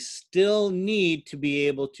 We still need to be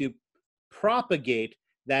able to propagate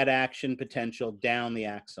that action potential down the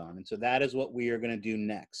axon. And so that is what we are going to do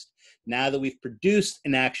next. Now that we've produced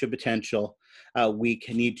an action potential, we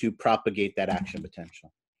need to propagate that action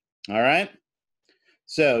potential. All right.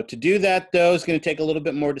 So to do that, though, is going to take a little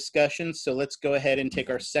bit more discussion. So let's go ahead and take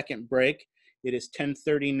our second break. It is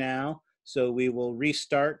 10:30 now, so we will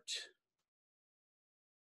restart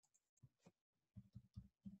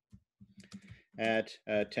at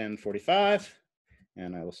 10:45,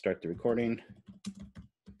 and I will start the recording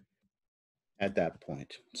at that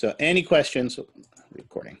point. So any questions,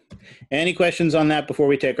 recording, any questions on that before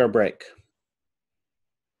we take our break?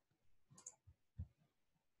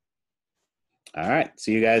 All right,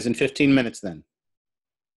 see you guys in 15 minutes then.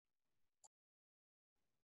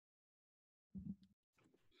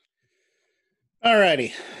 All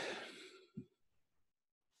righty.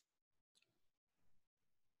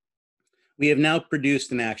 We have now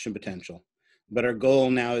produced an action potential, but our goal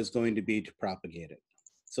now is going to be to propagate it.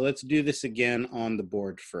 So let's do this again on the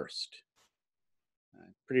board first.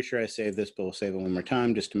 I'm pretty sure I saved this, but we'll save it one more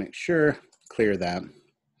time just to make sure, clear that.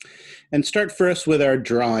 And start first with our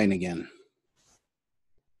drawing again.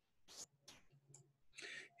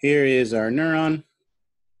 Here is our neuron.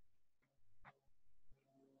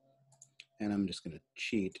 And I'm just going to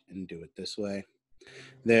cheat and do it this way.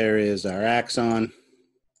 There is our axon.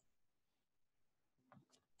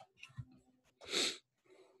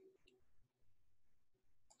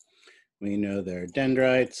 We know there are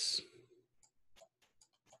dendrites.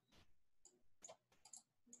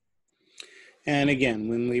 And again,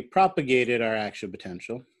 when we propagated our action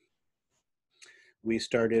potential, we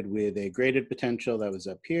started with a graded potential that was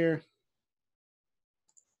up here.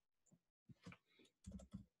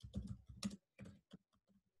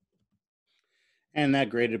 And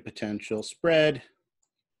that graded potential spread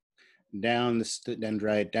down the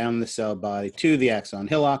dendrite, down the cell body to the axon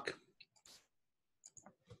hillock.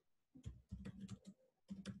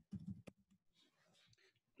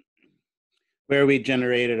 Where we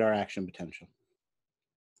generated our action potential.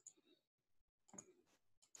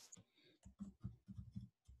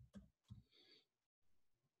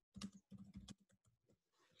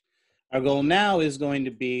 Our goal now is going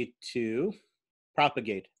to be to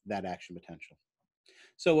propagate that action potential.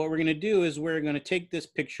 So what we're going to do is we're going to take this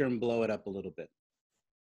picture and blow it up a little bit.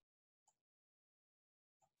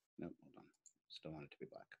 Nope, hold on. Still want it to be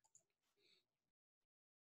black.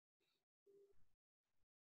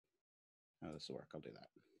 Oh, this will work. I'll do that.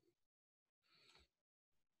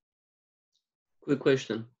 Quick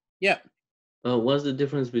question. Yeah. What's the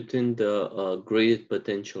difference between the graded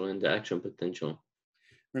potential and the action potential?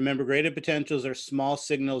 Remember, graded potentials are small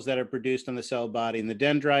signals that are produced on the cell body in the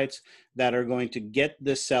dendrites that are going to get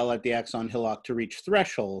the cell at the axon hillock to reach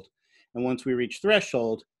threshold. And once we reach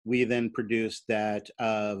threshold, we then produce that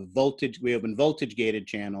voltage, we open voltage gated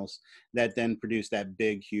channels that then produce that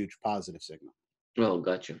big, huge positive signal. Oh,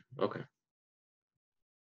 gotcha. Okay.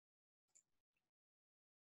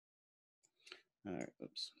 All right,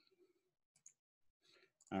 oops.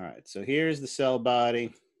 All right, so here's the cell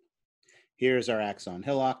body. Here's our axon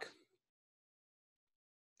hillock.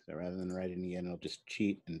 So rather than write it again, I'll just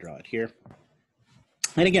cheat and draw it here.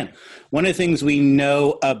 And again, one of the things we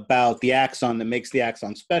know about the axon that makes the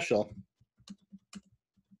axon special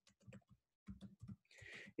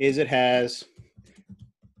is it has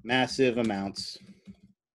massive amounts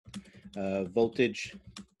of voltage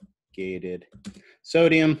gated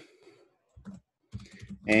sodium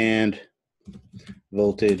and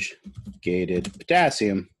voltage gated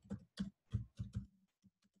potassium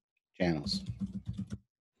channels.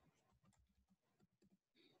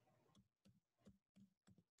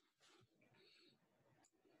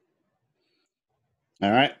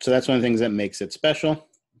 All right, so that's one of the things that makes it special.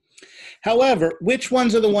 However, which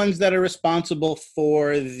ones are the ones that are responsible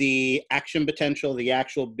for the action potential, the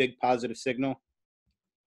actual big positive signal?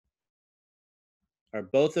 Are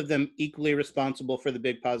both of them equally responsible for the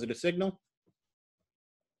big positive signal?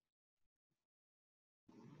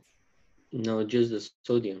 No, just the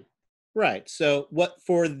sodium. Right. So what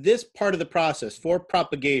for this part of the process, for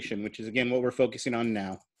propagation, which is again what we're focusing on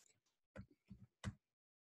now,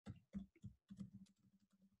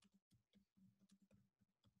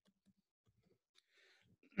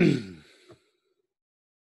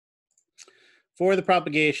 for the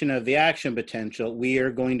propagation of the action potential, we are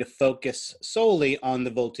going to focus solely on the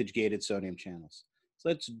voltage gated sodium channels. So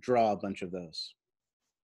let's draw a bunch of those.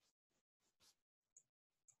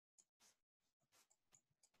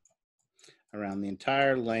 Around the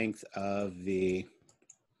entire length of the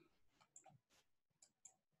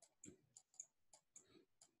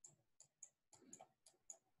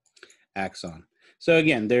axon. So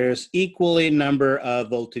again, there's equally number of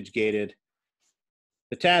voltage gated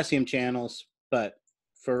potassium channels, but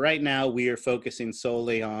for right now, we are focusing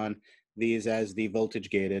solely on these as the voltage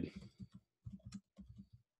gated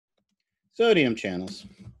sodium channels,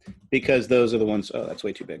 because those are the ones, oh, that's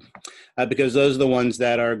way too big, because those are the ones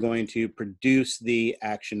that are going to produce the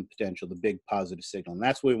action potential, the big positive signal. And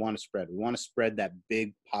that's what we want to spread. We want to spread that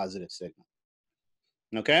big positive signal.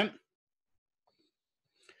 Okay?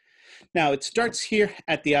 Now, it starts here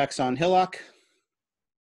at the axon hillock.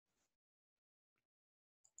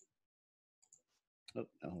 Oh,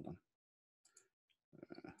 no, hold on.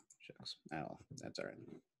 Shucks. Oh, that's all right.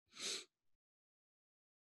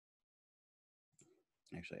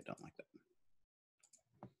 Actually, I don't like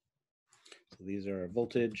that. So these are our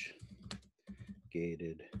voltage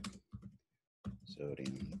gated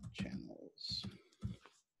sodium channels.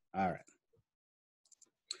 All right.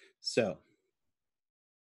 So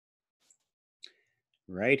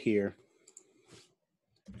right here,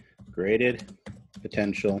 graded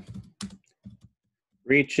potential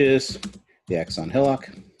reaches the axon hillock,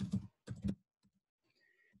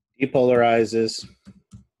 depolarizes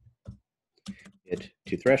it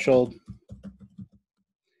to threshold,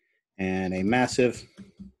 and a massive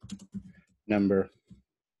number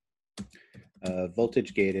of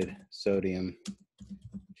voltage-gated sodium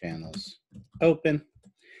channels open,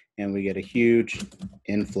 and we get a huge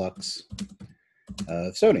influx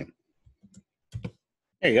of sodium.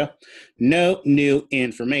 There you go. No new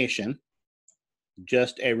information,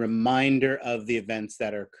 just a reminder of the events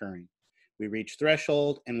that are occurring. We reach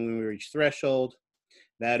threshold, and when we reach threshold,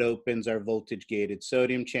 that opens our voltage-gated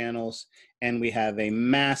sodium channels, and we have a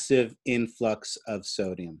massive influx of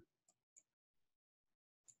sodium.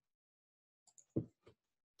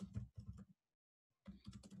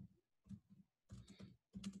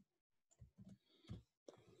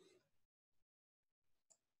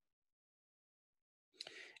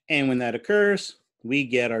 And when that occurs, we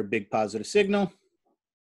get our big positive signal.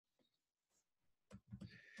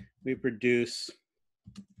 We produce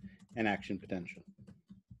an action potential.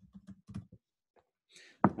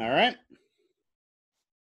 All right.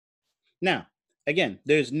 Now, again,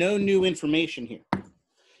 there's no new information here.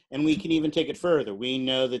 And we can even take it further. We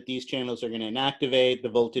know that these channels are going to inactivate, the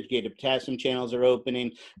voltage-gated potassium channels are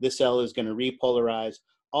opening, the cell is going to repolarize.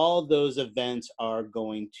 All those events are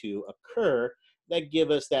going to occur that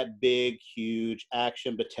give us that big, huge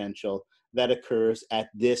action potential that occurs at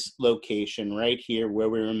this location right here where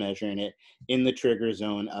we were measuring it in the trigger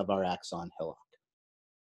zone of our axon hillock.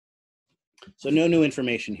 So no new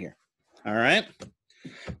information here. All right.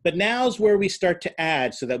 But now's where we start to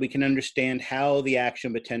add so that we can understand how the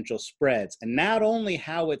action potential spreads, and not only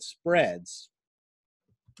how it spreads,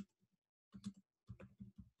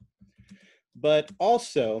 but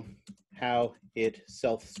also how it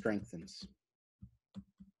self-strengthens,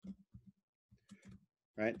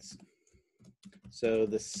 right? So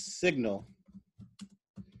the signal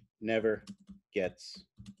never gets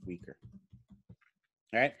weaker.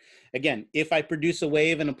 All right. Again, if I produce a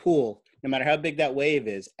wave in a pool, no matter how big that wave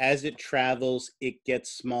is, as it travels, it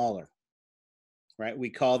gets smaller, right? We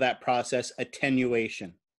call that process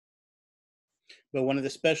attenuation. But one of the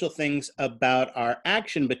special things about our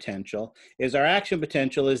action potential is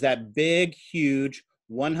that big, huge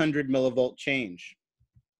 100 millivolt change.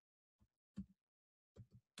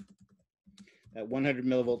 That 100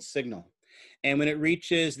 millivolt signal. And when it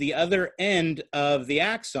reaches the other end of the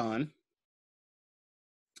axon,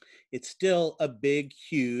 it's still a big,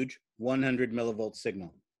 huge 100 millivolt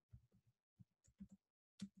signal.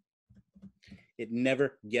 It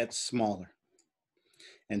never gets smaller.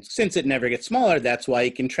 And since it never gets smaller, that's why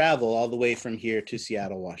it can travel all the way from here to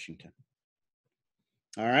Seattle, Washington.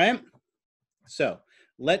 All right? So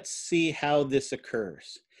let's see how this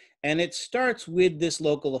occurs. And it starts with this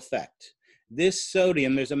local effect. This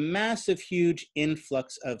sodium, there's a massive, huge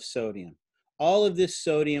influx of sodium. All of this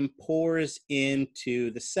sodium pours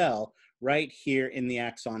into the cell right here in the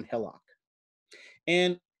axon hillock.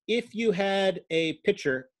 And if you had a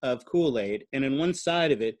pitcher of Kool-Aid and in one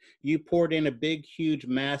side of it, you poured in a big, huge,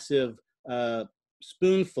 massive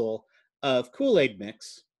spoonful of Kool-Aid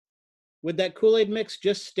mix, would that Kool-Aid mix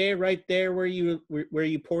just stay right there where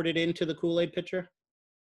you poured it into the Kool-Aid pitcher?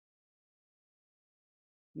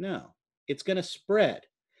 No, it's going to spread.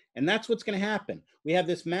 And that's what's going to happen. We have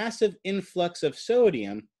this massive influx of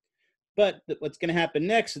sodium, but what's going to happen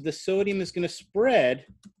next is the sodium is going to spread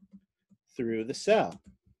through the cell.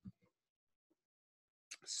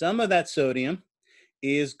 Some of that sodium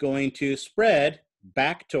is going to spread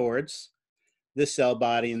back towards the cell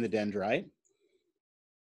body in the dendrite.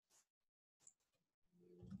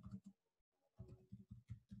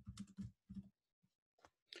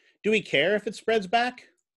 Do we care if it spreads back?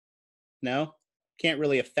 No, can't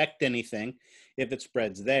really affect anything if it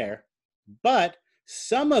spreads there. But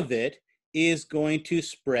some of it is going to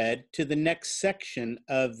spread to the next section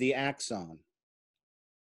of the axon.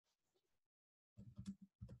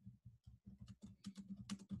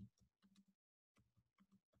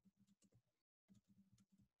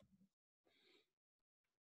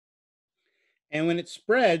 And when it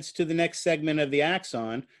spreads to the next segment of the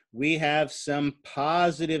axon, we have some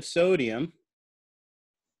positive sodium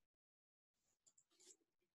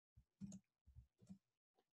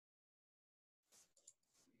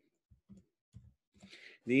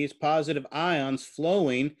these positive ions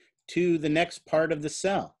flowing to the next part of the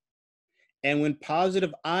cell. And when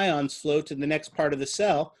positive ions flow to the next part of the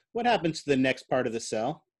cell, what happens to the next part of the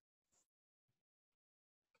cell?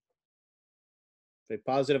 If a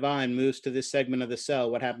positive ion moves to this segment of the cell,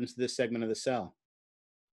 what happens to this segment of the cell?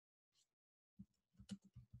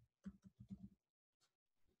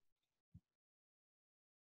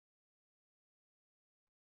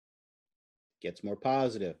 Gets more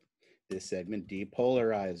positive. This segment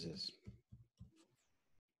depolarizes.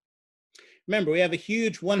 Remember, we have a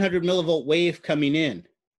huge 100 millivolt wave coming in.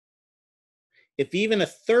 If even a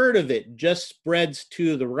third of it just spreads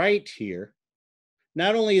to the right here,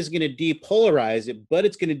 not only is it going to depolarize it, but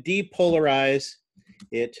it's going to depolarize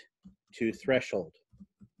it to threshold.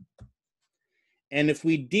 And if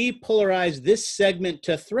we depolarize this segment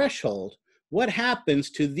to threshold, what happens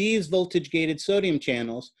to these voltage-gated sodium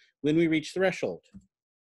channels when we reach threshold?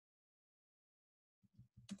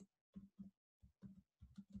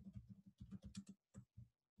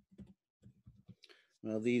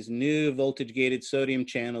 Well, these new voltage-gated sodium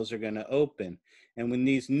channels are going to open. And when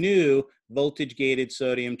these new voltage-gated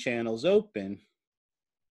sodium channels open,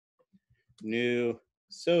 new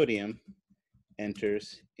sodium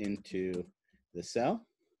enters into the cell.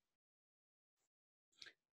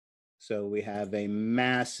 So we have a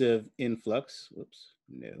massive influx. Whoops,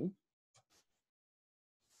 no.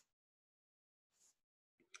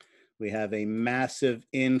 We have a massive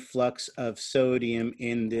influx of sodium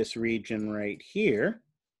in this region right here.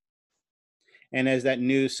 And as that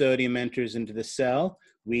new sodium enters into the cell,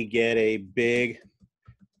 we get a big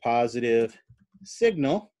positive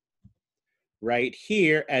signal right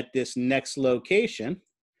here at this next location.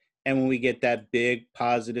 And when we get that big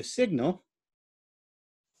positive signal,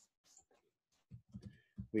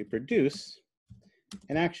 we produce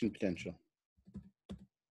an action potential.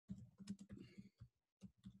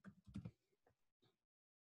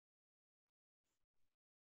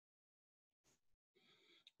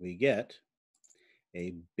 We get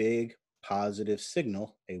a big positive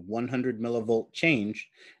signal, a 100 millivolt change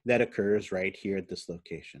that occurs right here at this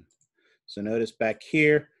location. So notice back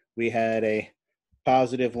here, we had a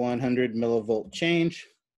positive 100 millivolt change.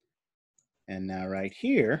 And now right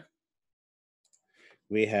here,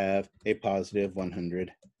 we have a positive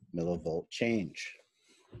 100 millivolt change.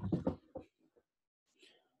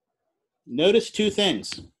 Notice two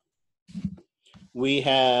things. We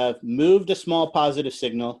have moved a small positive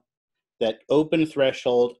signal that opened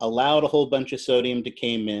threshold, allowed a whole bunch of sodium to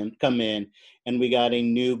come in, and we got a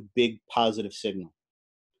new big positive signal.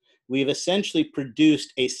 We've essentially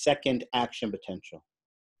produced a second action potential,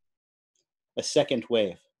 a second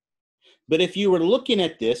wave. But if you were looking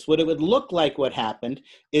at this, what it would look like what happened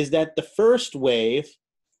is that the first wave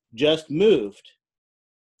just moved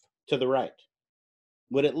to the right.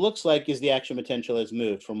 What it looks like is the action potential has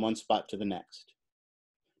moved from one spot to the next.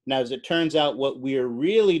 Now, as it turns out, what we're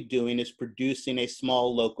really doing is producing a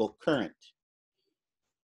small local current.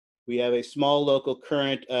 We have a small local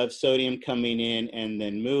current of sodium coming in and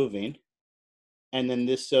then moving. And then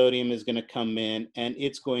this sodium is going to come in and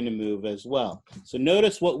it's going to move as well. So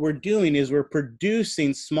notice what we're doing is we're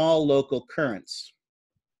producing small local currents.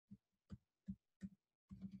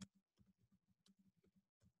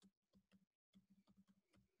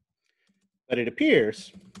 But it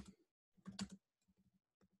appears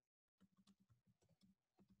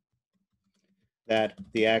that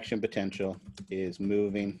the action potential is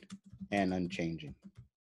moving and unchanging.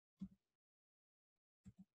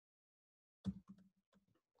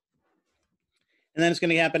 And then it's going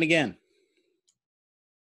to happen again.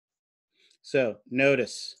 So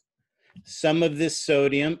notice some of this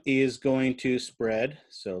sodium is going to spread.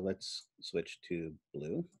 So let's switch to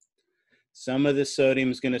blue. Some of this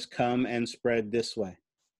sodium is going to come and spread this way.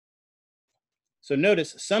 So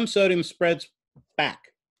notice some sodium spreads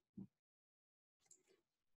back.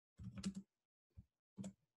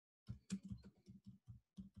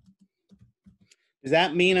 Does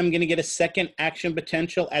that mean I'm going to get a second action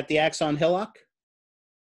potential at the axon hillock?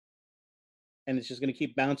 And it's just going to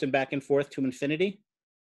keep bouncing back and forth to infinity?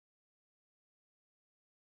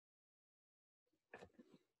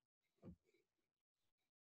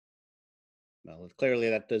 Well, clearly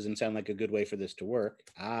that doesn't sound like a good way for this to work.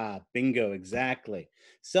 Ah, bingo, exactly.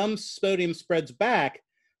 Some sodium spreads back,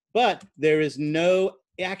 but there is no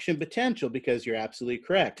action potential because you're absolutely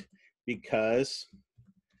correct, because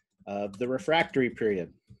of the refractory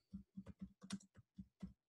period.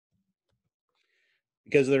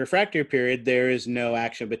 Because of the refractory period, there is no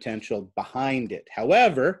action potential behind it.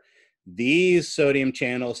 However, these sodium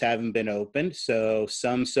channels haven't been opened, so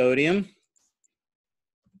some sodium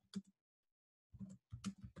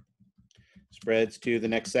spreads to the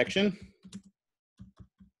next section,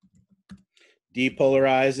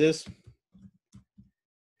 depolarizes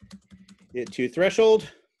it to threshold,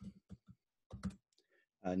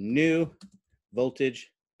 a new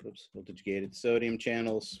voltage gated sodium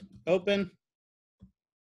channels open,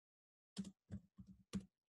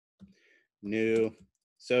 new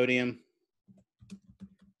sodium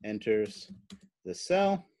enters the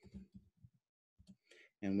cell,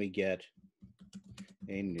 and we get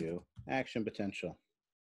a new action potential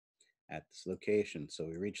at this location. So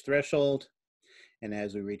we reach threshold, and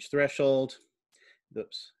as we reach threshold,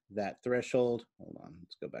 that threshold, hold on,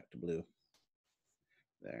 let's go back to blue.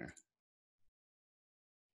 There.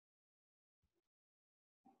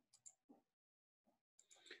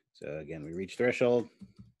 So again, we reach threshold,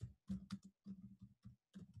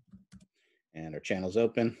 and our channel's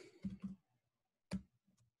open.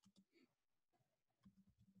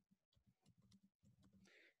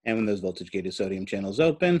 And when those voltage-gated sodium channels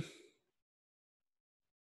open,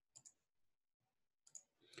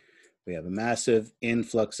 we have a massive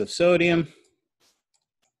influx of sodium.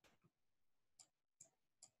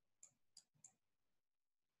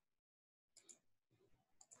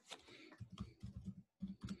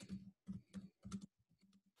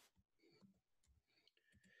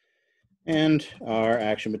 And our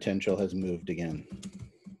action potential has moved again.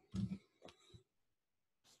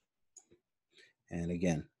 And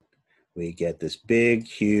again, we get this big,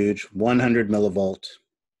 huge 100 millivolt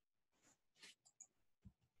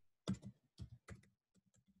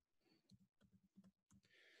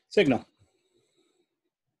signal.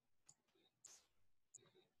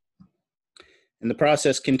 And the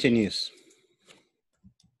process continues.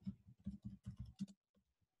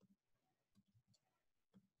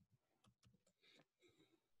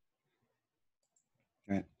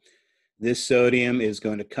 Right. This sodium is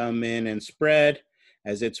going to come in and spread.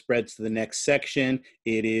 As it spreads to the next section,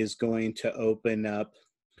 it is going to open up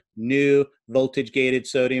new voltage-gated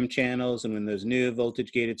sodium channels, and when those new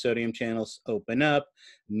voltage-gated sodium channels open up,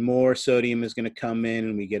 more sodium is going to come in,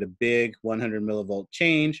 and we get a big 100 millivolt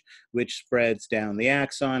change, which spreads down the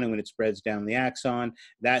axon, and when it spreads down the axon,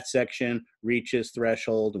 that section reaches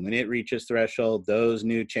threshold, and when it reaches threshold, those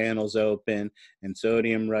new channels open, and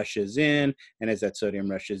sodium rushes in, and as that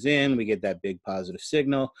sodium rushes in, we get that big positive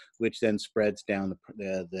signal, which then spreads down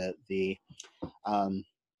the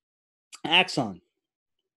axon.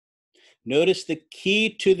 Notice the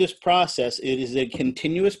key to this process, it is a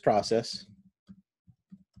continuous process,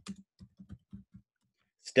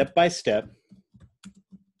 step by step,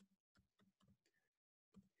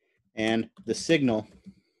 and the signal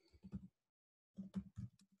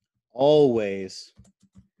always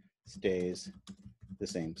stays the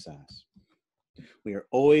same size. We are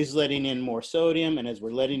always letting in more sodium, and as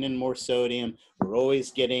we're letting in more sodium, we're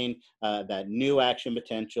always getting that new action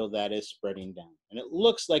potential that is spreading down. And it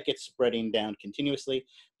looks like it's spreading down continuously,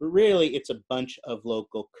 but really it's a bunch of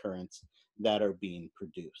local currents that are being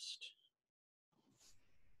produced.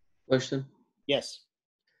 Question? Yes.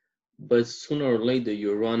 But sooner or later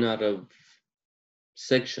you run out of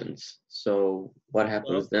sections. So what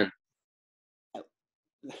happens then?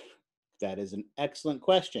 That is an excellent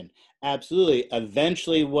question. Absolutely.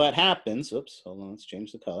 Eventually what happens, oops, hold on, let's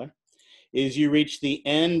change the color, is you reach the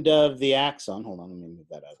end of the axon. Hold on, let me move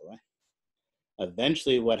that out of the way.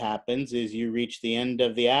 Eventually what happens is you reach the end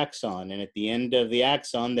of the axon, and at the end of the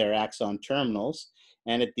axon, there are axon terminals,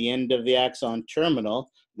 and at the end of the axon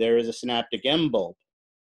terminal, there is a synaptic end bulb.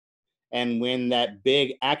 And when that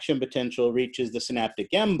big action potential reaches the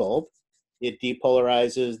synaptic end bulb, it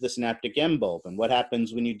depolarizes the synaptic end bulb. And what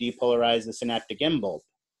happens when you depolarize the synaptic end bulb?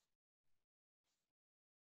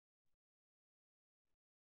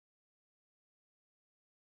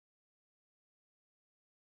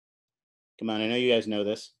 Come on, I know you guys know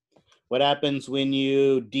this. What happens when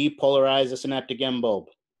you depolarize the synaptic end bulb?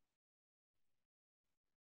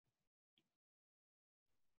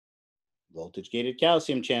 Voltage-gated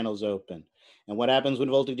calcium channels open. And what happens when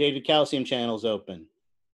voltage-gated calcium channels open?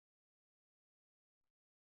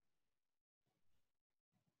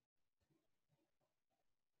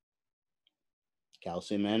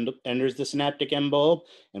 Calcium enters the synaptic end bulb.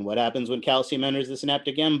 And what happens when calcium enters the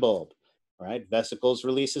synaptic end bulb? Right? Vesicles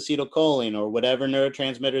release acetylcholine or whatever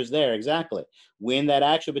neurotransmitter is there. Exactly. When that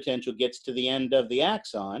action potential gets to the end of the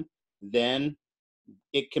axon, then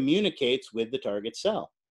it communicates with the target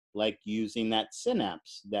cell, like using that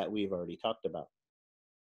synapse that we've already talked about.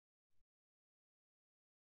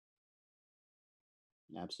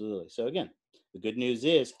 Absolutely. So again, the good news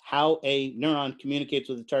is how a neuron communicates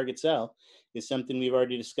with the target cell is something we've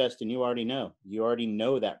already discussed and you already know. You already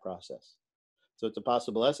know that process. So it's a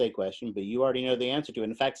possible essay question, but you already know the answer to it.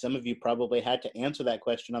 In fact, some of you probably had to answer that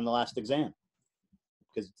question on the last exam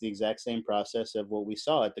because it's the exact same process of what we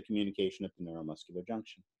saw at the communication at the neuromuscular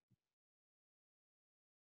junction.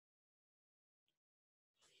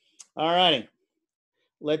 All righty.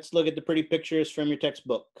 Let's look at the pretty pictures from your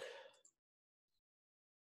textbook.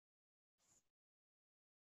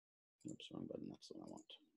 Oops, wrong button. That's the one I want.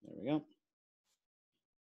 There we go.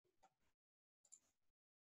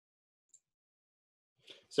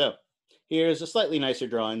 So here's a slightly nicer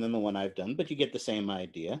drawing than the one I've done, but you get the same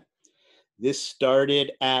idea. This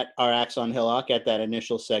started at our axon hillock at that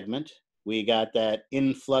initial segment. We got that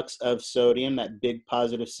influx of sodium, that big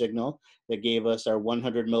positive signal that gave us our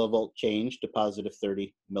 100 millivolt change to positive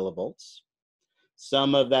 30 millivolts.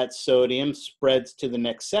 Some of that sodium spreads to the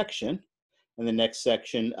next section, and the next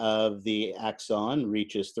section of the axon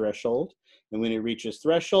reaches threshold. And when it reaches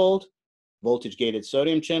threshold, voltage-gated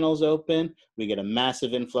sodium channels open. We get a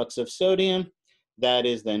massive influx of sodium. That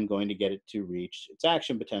is then going to get it to reach its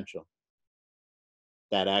action potential.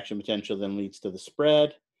 That action potential then leads to the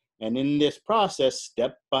spread. And in this process,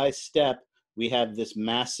 step by step, we have this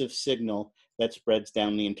massive signal that spreads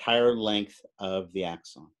down the entire length of the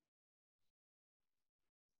axon.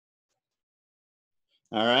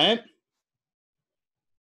 All right.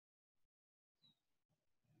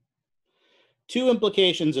 Two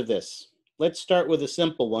implications of this. Let's start with a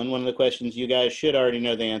simple one of the questions you guys should already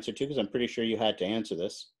know the answer to because I'm pretty sure you had to answer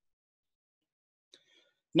this.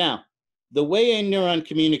 Now, the way a neuron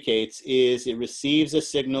communicates is it receives a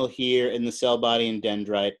signal here in the cell body and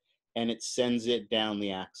dendrite, and it sends it down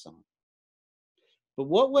the axon. But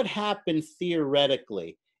what would happen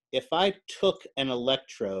theoretically if I took an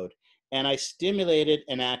electrode and I stimulated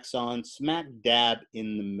an axon smack dab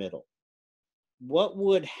in the middle? What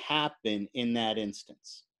would happen in that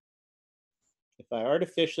instance? If I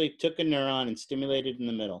artificially took a neuron and stimulated in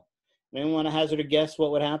the middle, anyone want to hazard a guess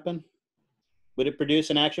what would happen? Would it produce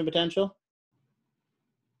an action potential?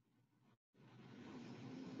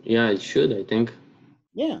 Yeah, it should, I think.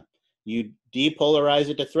 Yeah. You depolarize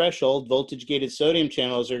it to threshold, voltage-gated sodium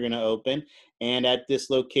channels are going to open, and at this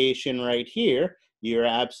location right here, you're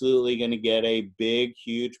absolutely going to get a big,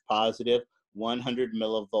 huge, positive 100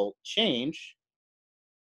 millivolt change.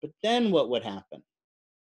 But then what would happen?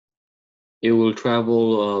 It will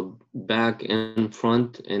travel back and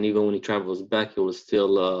front, and even when it travels back, it will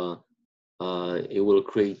still it will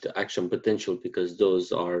create action potential because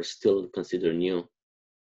those are still considered new.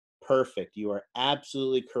 Perfect. You are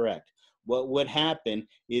absolutely correct. What would happen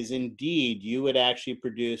is indeed you would actually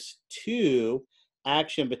produce two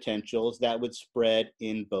action potentials that would spread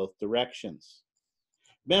in both directions.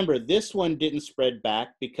 Remember, this one didn't spread back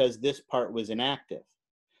because this part was inactive.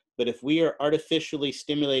 But if we are artificially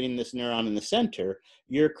stimulating this neuron in the center,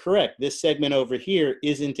 you're correct. This segment over here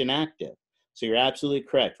isn't inactive. So you're absolutely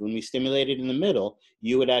correct. When we stimulate it in the middle,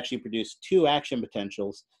 you would actually produce two action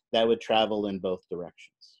potentials that would travel in both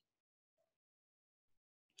directions.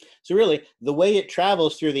 So really, the way it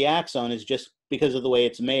travels through the axon is just because of the way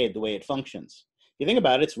it's made, the way it functions. If you think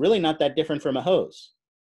about it, it's really not that different from a hose.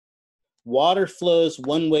 Water flows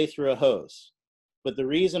one way through a hose. But the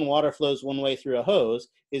reason water flows one way through a hose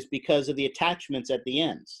is because of the attachments at the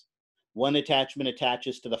ends. One attachment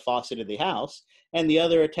attaches to the faucet of the house, and the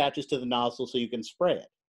other attaches to the nozzle so you can spray it.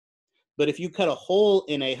 But if you cut a hole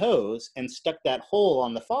in a hose and stuck that hole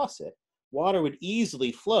on the faucet, water would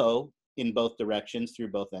easily flow in both directions through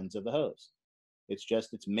both ends of the hose.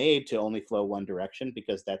 It's made to only flow one direction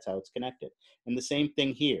because that's how it's connected. And the same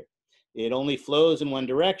thing here. It only flows in one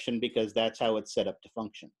direction because that's how it's set up to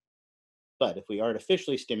function. But if we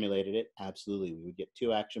artificially stimulated it, absolutely, we would get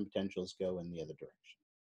two action potentials go in the other direction.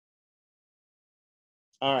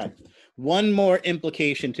 All right, one more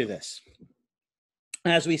implication to this.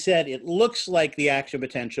 As we said, it looks like the action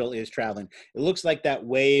potential is traveling. It looks like that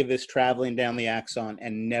wave is traveling down the axon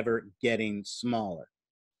and never getting smaller.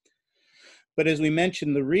 But as we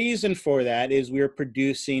mentioned, the reason for that is we're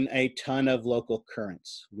producing a ton of local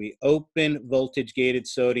currents. We open voltage gated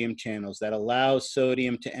sodium channels that allows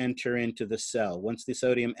sodium to enter into the cell. Once the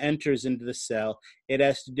sodium enters into the cell, it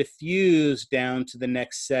has to diffuse down to the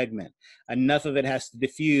next segment. Enough of it has to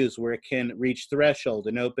diffuse where it can reach threshold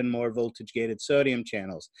and open more voltage gated sodium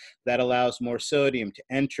channels. That allows more sodium to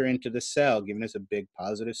enter into the cell, giving us a big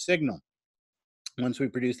positive signal. Once we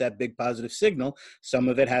produce that big positive signal, some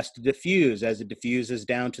of it has to diffuse. As it diffuses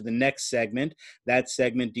down to the next segment, that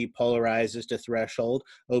segment depolarizes to threshold,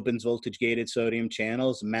 opens voltage-gated sodium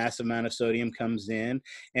channels, massive amount of sodium comes in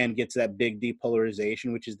and gets that big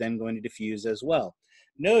depolarization, which is then going to diffuse as well.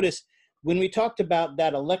 Notice, when we talked about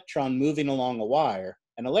that electron moving along a wire,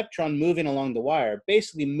 an electron moving along the wire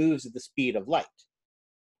basically moves at the speed of light.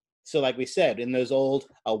 So like we said, in those old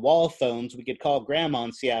wall phones, we could call grandma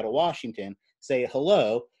in Seattle, Washington, say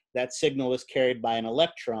hello. That signal was carried by an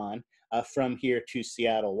electron from here to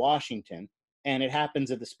Seattle, Washington, and it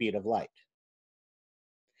happens at the speed of light.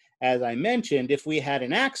 As I mentioned, if we had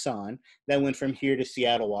an axon that went from here to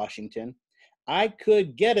Seattle, Washington, I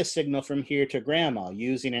could get a signal from here to grandma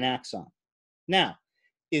using an axon. Now,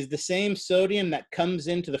 is the same sodium that comes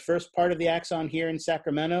into the first part of the axon here in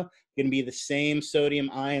Sacramento going to be the same sodium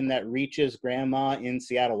ion that reaches grandma in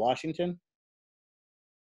Seattle, Washington?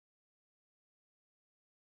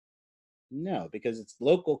 No, because it's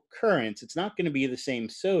local currents. It's not going to be the same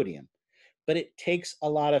sodium, but it takes a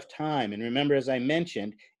lot of time. And remember, as I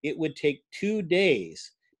mentioned, it would take 2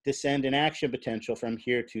 days to send an action potential from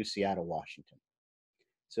here to Seattle, Washington.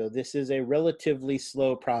 So this is a relatively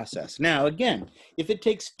slow process. Now, again, if it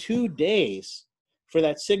takes 2 days for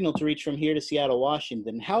that signal to reach from here to Seattle,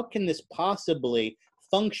 Washington, how can this possibly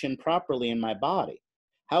function properly in my body?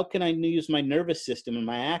 How can I use my nervous system and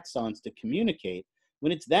my axons to communicate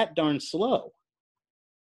when it's that darn slow?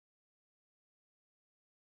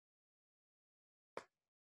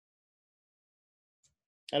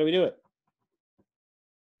 How do we do it?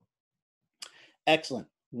 Excellent.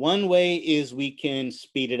 One way is we can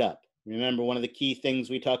speed it up. Remember, one of the key things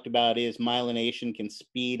we talked about is myelination can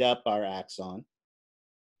speed up our axon.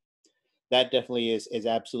 That definitely is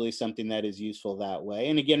absolutely something that is useful that way.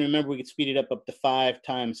 And again, remember, we could speed it up to 5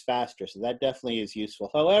 times faster. So that definitely is useful.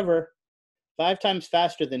 However, 5 times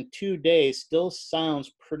faster than 2 days still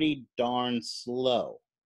sounds pretty darn slow.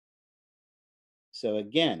 So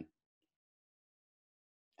again,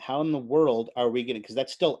 how in the world are we going to, because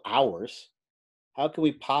that's still hours, how can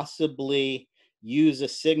we possibly use a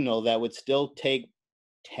signal that would still take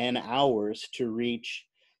 10 hours to reach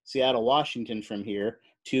Seattle, Washington from here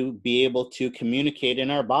to be able to communicate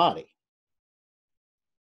in our body?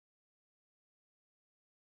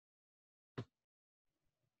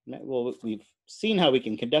 Well, we've seen how we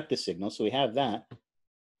can conduct a signal, so we have that.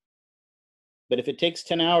 But if it takes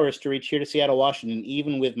 10 hours to reach here to Seattle, Washington,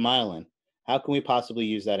 even with myelin, how can we possibly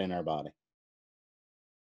use that in our body?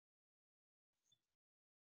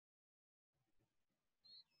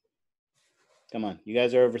 Come on, you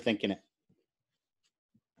guys are overthinking it.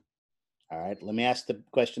 All right, let me ask the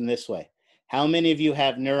question this way. How many of you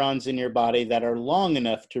have neurons in your body that are long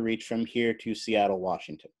enough to reach from here to Seattle,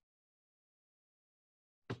 Washington?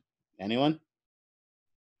 Anyone?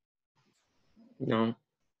 No.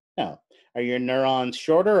 No. Are your neurons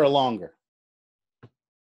shorter or longer?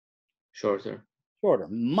 Shorter. Shorter,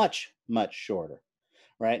 much, much shorter,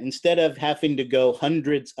 right? Instead of having to go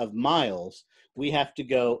hundreds of miles, we have to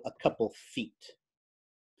go a couple feet.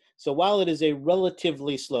 So while it is a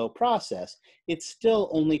relatively slow process, it still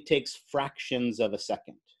only takes fractions of a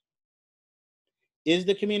second. Is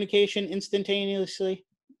the communication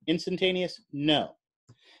instantaneous? No.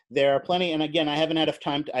 There are plenty, and again, I haven't had enough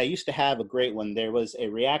time. I used to have a great one. There was a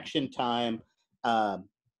reaction time,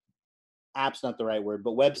 app's not the right word,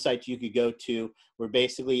 but websites you could go to where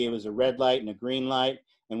basically it was a red light and a green light.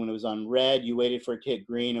 And when it was on red, you waited for it to hit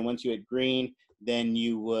green. And once you hit green, then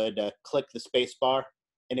you would click the space bar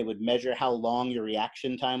and it would measure how long your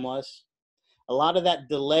reaction time was. A lot of that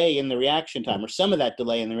delay in the reaction time, or some of that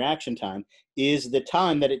delay in the reaction time, is the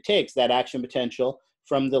time that it takes that action potential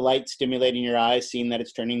from the light stimulating your eyes, seeing that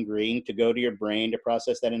it's turning green, to go to your brain to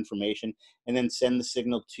process that information, and then send the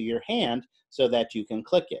signal to your hand so that you can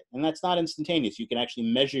click it. And that's not instantaneous. You can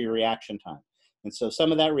actually measure your reaction time. And so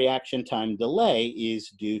some of that reaction time delay is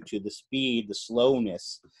due to the speed, the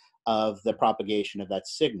slowness of the propagation of that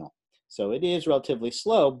signal. So it is relatively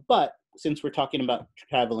slow, but since we're talking about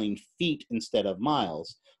traveling feet instead of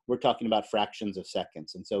miles, we're talking about fractions of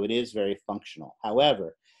seconds. And so it is very functional.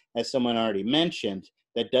 However, as someone already mentioned,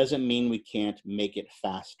 that doesn't mean we can't make it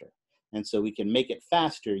faster. And so we can make it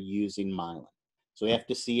faster using myelin. So we have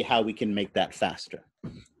to see how we can make that faster.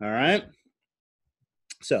 All right.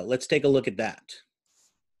 So let's take a look at that.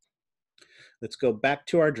 Let's go back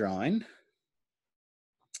to our drawing.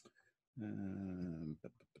 And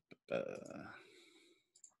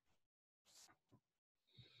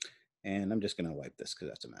I'm just going to wipe this because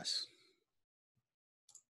that's a mess.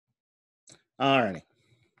 All righty.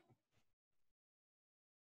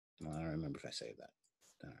 Well, I don't remember if I saved that.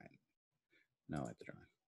 All right. Now I have the drawing.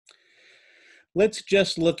 Let's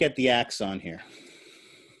just look at the axon here.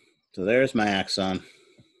 So there's my axon.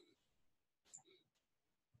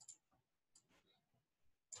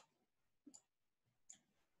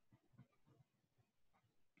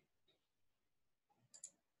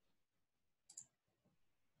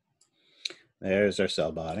 There's our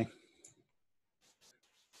cell body.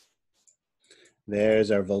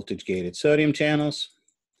 There's our voltage-gated sodium channels.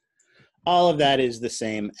 All of that is the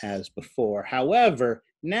same as before. However,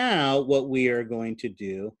 now what we are going to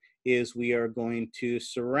do is we are going to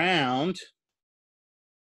surround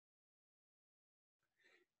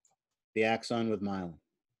the axon with myelin.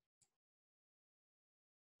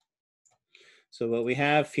 So what we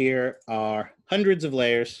have here are hundreds of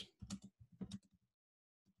layers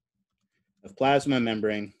of plasma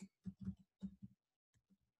membrane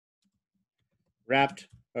wrapped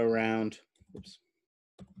around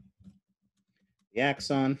the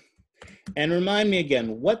axon. And remind me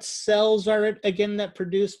again, what cells are it again that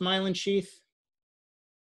produce myelin sheath?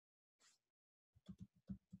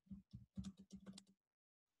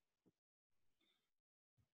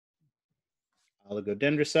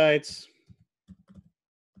 Oligodendrocytes.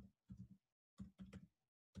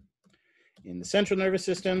 In the central nervous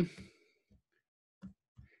system.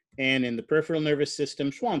 And in the peripheral nervous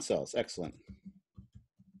system, Schwann cells. Excellent.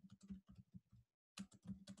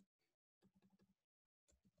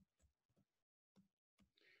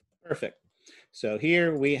 Perfect. So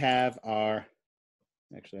here we have our,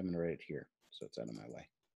 actually I'm going to write it here so it's out of my way.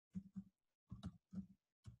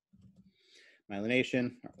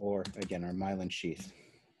 Myelination, or again, our myelin sheath.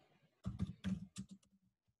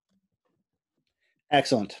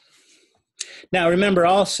 Excellent. Now remember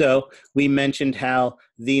also, we mentioned how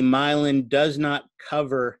the myelin does not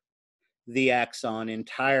cover the axon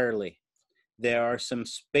entirely. There are some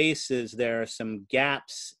spaces, there are some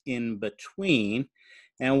gaps in between.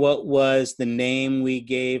 And what was the name we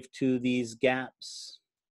gave to these gaps?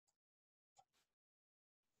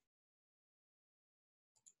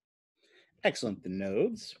 Excellent, the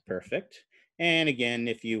nodes, perfect. And again,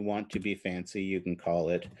 if you want to be fancy, you can call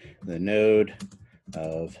it the node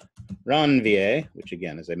of Ranvier, which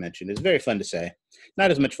again, as I mentioned, is very fun to say.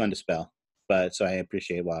 Not as much fun to spell, but so I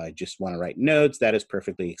appreciate why I just want to write nodes. That is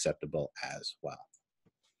perfectly acceptable as well.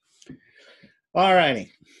 All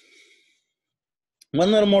righty.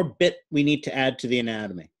 One little more bit we need to add to the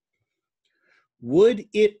anatomy. Would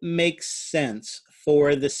it make sense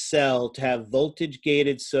for the cell to have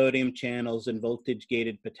voltage-gated sodium channels and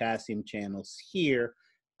voltage-gated potassium channels here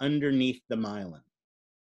underneath the myelin?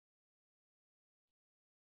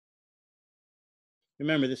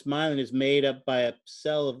 Remember, this myelin is made up by a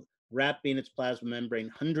cell wrapping its plasma membrane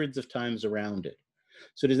hundreds of times around it.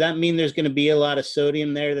 So does that mean there's going to be a lot of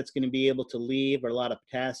sodium there that's going to be able to leave, or a lot of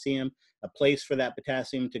potassium, a place for that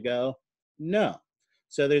potassium to go? No.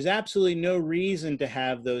 So there's absolutely no reason to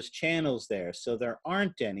have those channels there. So there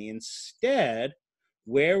aren't any. Instead,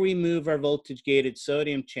 where we move our voltage-gated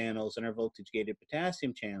sodium channels and our voltage-gated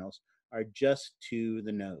potassium channels are just to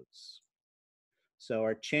the nodes. So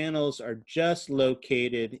our channels are just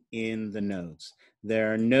located in the nodes.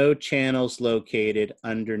 There are no channels located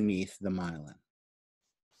underneath the myelin.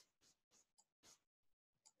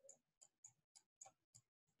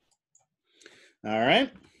 All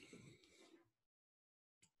right.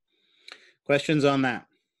 Questions on that?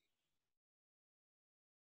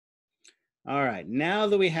 All right, now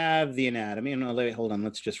that we have the anatomy, and hold on,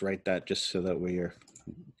 let's just write that just so that we are,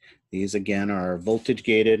 these again are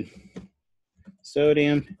voltage-gated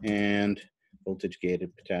sodium and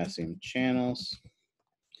voltage-gated potassium channels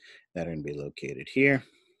that are going to be located here.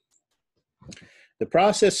 The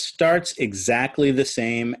process starts exactly the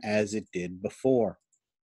same as it did before.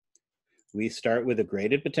 We start with a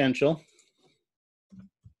graded potential.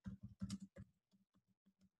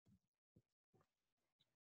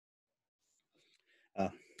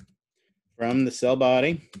 From the cell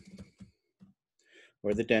body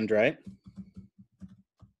or the dendrite.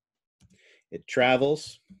 It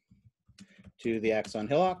travels to the axon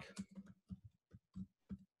hillock.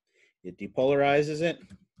 It depolarizes it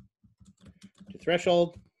to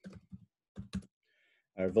threshold.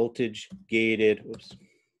 Our voltage gated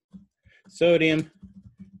sodium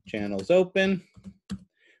channels open.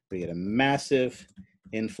 we get a massive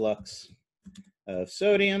influx of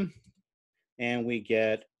sodium, and we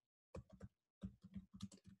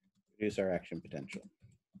reduce our action potential.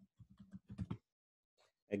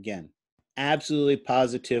 Again, absolutely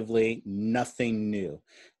positively nothing new.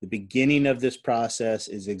 The beginning of this process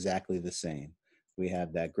is exactly the same. We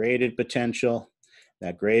have that graded potential.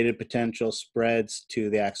 That graded potential spreads to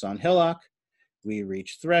the axon hillock. We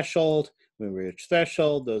reach threshold. When we reach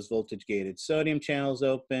threshold, those voltage gated sodium channels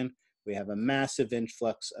open. We have a massive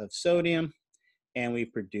influx of sodium, and we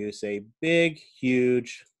produce a big,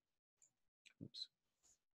 huge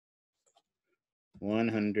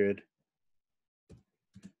 100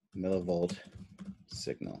 millivolt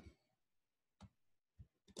signal.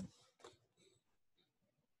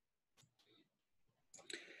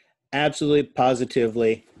 Absolutely,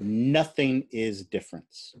 positively, nothing is different.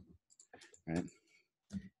 Right?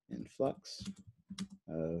 Influx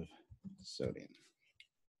of sodium.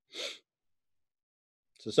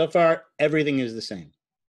 So far, everything is the same.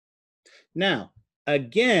 Now,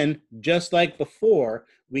 again, just like before,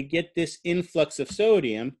 we get this influx of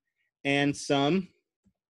sodium, and some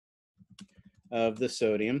of the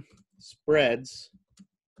sodium spreads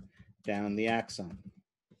down the axon.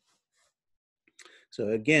 So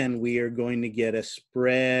again, we are going to get a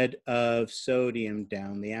spread of sodium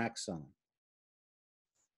down the axon.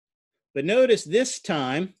 But notice this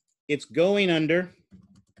time, it's going under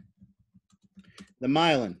the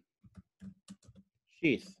myelin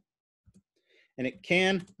sheath. And it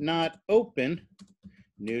cannot open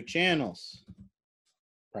new channels,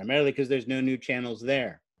 primarily because there's no new channels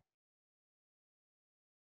there.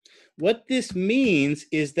 What this means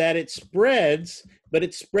is that it spreads, but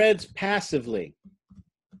it spreads passively.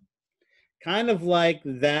 Kind of like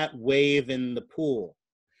that wave in the pool.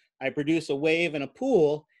 I produce a wave in a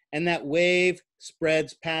pool, and that wave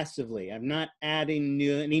spreads passively. I'm not adding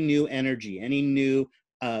any new energy, any new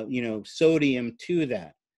sodium to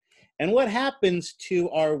that. And what happens to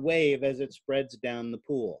our wave as it spreads down the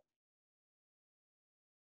pool?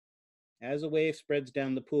 As a wave spreads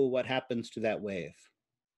down the pool, what happens to that wave?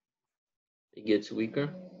 It gets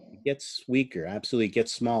weaker. It gets weaker, absolutely, it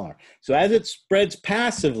gets smaller. So as it spreads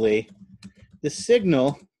passively, the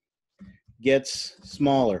signal gets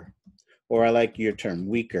smaller, or I like your term,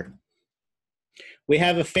 weaker. We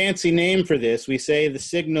have a fancy name for this. We say the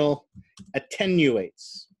signal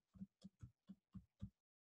attenuates.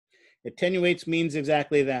 Attenuates means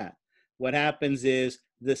exactly that. What happens is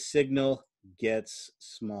the signal gets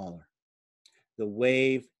smaller. The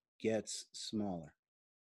wave gets smaller.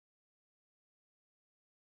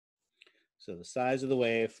 So the size of the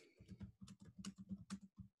wave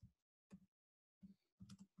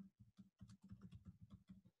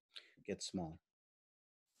gets smaller.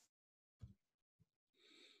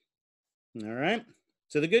 All right.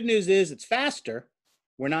 So the good news is it's faster.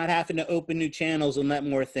 We're not having to open new channels and let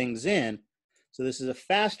more things in. So this is a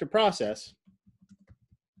faster process.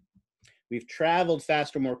 We've traveled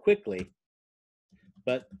faster, more quickly,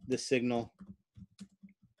 but the signal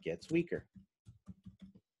gets weaker.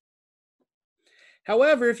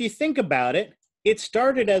 However, if you think about it, it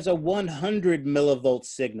started as a 100 millivolt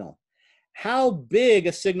signal. How big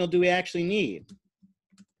a signal do we actually need?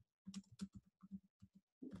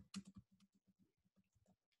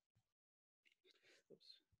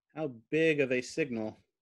 How big of a signal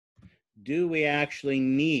do we actually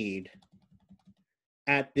need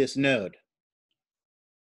at this node?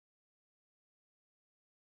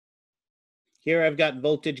 Here I've got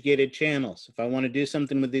voltage gated channels. If I want to do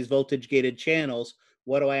something with these voltage gated channels,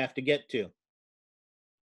 what do I have to get to?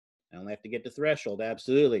 I only have to get to threshold,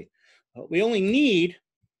 absolutely. But we only need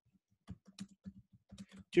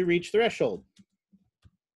to reach threshold.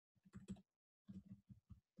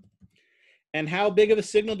 And how big of a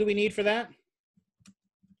signal do we need for that?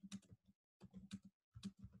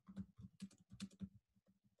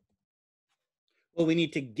 Well, we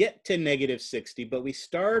need to get to -60, but we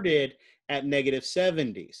started at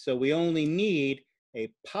 -70. So we only need a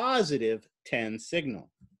positive 10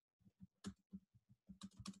 signal.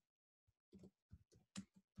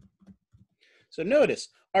 So notice,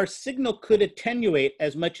 our signal could attenuate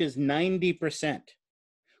as much as 90%.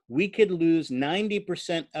 We could lose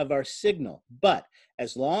 90% of our signal, but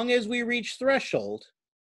as long as we reach threshold,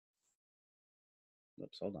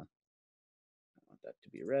 whoops, hold on. I want that to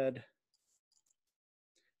be red.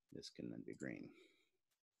 This can then be green.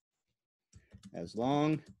 As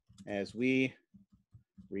long as we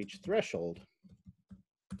reach threshold,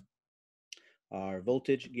 our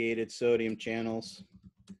voltage gated sodium channels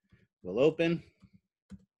will open.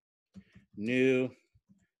 New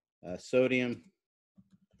sodium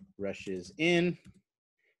rushes in,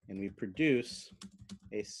 and we produce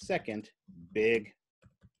a second big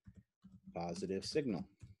positive signal,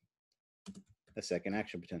 a second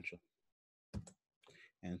action potential.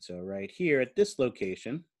 And so right here at this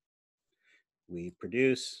location, we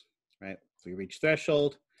produce, right, we reach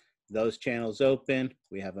threshold, those channels open,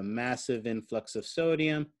 we have a massive influx of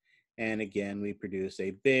sodium, and again, we produce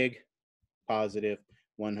a big positive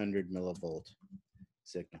 100 millivolt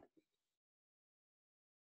signal.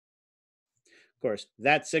 Of course,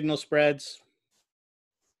 that signal spreads.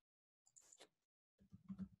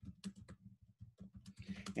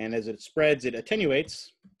 And as it spreads, it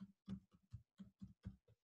attenuates.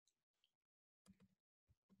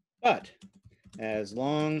 But as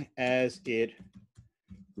long as it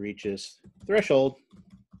reaches threshold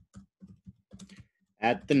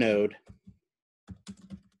at the node,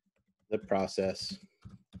 the process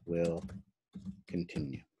will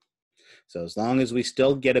continue. So as long as we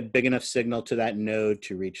still get a big enough signal to that node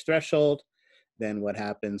to reach threshold, then what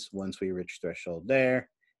happens once we reach threshold there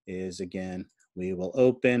is, again, we will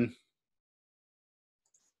open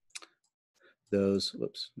those,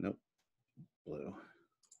 whoops, nope, blue.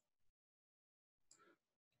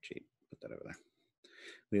 Cheap, put that over there.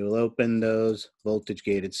 We will open those voltage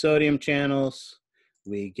gated sodium channels.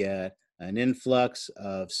 We get an influx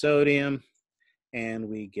of sodium, and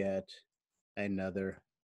we get another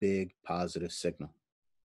big positive signal.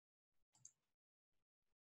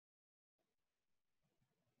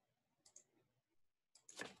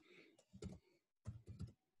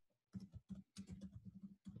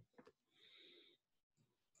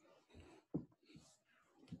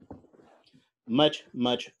 Much,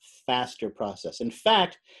 much faster process. In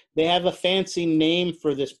fact, they have a fancy name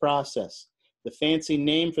for this process. The fancy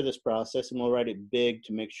name for this process, and we'll write it big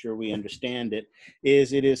to make sure we understand it,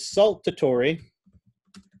 is saltatory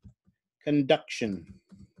conduction.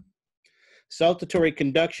 Saltatory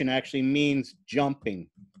conduction actually means jumping,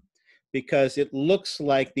 because it looks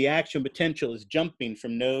like the action potential is jumping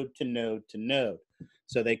from node to node to node.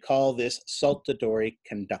 So they call this saltatory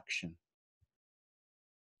conduction.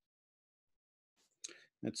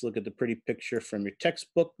 Let's look at the pretty picture from your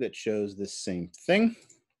textbook that shows this same thing.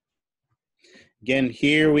 Again,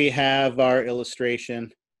 here we have our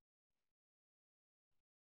illustration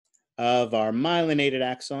of our myelinated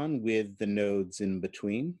axon with the nodes in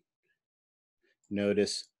between.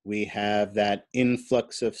 Notice we have that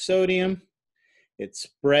influx of sodium. It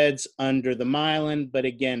spreads under the myelin, but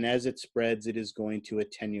again, as it spreads, it is going to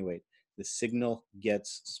attenuate. The signal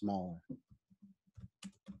gets smaller.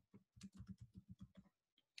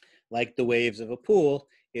 Like the waves of a pool,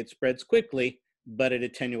 it spreads quickly, but it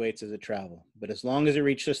attenuates as it travels. But as long as it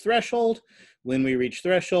reaches threshold, when we reach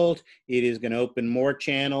threshold, it is going to open more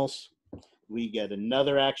channels. We get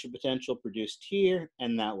another action potential produced here,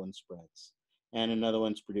 and that one spreads. And another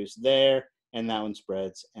one's produced there, and that one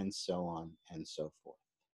spreads, and so on and so forth.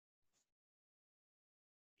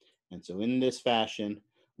 And so in this fashion,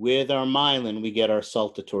 with our myelin, we get our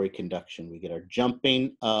saltatory conduction. We get our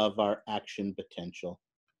jumping of our action potential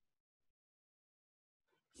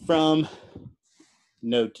from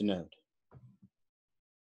node to node.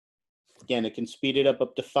 Again, it can speed it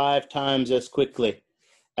up to 5 times as quickly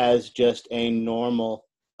as just a normal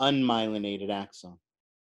unmyelinated axon.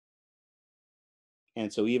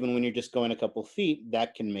 And so even when you're just going a couple feet,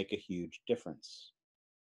 that can make a huge difference.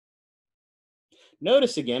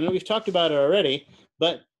 Notice again, and we've talked about it already,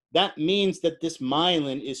 but that means that this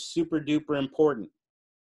myelin is super duper important.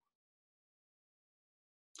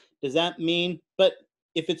 Does that mean, but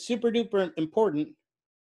if it's super duper important,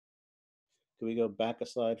 can we go back a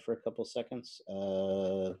slide for a couple seconds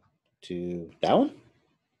to that one?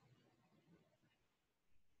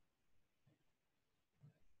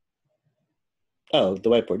 Oh, the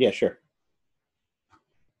whiteboard, yeah, sure.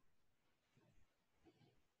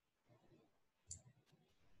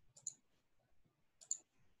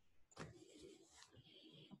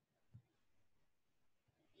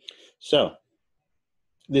 So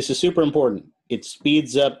this is super important. It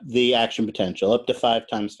speeds up the action potential up to 5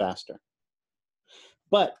 times faster.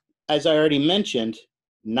 But as I already mentioned,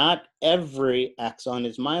 not every axon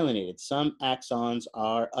is myelinated. Some axons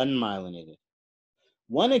are unmyelinated.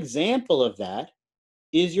 One example of that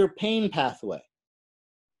is your pain pathway.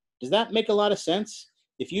 Does that make a lot of sense?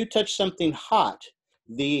 If you touch something hot,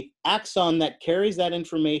 the axon that carries that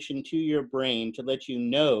information to your brain to let you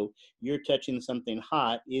know you're touching something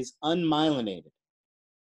hot is unmyelinated.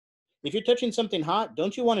 If you're touching something hot,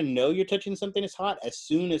 don't you want to know you're touching something that's hot as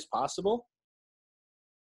soon as possible?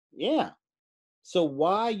 Yeah. So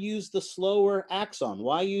why use the slower axon?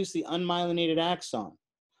 Why use the unmyelinated axon?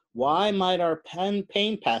 Why might our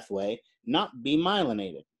pain pathway not be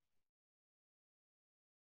myelinated?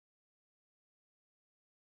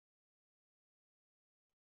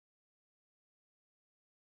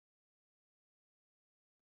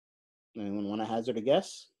 Anyone want to hazard a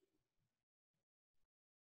guess?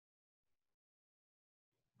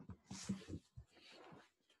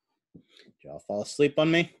 Did y'all fall asleep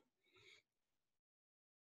on me?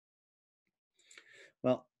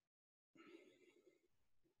 Well,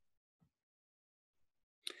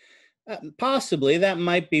 possibly that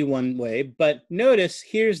might be one way, but notice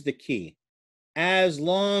here's the key. As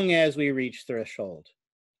long as we reach threshold,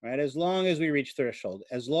 right? As long as we reach threshold,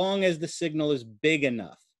 as long as the signal is big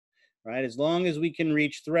enough, right? As long as we can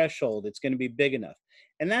reach threshold, it's going to be big enough.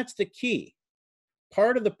 And that's the key.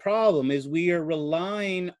 Part of the problem is we are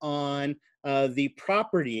relying on the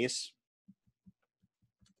properties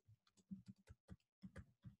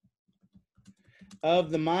of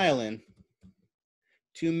the myelin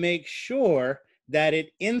to make sure that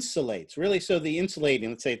it insulates. Really, so the insulating,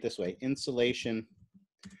 let's say it this way, insulation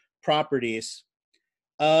properties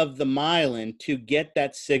of the myelin to get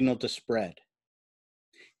that signal to spread.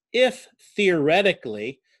 If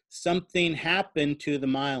theoretically something happened to the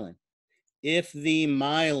myelin, if the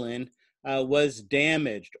myelin was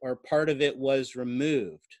damaged or part of it was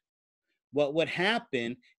removed, what would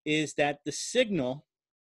happen is that the signal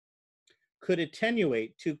could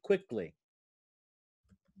attenuate too quickly.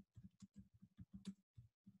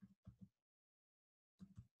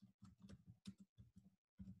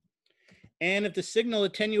 And if the signal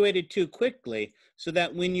attenuated too quickly, so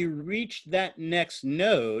that when you reached that next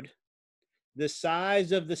node, the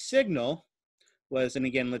size of the signal was, and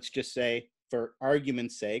again, let's just say for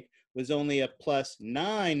argument's sake, was only a +9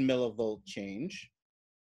 millivolt change,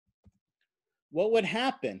 what would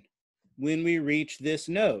happen when we reach this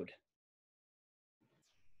node?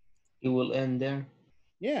 It will end there.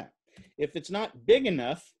 Yeah, if it's not big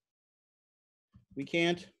enough, we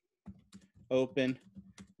can't open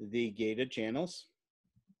the gated channels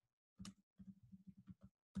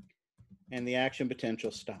and the action potential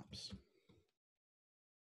stops.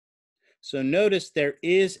 So notice there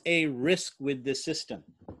is a risk with this system.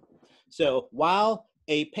 So while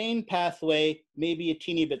a pain pathway may be a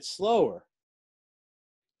teeny bit slower,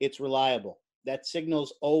 it's reliable. That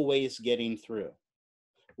signal's always getting through.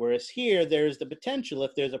 Whereas here, there's the potential,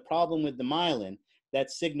 if there's a problem with the myelin, that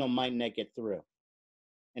signal might not get through.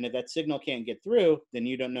 And if that signal can't get through, then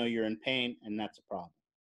you don't know you're in pain, and that's a problem.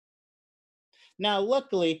 Now,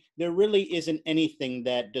 luckily, there really isn't anything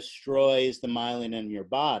that destroys the myelin in your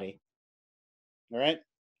body. All right?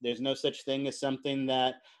 There's no such thing as something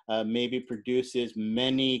that maybe produces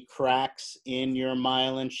many cracks in your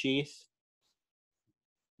myelin sheath.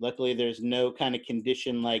 Luckily, there's no kind of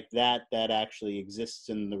condition like that that actually exists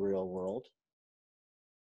in the real world.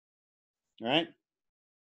 All right?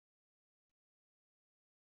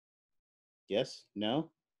 Yes? No?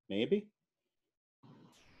 Maybe?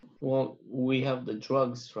 Well, we have the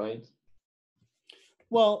drugs, right?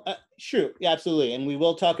 Well, sure, absolutely. And we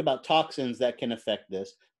will talk about toxins that can affect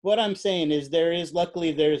this. What I'm saying is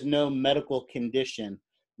luckily, there's no medical condition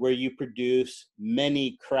where you produce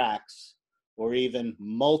many cracks or even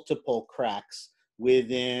multiple cracks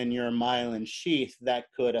within your myelin sheath that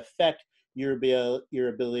could affect your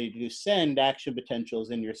ability to send action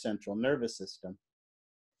potentials in your central nervous system.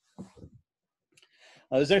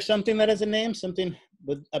 Is there something that has a name? Something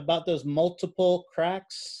about those multiple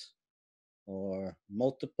cracks or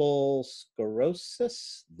multiple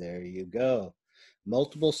sclerosis? There you go.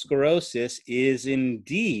 Multiple sclerosis is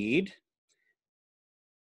indeed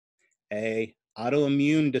an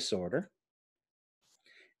autoimmune disorder.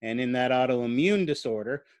 And in that autoimmune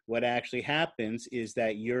disorder, what actually happens is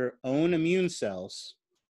that your own immune cells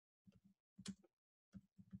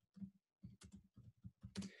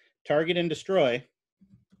target and destroy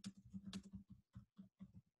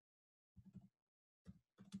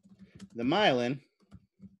the myelin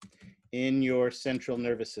in your central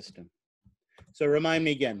nervous system. So remind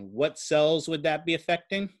me again, what cells would that be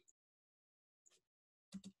affecting?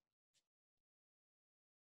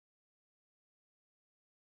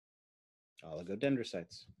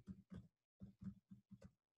 Oligodendrocytes.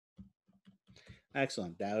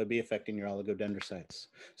 Excellent. That would be affecting your oligodendrocytes.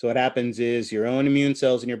 So what happens is your own immune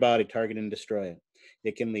cells in your body target and destroy it.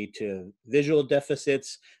 It can lead to visual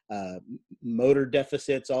deficits, motor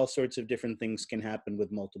deficits, all sorts of different things can happen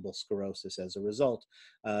with multiple sclerosis as a result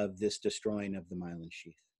of this destroying of the myelin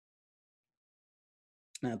sheath.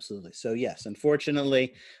 Absolutely. So yes,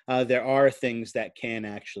 unfortunately, there are things that can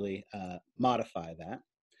actually modify that,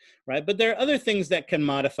 right? But there are other things that can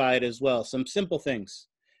modify it as well. Some simple things,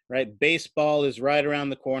 right? Baseball is right around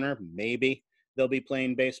the corner. Maybe they'll be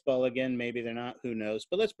playing baseball again. Maybe they're not. Who knows?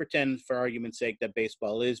 But let's pretend for argument's sake that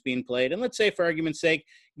baseball is being played. And let's say for argument's sake,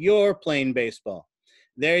 you're playing baseball.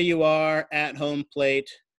 There you are at home plate.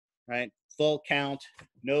 right? Full count,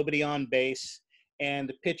 nobody on base, and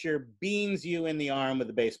the pitcher beans you in the arm with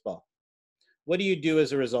a baseball. What do you do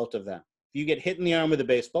as a result of that? If you get hit in the arm with a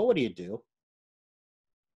baseball, what do you do?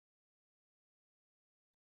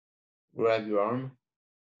 Grab your arm.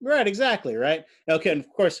 Right, exactly, right? Okay, and of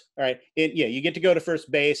course, all right, yeah, you get to go to first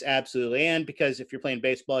base, absolutely. And because if you're playing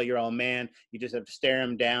baseball, you're all man, you just have to stare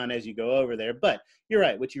him down as you go over there. But you're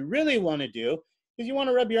right, what you really want to do is you want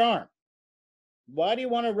to rub your arm. Why do you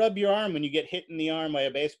want to rub your arm when you get hit in the arm by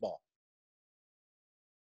a baseball?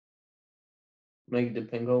 Make the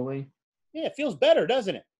pain go away. Yeah, it feels better,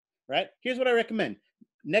 doesn't it? Right? Here's what I recommend.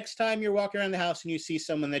 Next time you're walking around the house and you see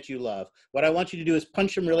someone that you love, what I want you to do is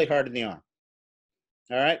punch them really hard in the arm.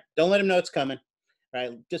 All right? Don't let them know it's coming. All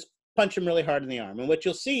right? Just punch them really hard in the arm. And what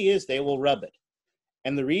you'll see is they will rub it.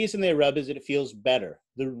 And the reason they rub is that it feels better.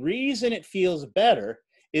 The reason it feels better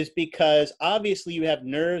is because obviously you have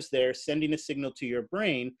nerves there sending a signal to your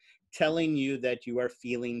brain telling you that you are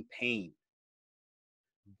feeling pain.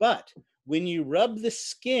 But when you rub the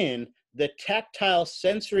skin, the tactile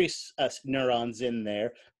sensory neurons in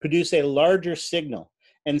there produce a larger signal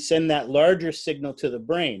and send that larger signal to the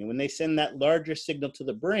brain. And when they send that larger signal to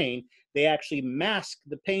the brain, they actually mask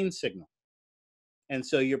the pain signal. And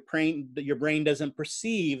so your brain doesn't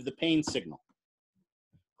perceive the pain signal.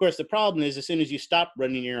 Of course, the problem is as soon as you stop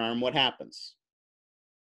running your arm, what happens?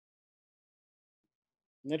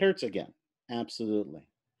 It hurts again. Absolutely.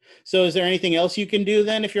 So is there anything else you can do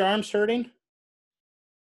then if your arm's hurting?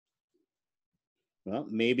 Well,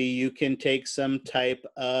 maybe you can take some type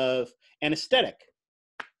of anesthetic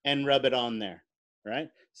and rub it on there, right?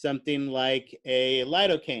 Something like a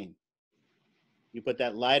lidocaine. You put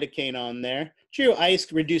that lidocaine on there. True,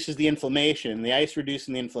 ice reduces the inflammation. The ice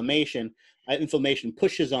reducing the inflammation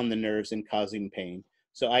pushes on the nerves and causing pain.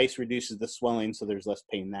 So ice reduces the swelling, so there's less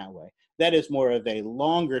pain that way. That is more of a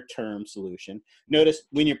longer term solution. Notice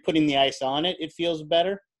when you're putting the ice on it, it feels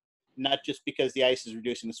better. Not just because the ice is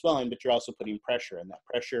reducing the swelling, but you're also putting pressure, and that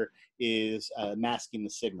pressure is masking the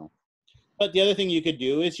signal. But the other thing you could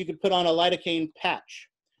do is you could put on a lidocaine patch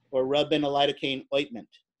or rub in a lidocaine ointment.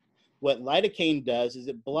 What lidocaine does is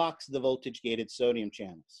it blocks the voltage-gated sodium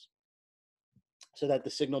channels so that the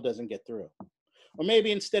signal doesn't get through. Or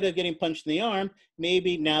maybe instead of getting punched in the arm,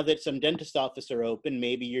 maybe now that some dentist offices are open,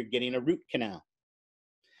 maybe you're getting a root canal.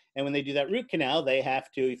 And when they do that root canal, they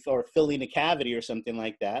have to, or filling a cavity or something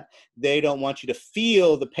like that, they don't want you to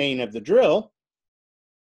feel the pain of the drill,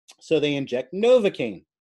 so they inject Novocaine.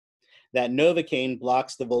 That Novocaine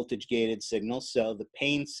blocks the voltage-gated signal, so the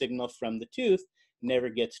pain signal from the tooth never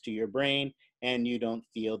gets to your brain, and you don't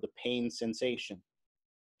feel the pain sensation.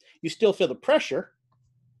 You still feel the pressure,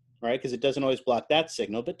 right, because it doesn't always block that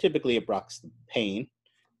signal, but typically it blocks the pain,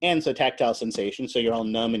 and so tactile sensation, so you're all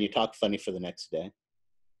numb and you talk funny for the next day.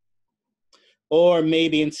 Or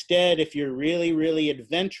maybe instead, if you're really, really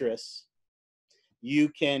adventurous, you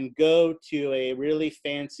can go to a really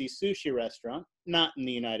fancy sushi restaurant, not in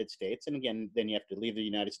the United States. And again, then you have to leave the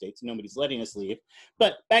United States. Nobody's letting us leave.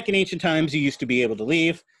 But back in ancient times, you used to be able to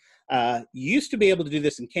leave. You used to be able to do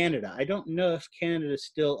this in Canada. I don't know if Canada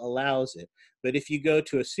still allows it. But if you go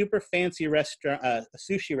to a super fancy restaurant, a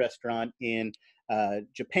sushi restaurant in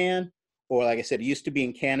Japan, or like I said, it used to be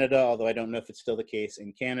in Canada, although I don't know if it's still the case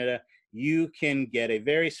in Canada, you can get a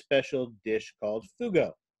very special dish called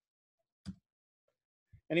fugo.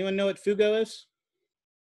 Anyone know what fugo is?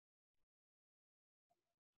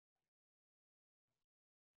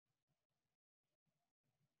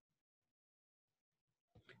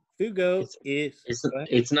 Fugo is...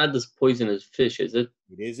 It's not this poisonous fish, is it?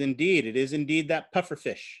 It is indeed. It is indeed that puffer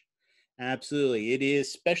fish. Absolutely. It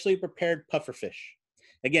is specially prepared puffer fish.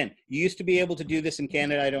 Again, you used to be able to do this in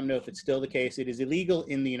Canada. I don't know if it's still the case. It is illegal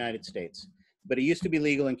in the United States, but it used to be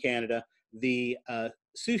legal in Canada. The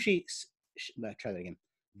sushi, try that again.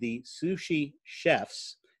 The sushi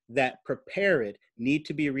chefs that prepare it need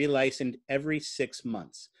to be relicensed every 6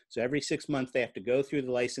 months. So every 6 months, they have to go through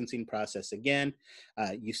the licensing process again.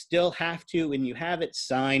 You still have to, when you have it,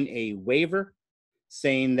 sign a waiver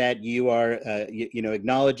saying that you are,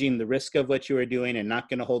 acknowledging the risk of what you are doing and not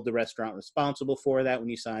going to hold the restaurant responsible for that when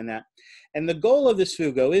you sign that. And the goal of this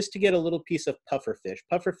fugo is to get a little piece of pufferfish.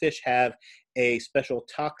 Pufferfish have a special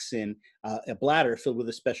toxin, a bladder filled with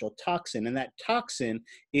a special toxin, and that toxin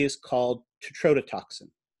is called tetrodotoxin.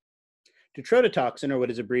 Tetrodotoxin, or what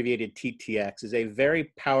is abbreviated TTX, is a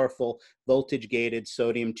very powerful voltage-gated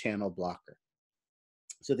sodium channel blocker.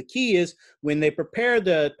 So the key is when they prepare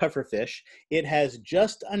the pufferfish, it has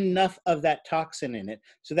just enough of that toxin in it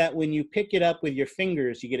so that when you pick it up with your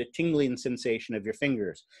fingers, you get a tingling sensation of your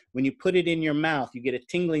fingers. When you put it in your mouth, you get a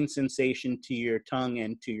tingling sensation to your tongue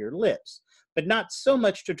and to your lips, but not so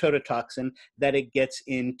much tetrodotoxin that it gets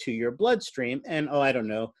into your bloodstream and, oh, I don't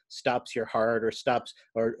know, stops your heart or stops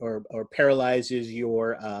or paralyzes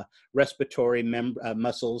your respiratory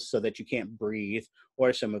muscles so that you can't breathe,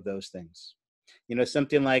 or some of those things. You know,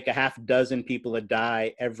 something like a half dozen people that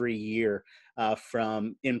die every year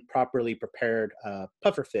from improperly prepared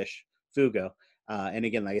pufferfish fugo. And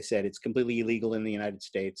again, like I said, it's completely illegal in the United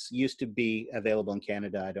States. Used to be available in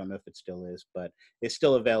Canada. I don't know if it still is, but it's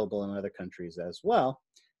still available in other countries as well.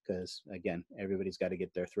 Because again, everybody's got to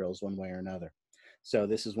get their thrills one way or another. So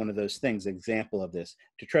this is one of those things, example of this.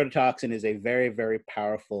 Tetrodotoxin is a very, very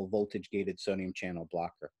powerful voltage-gated sodium channel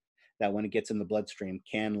blocker that when it gets in the bloodstream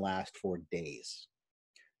can last for days.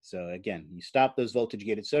 So again, you stop those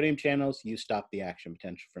voltage-gated sodium channels, you stop the action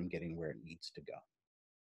potential from getting where it needs to go.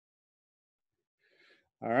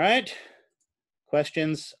 All right,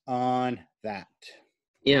 questions on that?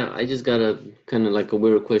 Yeah, I just got a kind of like a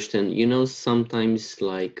weird question. You know, sometimes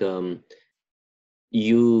like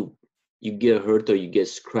you get hurt or you get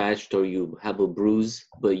scratched or you have a bruise,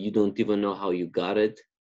 but you don't even know how you got it.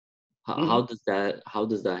 How does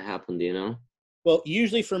that happen? Do you know? Well,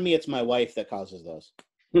 usually for me, it's my wife that causes those.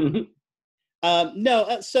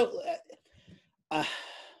 No,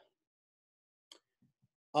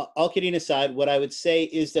 all kidding aside, what I would say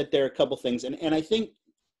is that there are a couple things, and I think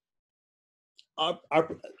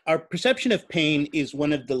our perception of pain is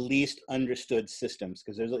one of the least understood systems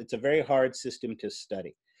because it's a very hard system to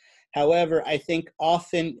study. However, I think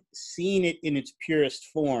often seeing it in its purest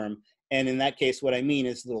form, and in that case, what I mean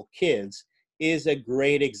is little kids, is a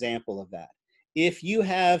great example of that. If you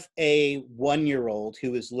have a 1-year-old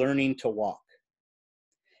who is learning to walk,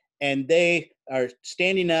 and they are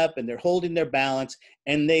standing up and they're holding their balance,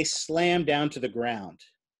 and they slam down to the ground,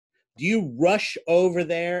 do you rush over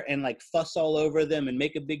there and like fuss all over them and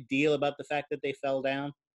make a big deal about the fact that they fell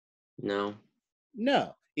down? No.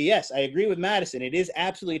 No. Yes, I agree with Madison. It is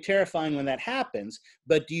absolutely terrifying when that happens,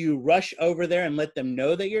 but do you rush over there and let them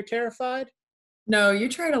know that you're terrified? No, you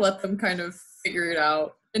try to let them kind of figure it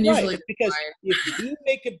out. And Right, usually because fine. if you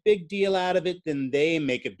make a big deal out of it, then they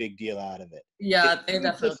make a big deal out of it. Yeah, they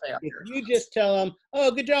definitely are. If you just tell them,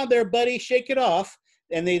 oh, good job there, buddy, shake it off,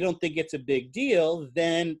 and they don't think it's a big deal,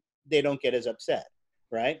 then they don't get as upset,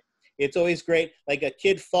 right? It's always great. Like a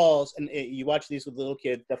kid falls, and you watch these with little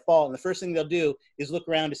kids that fall, and the first thing they'll do is look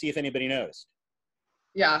around to see if anybody noticed.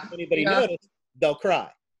 Yeah. If anybody noticed, they'll cry.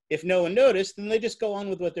 If no one noticed, then they just go on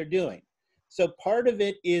with what they're doing. So part of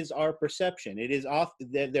it is our perception. It is off.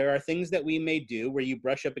 There are things that we may do where you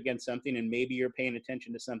brush up against something and maybe you're paying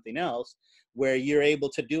attention to something else where you're able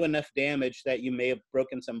to do enough damage that you may have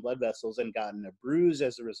broken some blood vessels and gotten a bruise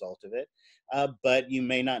as a result of it, but you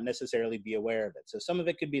may not necessarily be aware of it. So some of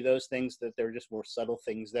it could be those things that they're just more subtle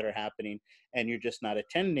things that are happening and you're just not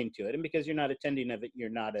attending to it. And because you're not attending to it, you're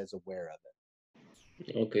not as aware of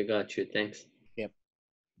it. Okay, got you. Thanks. Yep.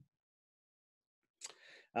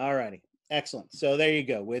 All righty. Excellent. So there you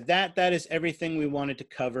go. With that, that is everything we wanted to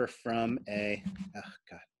cover from a, oh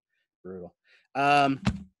God, brutal.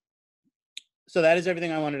 So that is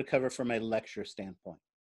everything I wanted to cover from a lecture standpoint.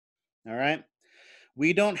 All right.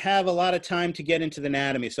 We don't have a lot of time to get into the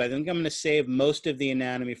anatomy, so I think I'm going to save most of the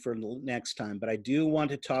anatomy for next time, but I do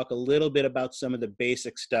want to talk a little bit about some of the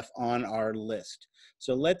basic stuff on our list.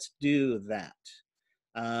 So let's do that.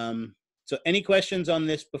 So any questions on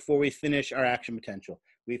this before we finish our action potential?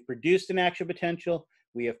 We've produced an action potential,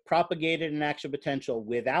 we have propagated an action potential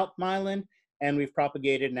without myelin, and we've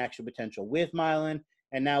propagated an action potential with myelin,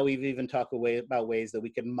 and now we've even talked about ways that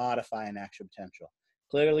we can modify an action potential.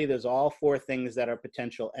 Clearly, there's all 4 things that are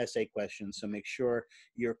potential essay questions, so make sure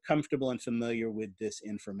you're comfortable and familiar with this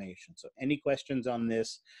information. So any questions on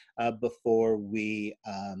this before we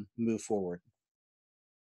move forward?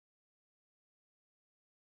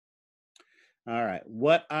 All right,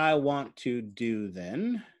 what I want to do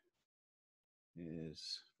then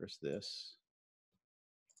is first this.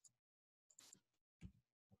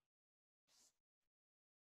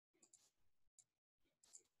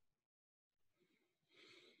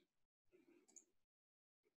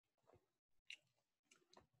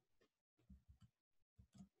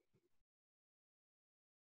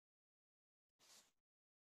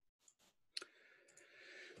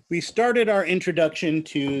 We started our introduction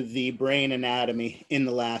to the brain anatomy in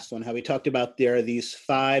the last one, how we talked about there are these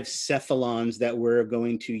 5 cephalons that we're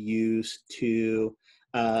going to use to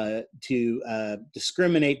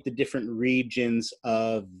discriminate the different regions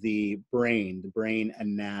of the brain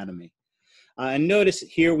anatomy. And notice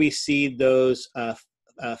here we see those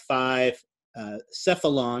 5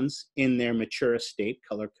 cephalons in their mature state,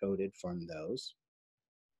 color-coded from those.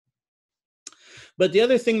 But the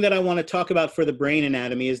other thing that I want to talk about for the brain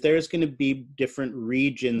anatomy is there's going to be different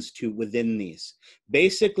regions within these.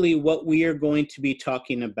 Basically, what we are going to be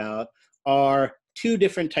talking about are 2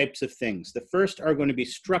 different types of things. The first are going to be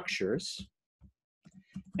structures,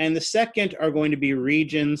 and the second are going to be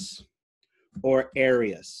regions or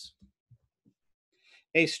areas.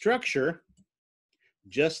 A structure,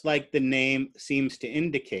 just like the name seems to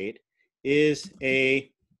indicate, is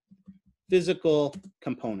a physical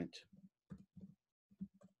component.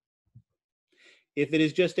 If it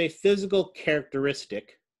is just a physical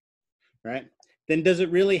characteristic, right, then does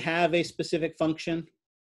it really have a specific function?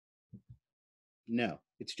 No,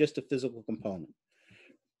 it's just a physical component.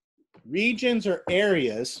 Regions or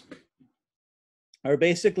areas are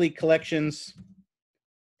basically collections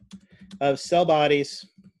of cell bodies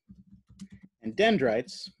and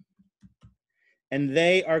dendrites, and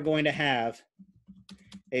they are going to have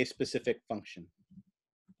a specific function.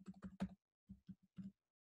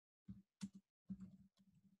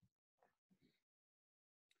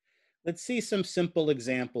 Let's see some simple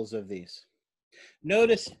examples of these.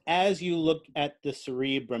 Notice as you look at the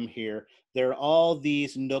cerebrum here, there are all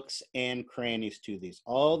these nooks and crannies to these,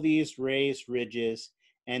 all these raised ridges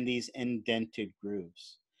and these indented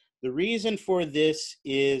grooves. The reason for this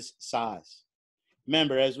is size.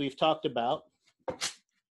 Remember, as we've talked about,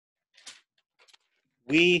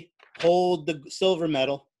 we hold the silver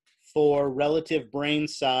medal for relative brain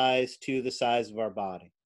size to the size of our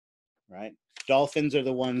body, right? Dolphins are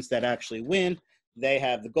the ones that actually win. They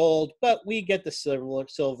have the gold, but we get the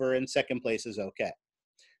silver, and second place is okay,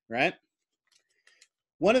 right?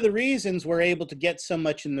 One of the reasons we're able to get so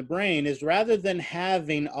much in the brain is rather than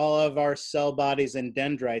having all of our cell bodies and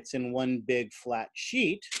dendrites in one big flat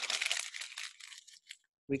sheet,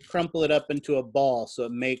 we crumple it up into a ball so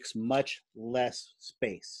it makes much less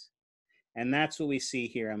space. And that's what we see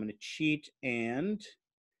here. I'm going to cheat and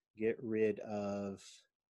get rid of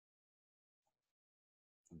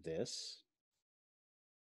this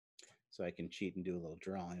so I can cheat and do a little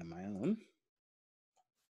drawing on my own.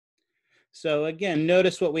 So again,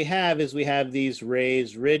 notice what we have is we have these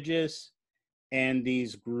raised ridges and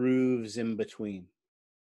these grooves in between.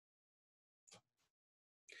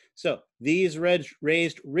 So these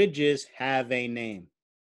raised ridges have a name.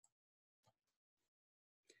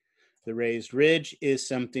 The raised ridge is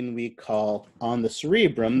something we call on the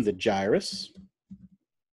cerebrum the gyrus.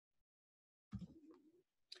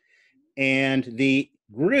 And the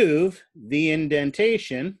groove, the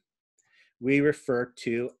indentation, we refer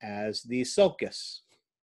to as the sulcus.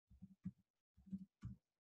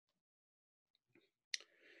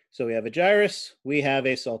 So we have a gyrus, we have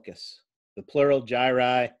a sulcus. The plural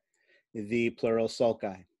gyri, the plural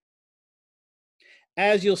sulci.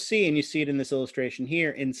 As you'll see, and you see it in this illustration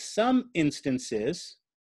here, in some instances,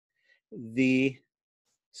 the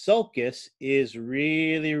sulcus is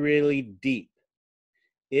really, really deep.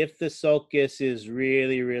 If the sulcus is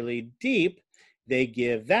really, really deep, they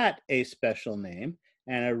give that a special name,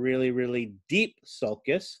 and a really, really deep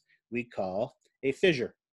sulcus we call a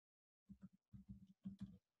fissure.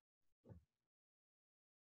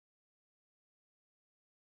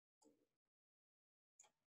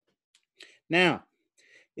 Now,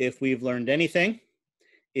 if we've learned anything,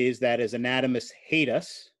 is that as anatomists hate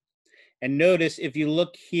us. And notice if you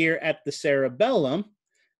look here at the cerebellum,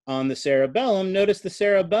 on the cerebellum, notice the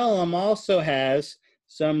cerebellum also has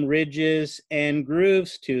some ridges and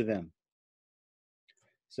grooves to them.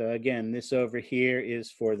 So again, this over here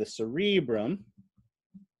is for the cerebrum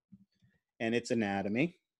and its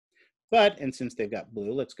anatomy. But, and since they've got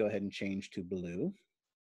blue, let's go ahead and change to blue.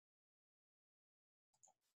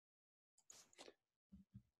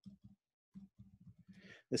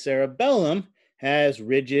 The cerebellum has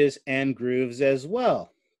ridges and grooves as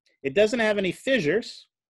well. It doesn't have any fissures,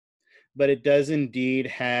 but it does indeed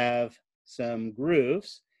have some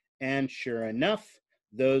grooves. And sure enough,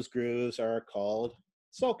 those grooves are called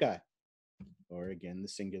sulci, or again, the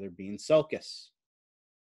singular being sulcus.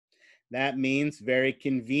 That means, very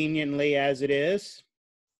conveniently as it is,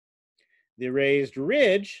 the raised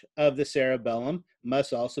ridge of the cerebellum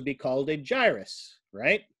must also be called a gyrus,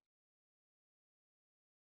 right?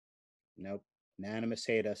 Nope, anatomists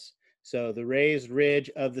hate us. So the raised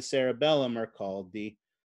ridge of the cerebellum are called the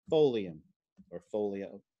folium, or folia,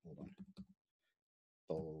 hold on,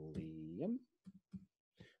 folium,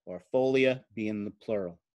 or folia being the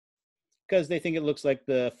plural. because they think it looks like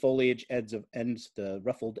the foliage ends, the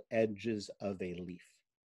ruffled edges of a leaf.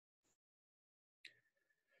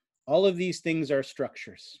 All of these things are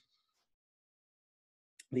structures.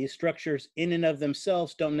 These structures in and of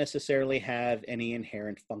themselves don't necessarily have any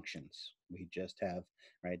inherent functions. We just have,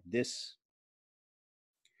 right, this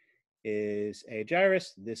is a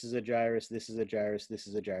gyrus, this is a gyrus, this is a gyrus, this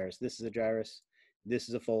is a gyrus, this is a gyrus, this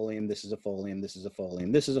is a folium, this is a folium, this is a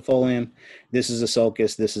folium, this is a folium, this is a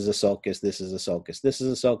sulcus, this is a sulcus, this is a sulcus, this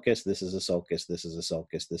is a sulcus, this is a sulcus, this is a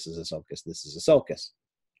sulcus, this is a sulcus, this is a sulcus.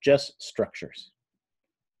 Just structures.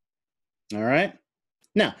 All right?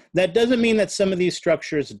 Now, that doesn't mean that some of these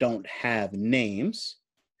structures don't have names.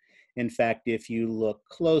 In fact, if you look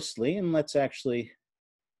closely, and let's actually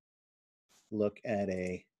look at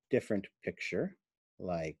a different picture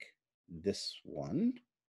like this one.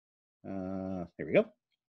 Here we go.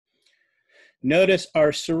 Notice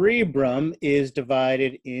our cerebrum is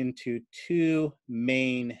divided into two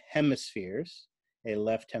main hemispheres, a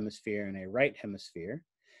left hemisphere and a right hemisphere.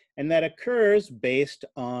 And that occurs based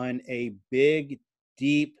on a big,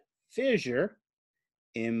 deep fissure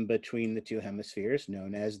in between the two hemispheres,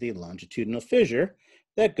 known as the longitudinal fissure,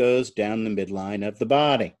 that goes down the midline of the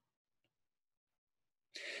body.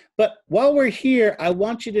 But while we're here, I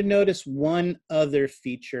want you to notice one other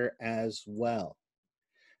feature as well.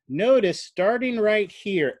 Notice starting right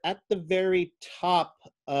here at the very top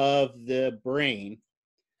of the brain,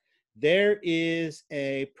 there is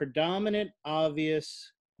a predominant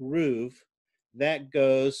obvious groove that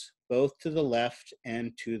goes both to the left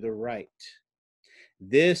and to the right.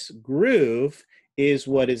 This groove is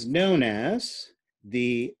what is known as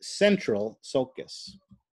the central sulcus.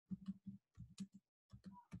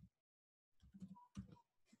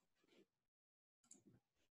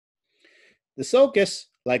 The sulcus,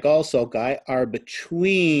 like all sulci, are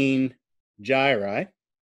between gyri.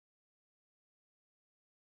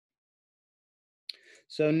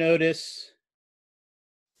 So notice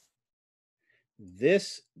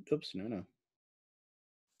this, oops, no.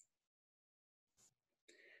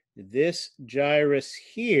 This gyrus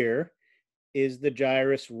here is the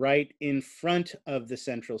gyrus right in front of the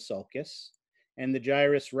central sulcus. And the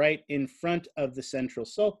gyrus right in front of the central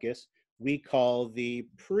sulcus we call the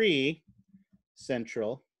pre-central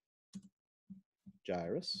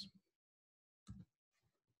gyrus.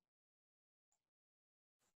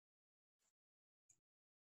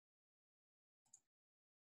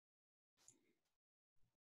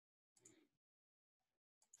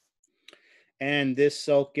 And this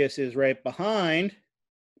sulcus is right behind,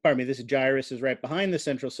 pardon me, this gyrus is right behind the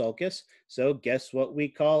central sulcus. So guess what we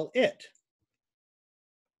call it?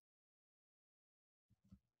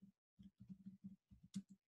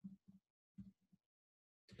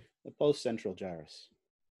 The post-central gyrus.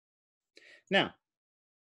 Now,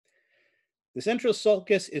 the central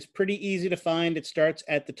sulcus is pretty easy to find. It starts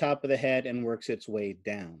at the top of the head and works its way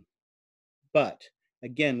down. But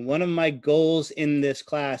again, one of my goals in this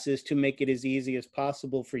class is to make it as easy as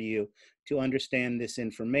possible for you to understand this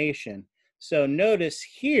information. So notice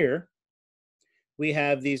here, we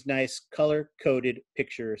have these nice color-coded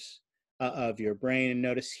pictures of your brain. And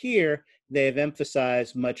notice here, they've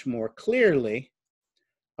emphasized much more clearly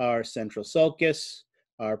our central sulcus,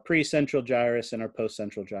 our pre-central gyrus, and our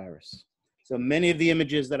post-central gyrus. So many of the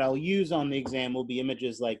images that I'll use on the exam will be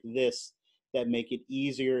images like this that make it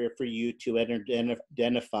easier for you to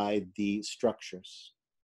identify the structures.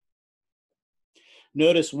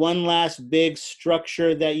 Notice one last big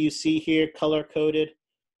structure that you see here, color-coded.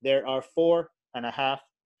 There are 4.5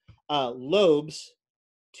 lobes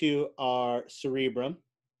to our cerebrum.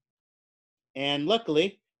 And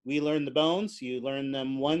luckily, we learn the bones. You learn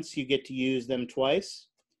them once, you get to use them twice.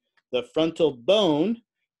 The frontal bone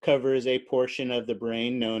covers a portion of the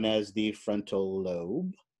brain known as the frontal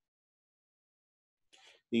lobe.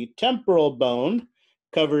 The temporal bone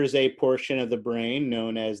covers a portion of the brain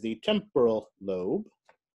known as the temporal lobe.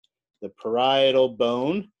 The parietal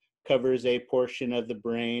bone covers a portion of the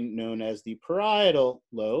brain known as the parietal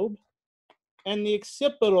lobe. And the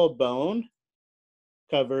occipital bone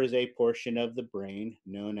covers a portion of the brain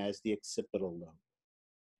known as the occipital lobe.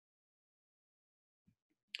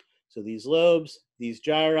 So these lobes, these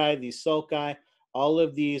gyri, these sulci, all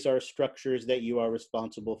of these are structures that you are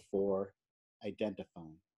responsible for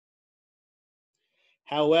identifying.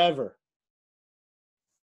 However,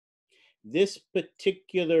 this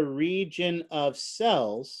particular region of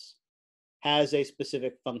cells has a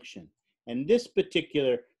specific function. And this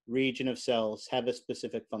particular region of cells have a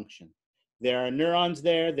specific function. There are neurons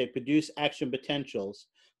there, they produce action potentials,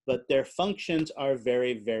 but their functions are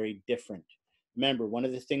very, very different. Remember, one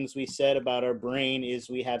of the things we said about our brain is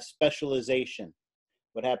we have specialization.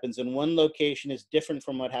 What happens in one location is different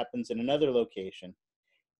from what happens in another location.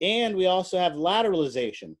 And we also have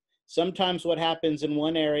lateralization. Sometimes what happens in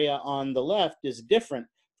one area on the left is different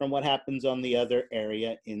from what happens on the other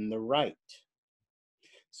area in the right.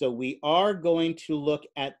 So we are going to look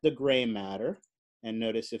at the gray matter. And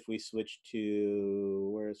notice if we switch to,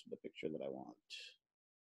 where's the picture that I want?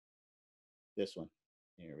 This one.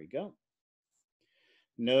 Here we go.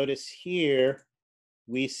 Notice here,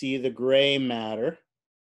 we see the gray matter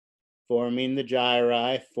forming the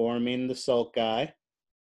gyri, forming the sulci.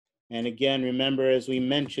 And again, remember, as we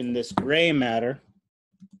mentioned, this gray matter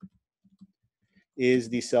is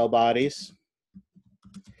the cell bodies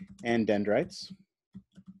and dendrites.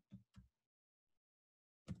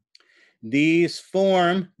 These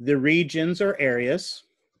form the regions or areas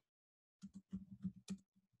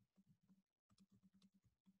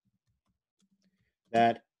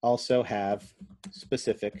that also have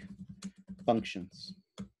specific functions.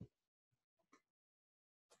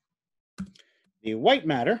 The white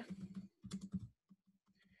matter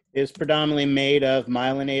is predominantly made of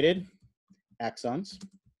myelinated axons,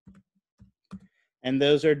 and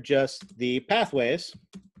those are just the pathways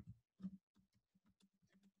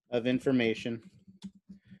of information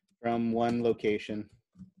from one location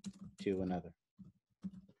to another.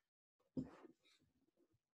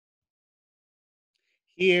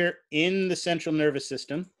 Here in the central nervous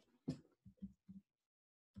system,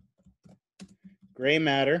 gray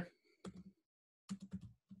matter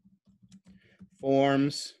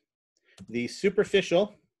forms the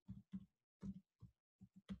superficial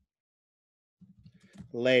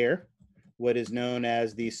layer, what is known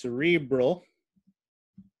as the cerebral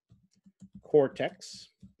cortex,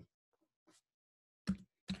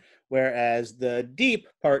 whereas the deep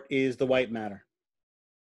part is the white matter.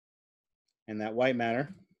 And that white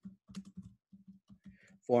matter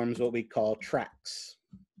forms what we call tracts.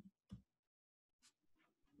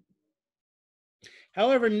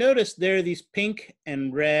 However, notice there are these pink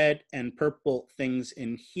and red and purple things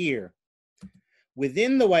in here.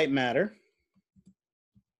 Within the white matter,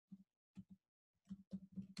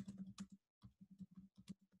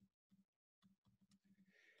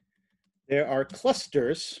 there are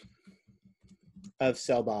clusters of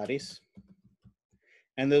cell bodies,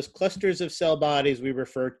 and those clusters of cell bodies we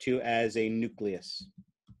refer to as a nucleus.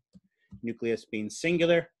 Nucleus being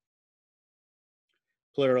singular,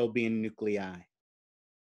 plural being nuclei.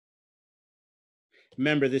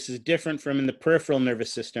 Remember, this is different from in the peripheral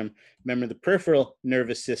nervous system. Remember, the peripheral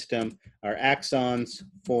nervous system, our axons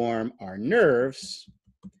form our nerves,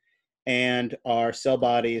 and our cell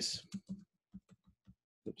bodies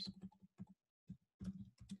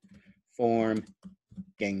form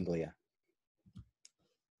ganglia.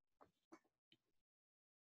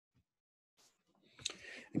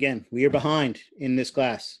 Again, we are behind in this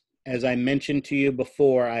class. As I mentioned to you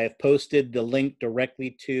before, I have posted the link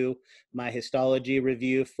directly to my histology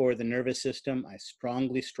review for the nervous system. I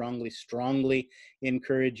strongly, strongly, strongly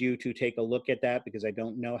encourage you to take a look at that, because I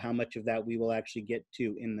don't know how much of that we will actually get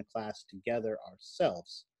to in the class together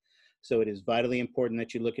ourselves. So it is vitally important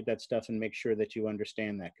that you look at that stuff and make sure that you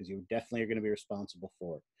understand that, because you definitely are going to be responsible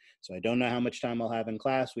for it. So I don't know how much time I'll have in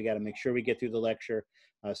class. We got to make sure we get through the lecture.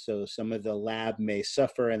 So some of the lab may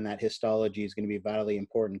suffer, and that histology is going to be vitally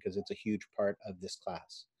important because it's a huge part of this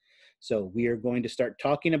class. So we are going to start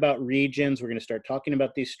talking about regions. We're going to start talking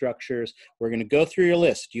about these structures. We're going to go through your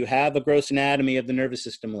list. You have a gross anatomy of the nervous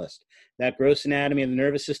system list. That gross anatomy of the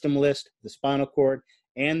nervous system list, the spinal cord,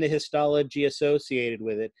 and the histology associated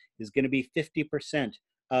with it is going to be 50%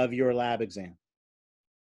 of your lab exam.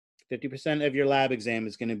 50% of your lab exam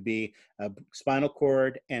is going to be spinal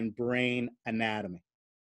cord and brain anatomy.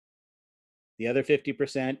 The other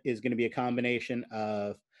 50% is going to be a combination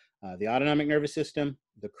of the autonomic nervous system,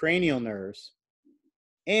 the cranial nerves,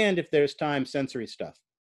 and if there's time, sensory stuff.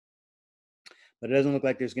 But it doesn't look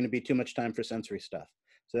like there's going to be too much time for sensory stuff.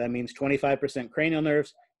 So that means 25% cranial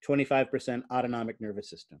nerves, 25% autonomic nervous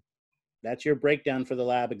system. That's your breakdown for the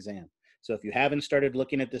lab exam. So if you haven't started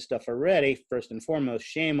looking at this stuff already, first and foremost,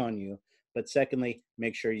 shame on you. But secondly,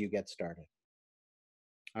 make sure you get started.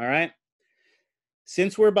 All right.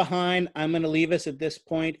 Since we're behind, I'm going to leave us at this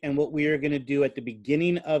point, and what we are going to do at the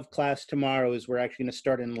beginning of class tomorrow is we're actually going to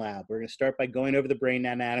start in lab. We're going to start by going over the brain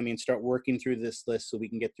anatomy and start working through this list so we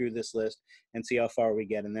can get through this list and see how far we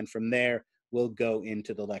get. And then from there, we'll go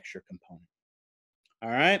into the lecture component.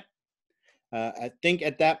 All right. I think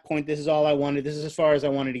at that point, this is all I wanted. This is as far as I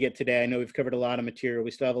wanted to get today. I know we've covered a lot of material.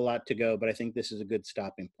 We still have a lot to go, but I think this is a good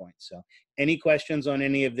stopping point. So any questions on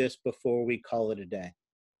any of this before we call it a day?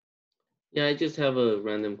 Yeah, I just have a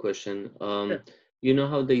random question. Sure. You know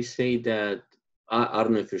how they say that, I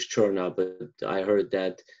don't know if it's true or not, but I heard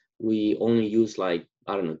that we only use like,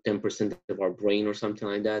 I don't know, 10% of our brain or something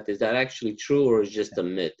like that. Is that actually true or is just a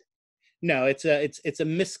myth? No, it's a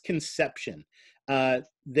misconception.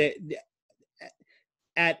 The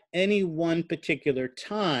at any one particular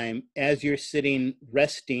time, as you're sitting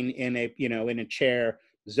resting in a, in a chair,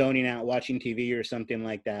 zoning out, watching TV or something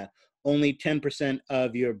like that, only 10%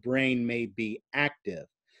 of your brain may be active.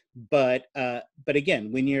 But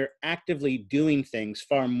again, when you're actively doing things,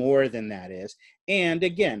 far more than that is. And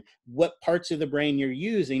again, what parts of the brain you're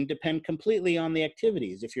using depend completely on the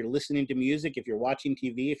activities. If you're listening to music, if you're watching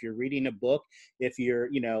TV, if you're reading a book, if you're,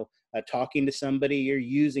 talking to somebody, you're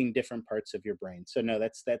using different parts of your brain. So no,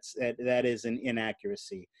 that is an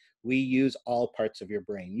inaccuracy. We use all parts of your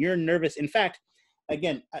brain. You're nervous. In fact,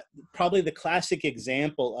 again, probably the classic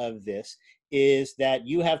example of this is that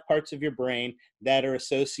you have parts of your brain that are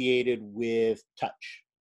associated with touch.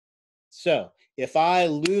 So if I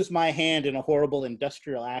lose my hand in a horrible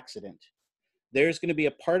industrial accident, there's going to be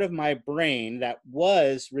a part of my brain that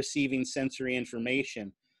was receiving sensory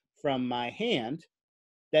information from my hand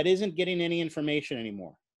that isn't getting any information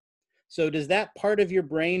anymore. So does that part of your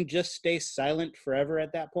brain just stay silent forever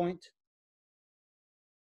at that point?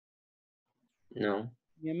 No.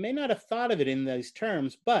 You may not have thought of it in those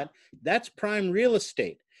terms, but that's prime real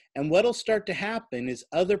estate. And what'll start to happen is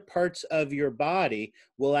other parts of your body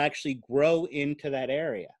will actually grow into that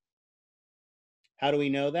area. How do we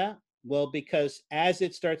know that? Well, because as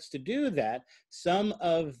it starts to do that, some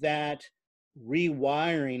of that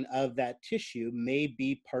rewiring of that tissue may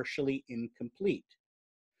be partially incomplete.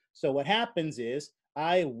 So what happens is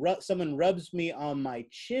someone rubs me on my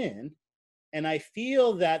chin, and I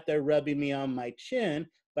feel that they're rubbing me on my chin,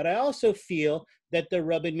 but I also feel that they're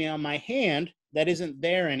rubbing me on my hand that isn't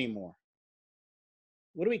there anymore.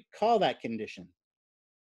 What do we call that condition?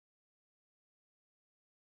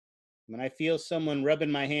 When I feel someone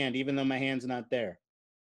rubbing my hand, even though my hand's not there.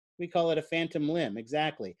 We call it a phantom limb,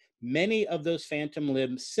 exactly. Many of those phantom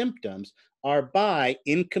limb symptoms are by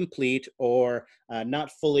incomplete or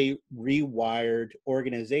not fully rewired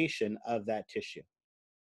organization of that tissue.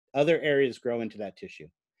 Other areas grow into that tissue.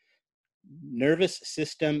 Nervous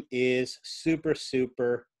system is super,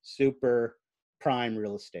 super, super prime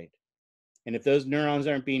real estate. And if those neurons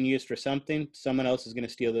aren't being used for something, someone else is going to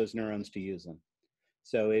steal those neurons to use them.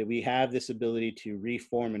 So we have this ability to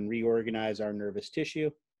reform and reorganize our nervous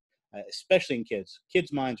tissue, especially in kids.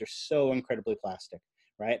 Kids' minds are so incredibly plastic,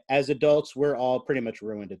 right? As adults, we're all pretty much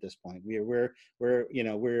ruined at this point. We're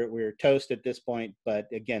toast at this point. But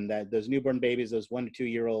again, that those newborn babies, those 1 to 2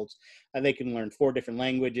 year olds, they can learn 4 different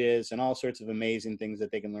languages and all sorts of amazing things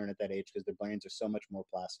that they can learn at that age because their brains are so much more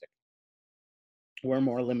plastic. We're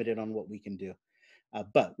more limited on what we can do.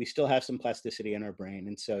 But we still have some plasticity in our brain,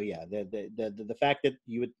 and so yeah, the fact that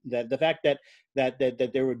the fact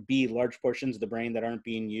that there would be large portions of the brain that aren't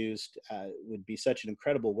being used would be such an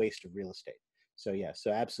incredible waste of real estate. So yeah,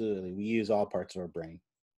 so absolutely, we use all parts of our brain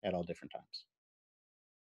at all different times.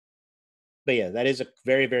 But yeah, that is a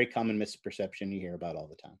very, very common misperception you hear about all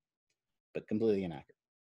the time, but completely inaccurate.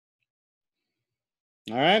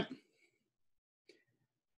 All right,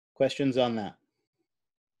 questions on that?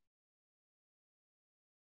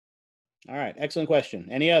 All right, excellent question.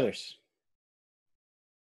 Any others?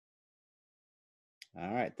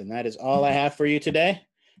 All right, then that is all I have for you today.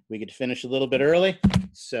 We get to finish a little bit early.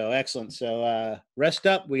 So excellent. So rest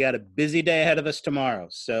up. We got a busy day ahead of us tomorrow.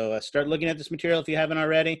 So start looking at this material if you haven't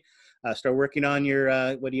already. Start working on your,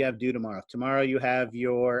 what do you have due tomorrow? Tomorrow you have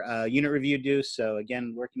your unit review due. So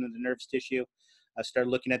again, working with the nervous tissue. Start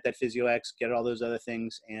looking at that PhysioX, get all those other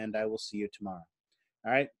things, and I will see you tomorrow.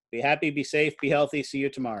 All right, be happy, be safe, be healthy. See you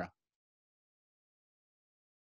tomorrow.